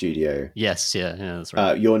photo studio. Yes, yeah, that's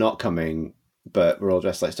right. You're not coming, but we're all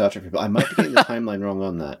dressed like Star Trek people. I might be getting the timeline wrong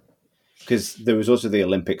on that. Because there was also the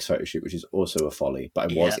Olympics photo shoot, which is also a folly,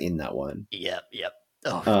 but I was in that one. Yep.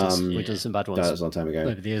 Oh, we did some bad ones. That was a long time ago.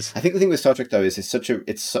 Over the years. I think the thing with Star Trek though is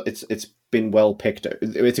it's been well picked.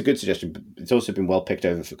 It's a good suggestion, but it's also been well picked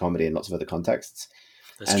over for comedy in lots of other contexts.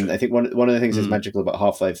 That's true. I think one of the things that's magical about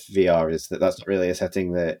Half-Life VR is that's not really a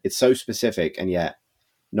setting that it's so specific and yet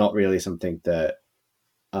not really something that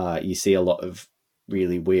you see a lot of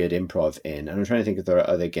really weird improv in. And I'm trying to think if there are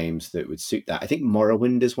other games that would suit that. I think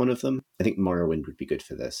Morrowind is one of them. I think Morrowind would be good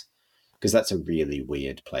for this because that's a really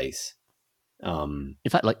weird place. In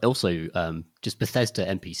fact, like also just Bethesda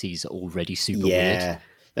NPCs are already super weird.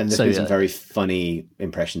 And there's been some very funny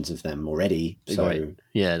impressions of them already. So right.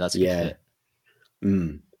 Yeah, that's a good fit.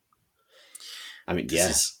 I mean,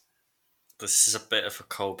 this is a bit of a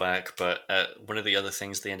callback, but one of the other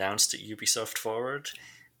things they announced at Ubisoft Forward,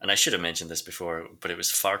 and I should have mentioned this before, but it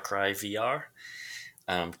was Far Cry VR.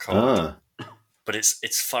 But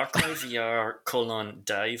it's Far Cry VR :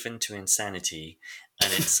 Dive into Insanity,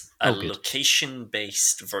 and it's a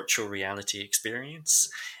location-based virtual reality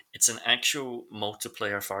experience. It's an actual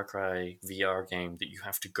multiplayer Far Cry VR game that you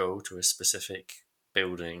have to go to a specific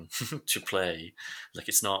building to play. Like,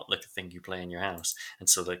 it's not like a thing you play in your house. And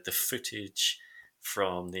so, like, the footage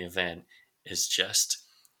from the event is just...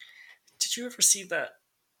 Did you ever see that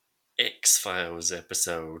X-Files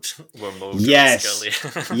episode where Mulder and Scully...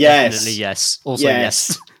 Yes. Definitely yes. Also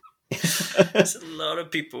yes. There's a lot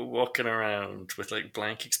of people walking around with like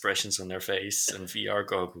blank expressions on their face and VR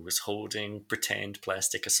goggles, holding pretend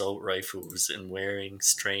plastic assault rifles and wearing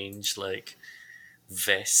strange like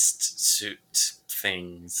vest suit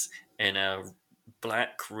things in a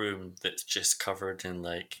black room that's just covered in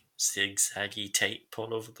like zigzaggy tape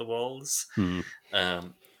all over the walls. What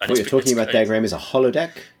you're talking about there, Graham, is a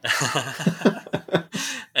holodeck.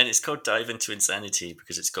 And it's called Dive into Insanity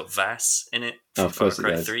because it's got Vass in it from Far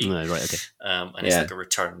Cry 3. No, right, okay. And it's like a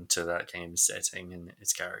return to that game's setting and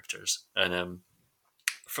its characters. And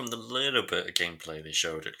from the little bit of gameplay they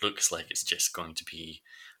showed, it looks like it's just going to be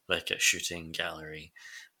like a shooting gallery.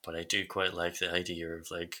 But I do quite like the idea of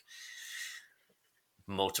like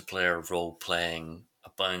multiplayer role-playing a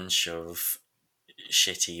bunch of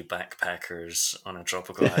shitty backpackers on a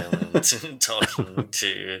tropical island talking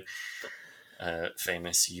to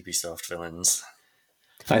famous Ubisoft villains.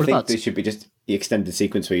 I think there should be just the extended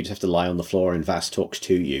sequence where you just have to lie on the floor and Vass talks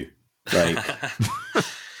to you. Like,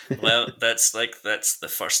 well, that's the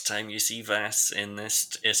first time you see Vass in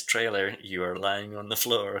this trailer. You are lying on the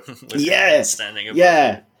floor with him standing above.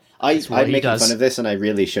 Yeah. I'm making does. fun of this, and I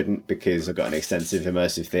really shouldn't because I've got an extensive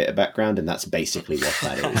immersive theatre background, and that's basically what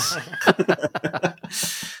that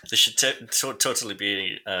is. There should totally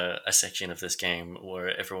be a section of this game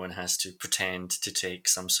where everyone has to pretend to take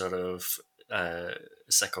some sort of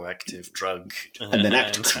psychoactive drug, And then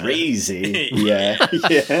act crazy. Yeah.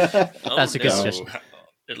 That's a good suggestion.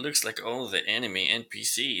 It looks like all the enemy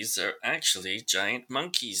NPCs are actually giant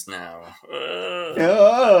monkeys now.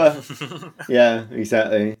 Yeah,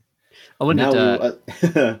 exactly. I wondered.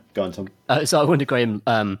 Go on, Tom. So I wonder, Graham.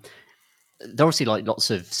 There are obviously like lots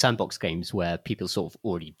of sandbox games where people sort of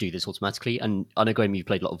already do this automatically, and I know, Graham, you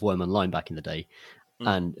played a lot of Worm Online back in the day.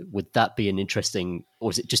 And would that be an interesting, or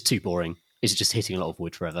is it just too boring? Is it just hitting a lot of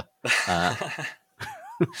wood forever?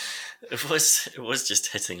 It was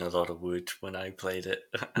just hitting a lot of wood when I played it,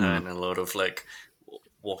 and a lot of like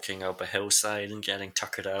walking up a hillside and getting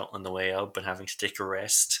tuckered out on the way up and having to take a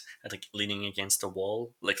rest and like leaning against a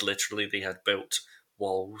wall. Like literally, they had built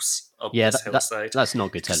walls up this hillside. That's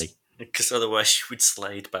not good, Telly. Because otherwise you would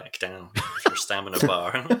slide back down with your stamina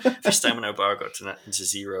bar. If your stamina bar got to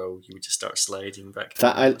zero, you would just start sliding back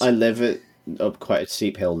down. I live up quite a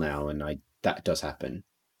steep hill now, and that does happen.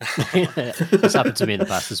 That's happened to me in the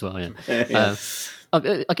past as well. Yeah.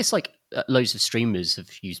 I guess like loads of streamers have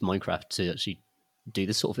used Minecraft to actually do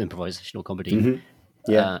this sort of improvisational comedy,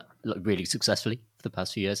 like really successfully for the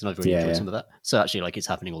past few years, and I've really enjoyed some of that. So actually, like it's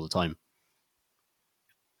happening all the time.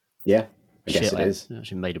 Yeah, I guess it is. I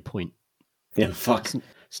actually made a point. Yeah, fuck.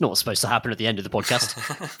 It's not supposed to happen at the end of the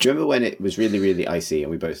podcast. Do you remember when it was really, really icy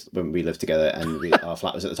and when we lived together and our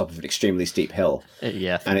flat was at the top of an extremely steep hill?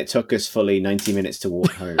 Yeah. And it took us fully 90 minutes to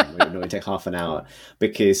walk home. It would take half an hour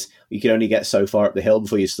because you could only get so far up the hill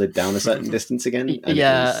before you slid down a certain distance again.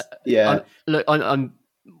 And I'm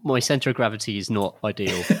my center of gravity is not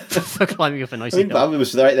ideal for climbing up an icy hill. I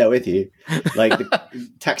was right there with you. Like the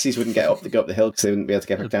taxis wouldn't go up the hill because they wouldn't be able to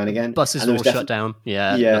get back down again. Buses were all shut down.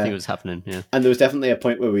 Nothing was happening. Yeah, and there was definitely a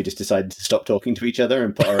point where we just decided to stop talking to each other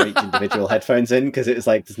and put our each individual headphones in because it was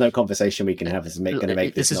like there's no conversation we can have. This is going to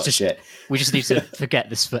make this not just shit. We just need to forget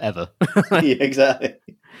this forever. Yeah, exactly.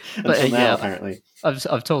 But now, apparently.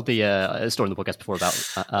 I've told the story in the podcast before about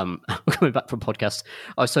coming back from podcast.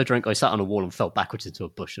 I was so drunk I sat on a wall and fell backwards into a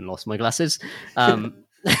bush and lost my glasses.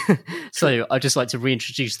 So I'd just like to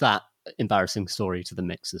reintroduce that embarrassing story to the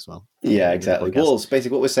mix as well. Yeah, exactly. Walls,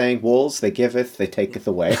 basically what we're saying, walls, they giveth, they taketh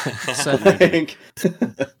away.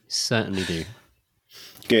 Certainly do.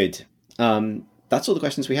 Good. That's all the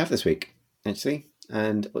questions we have this week, actually.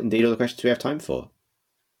 And indeed all the questions we have time for.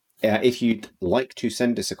 If you'd like to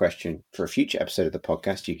send us a question for a future episode of the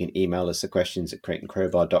podcast, you can email us at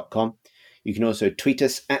questions@crateandcrowbar.com. You can also tweet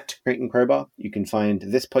us at Crate and Crowbar. You can find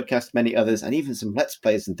this podcast, many others, and even some Let's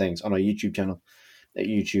Plays and things on our YouTube channel at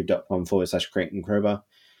youtube.com/Crate and Crowbar.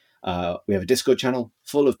 We have a Discord channel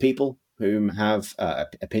full of people who have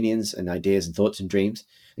opinions and ideas and thoughts and dreams,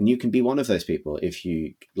 and you can be one of those people if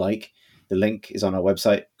you like. The link is on our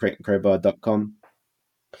website, crateandcrowbar.com.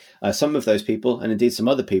 Some of those people, and indeed some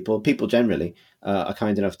other people generally, are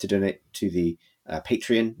kind enough to donate to the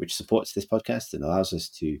Patreon, which supports this podcast and allows us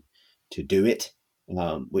to do it,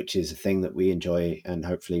 which is a thing that we enjoy, and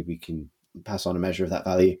hopefully we can pass on a measure of that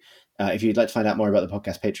value. If you'd like to find out more about the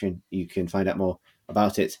podcast Patreon, you can find out more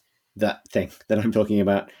about it, that thing that I'm talking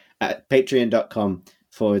about, at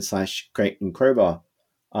patreon.com/Crate and Crowbar.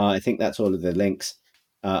 I think that's all of the links.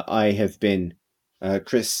 I have been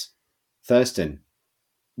Chris Thurston.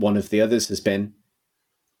 One of the others has been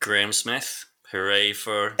Graham Smith. Hooray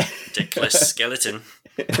for Dickless Skeleton.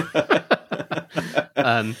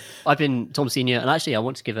 I've been Tom Senior, and actually I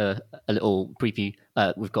want to give a little preview.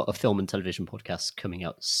 We've got a film and television podcast coming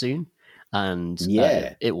out soon, and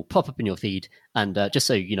it will pop up in your feed. And just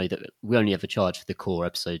so you know that we only ever charge for the core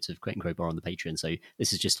episodes of Crate and Crowbar on the Patreon, so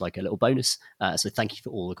this is just like a little bonus. So thank you for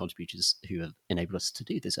all the contributors who have enabled us to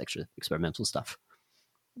do this extra experimental stuff.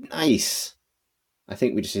 Nice. I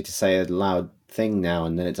think we just need to say a loud thing now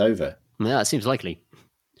and then it's over. Yeah, that seems likely.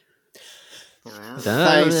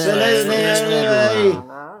 Thanks for listening.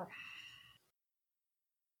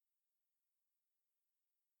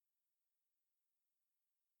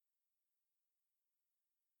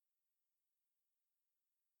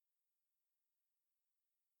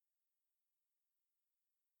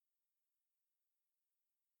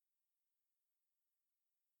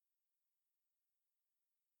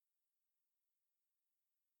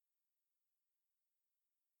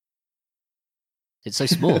 It's so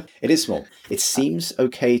small. It is small. It seems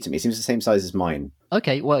okay to me. It seems the same size as mine.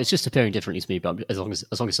 Okay, well, it's just appearing differently to me, but as long as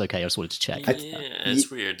it's okay, I just wanted to check. Yeah,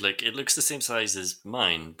 it's weird. Like, it looks the same size as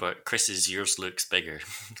mine, but Chris's yours looks bigger.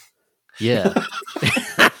 Yeah.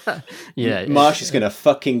 Yeah, Marsh is going to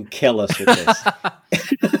fucking kill us with this.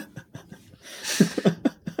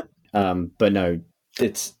 But no,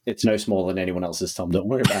 it's no smaller than anyone else's, Tom. Don't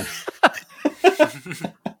worry about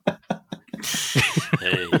it.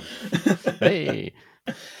 Hey. Hey,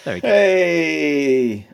 there we go. Hey.